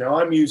case. Now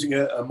I'm using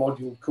a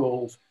module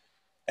called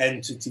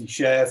entity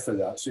share for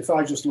that. So if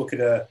I just look at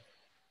a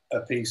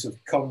piece of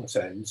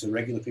content, a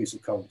regular piece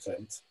of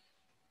content,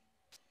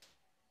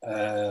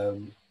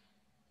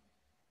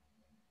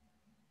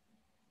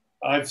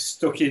 I've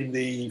stuck in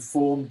the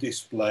form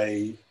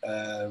display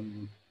a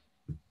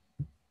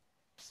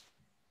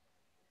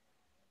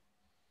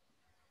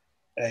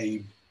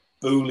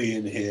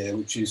Boolean here,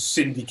 which is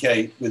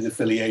syndicate with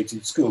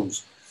affiliated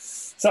schools.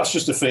 So that's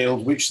just a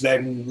field which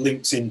then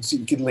links into,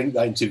 you can link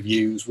that into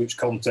views, which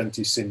content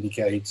is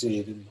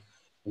syndicated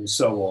and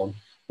so on.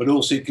 But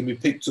also it can be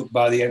picked up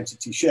by the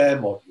entity share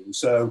module.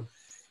 So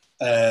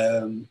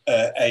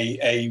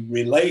a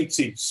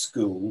related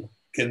school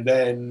can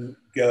then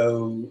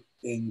go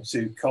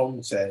into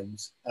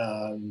content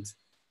and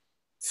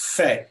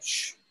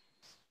fetch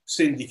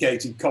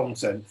syndicated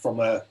content from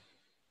a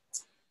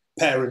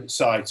parent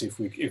site, if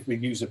we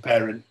use a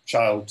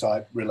parent-child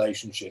type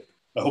relationship,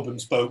 a hub and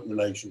spoke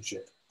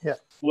relationship. Yeah.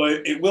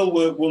 Well, it will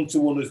work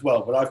one-to-one as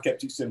well, but I've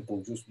kept it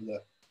simple, just with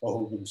a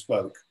hub and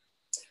spoke.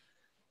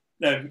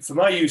 Now, for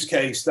my use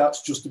case,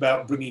 that's just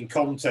about bringing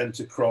content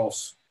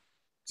across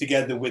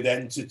together with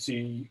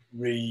entity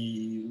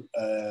relations,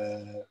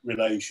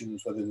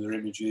 whether they're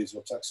images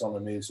or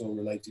taxonomies or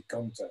related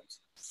content.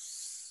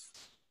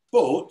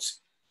 But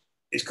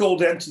it's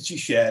called entity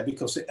share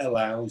because it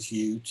allows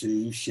you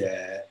to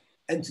share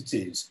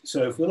entities.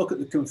 So if we look at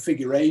the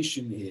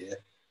configuration here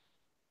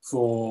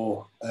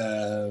for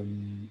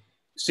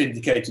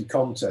syndicated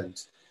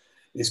content,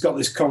 it's got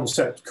this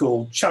concept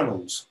called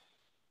channels.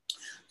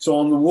 So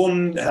on the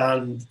one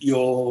hand,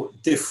 your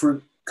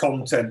different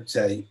content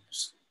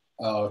types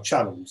are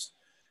channels,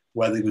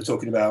 whether we're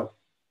talking about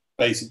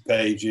basic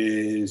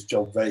pages,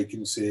 job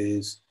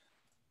vacancies,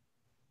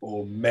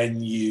 or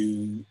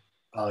menu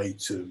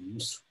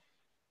items,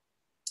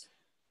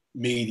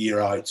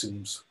 media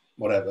items,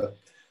 whatever.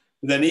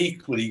 But then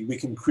equally, we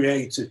can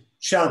create a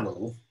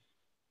channel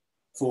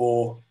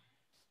for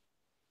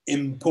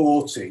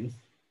importing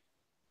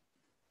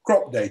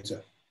crop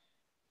data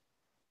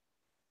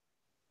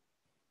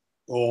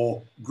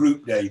or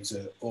group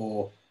data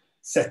or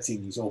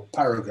settings or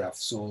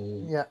paragraphs or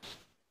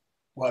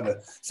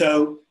whatever.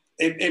 So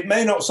it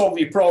may not solve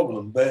your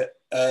problem, but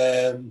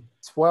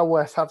it's well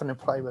worth having a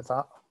play with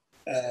that.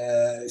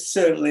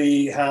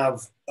 Certainly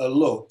have a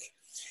look.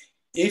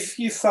 If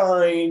you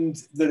find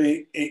that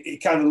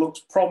it kind of looks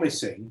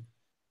promising,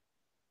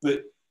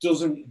 but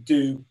doesn't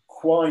do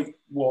quite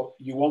what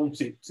you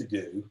want it to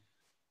do,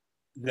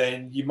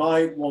 then you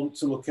might want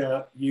to look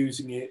at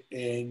using it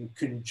in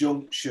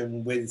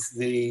conjunction with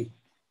the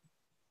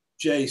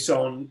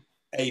JSON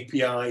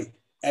API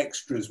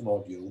extras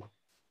module,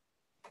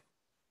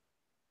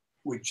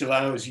 which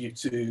allows you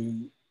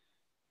to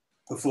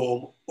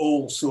perform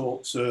all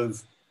sorts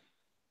of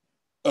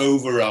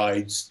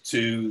overrides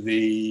to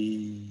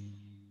the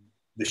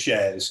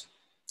shares.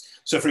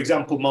 So, for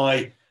example,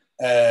 my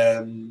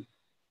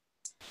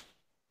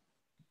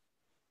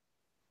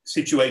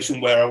situation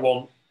where I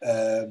want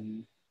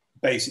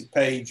basic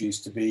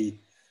pages to be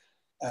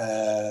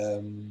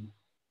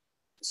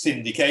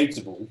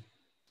syndicatable,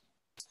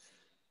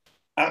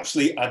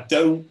 actually, I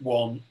don't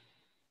want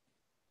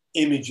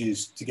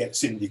images to get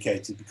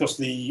syndicated because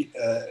a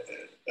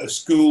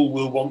school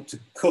will want to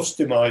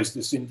customize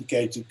the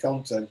syndicated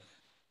content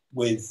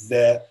with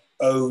their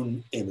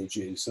own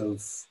images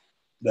of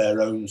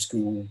their own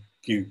school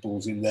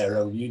pupils in their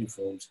own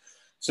uniforms.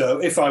 So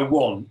if I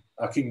want,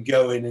 I can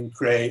go in and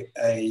create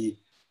an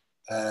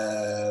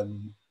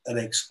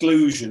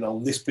exclusion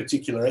on this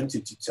particular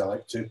entity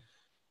type to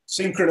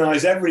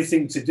synchronize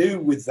everything to do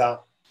with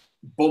that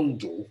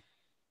bundle,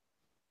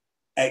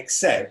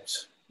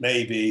 except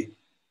maybe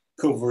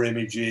cover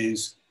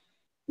images,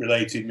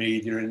 related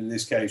media, and in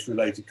this case,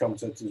 related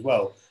content as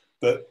well,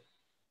 but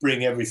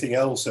bring everything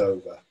else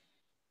over.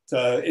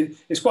 So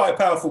it's quite a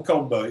powerful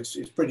combo. It's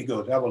pretty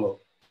good. Have a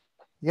look.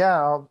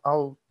 Yeah,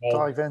 I'll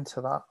dive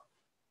into that.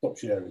 Stop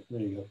sharing.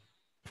 There you go.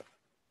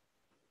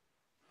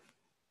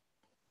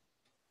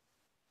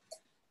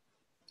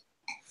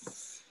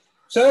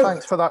 So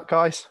thanks for that,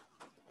 guys.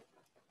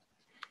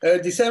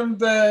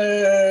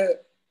 December,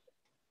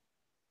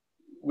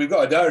 we've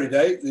got a diary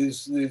date.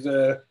 It's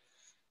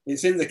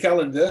in the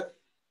calendar,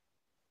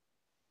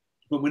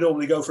 but we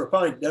normally go for a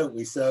pint, don't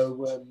we?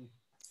 So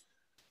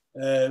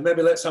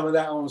maybe let's hammer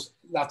that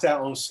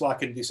out on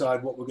Slack and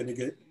decide what we're going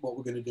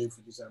to do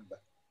for December.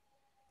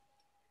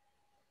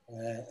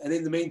 And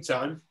in the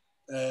meantime,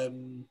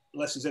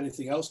 unless there's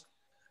anything else,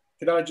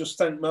 could I just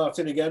thank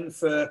Martin again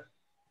for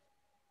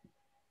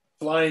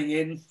flying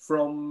in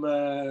from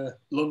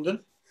London,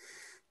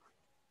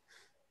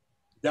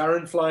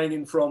 Darren flying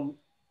in from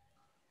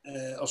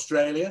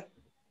Australia,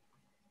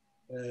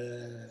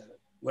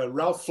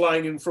 Ralph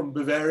flying in from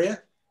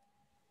Bavaria.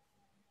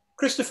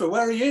 Christopher,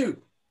 where are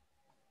you?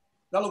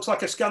 That looks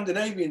like a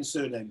Scandinavian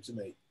surname to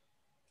me.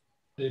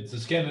 It's a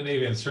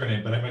Scandinavian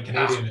surname, but I'm a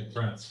Canadian in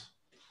France.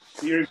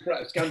 You're in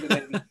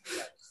Scandinavian.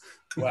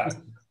 Wow.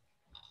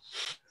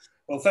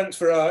 Well, thanks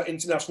for our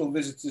international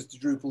visitors to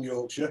Drupal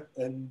Yorkshire,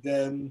 and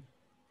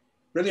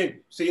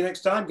brilliant. See you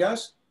next time,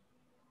 guys.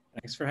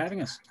 Thanks for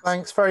having us.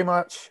 Thanks very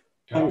much.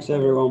 Thanks,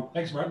 everyone.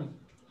 Thanks, Martin.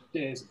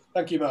 Cheers.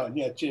 Thank you, Martin.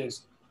 Yeah,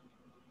 cheers.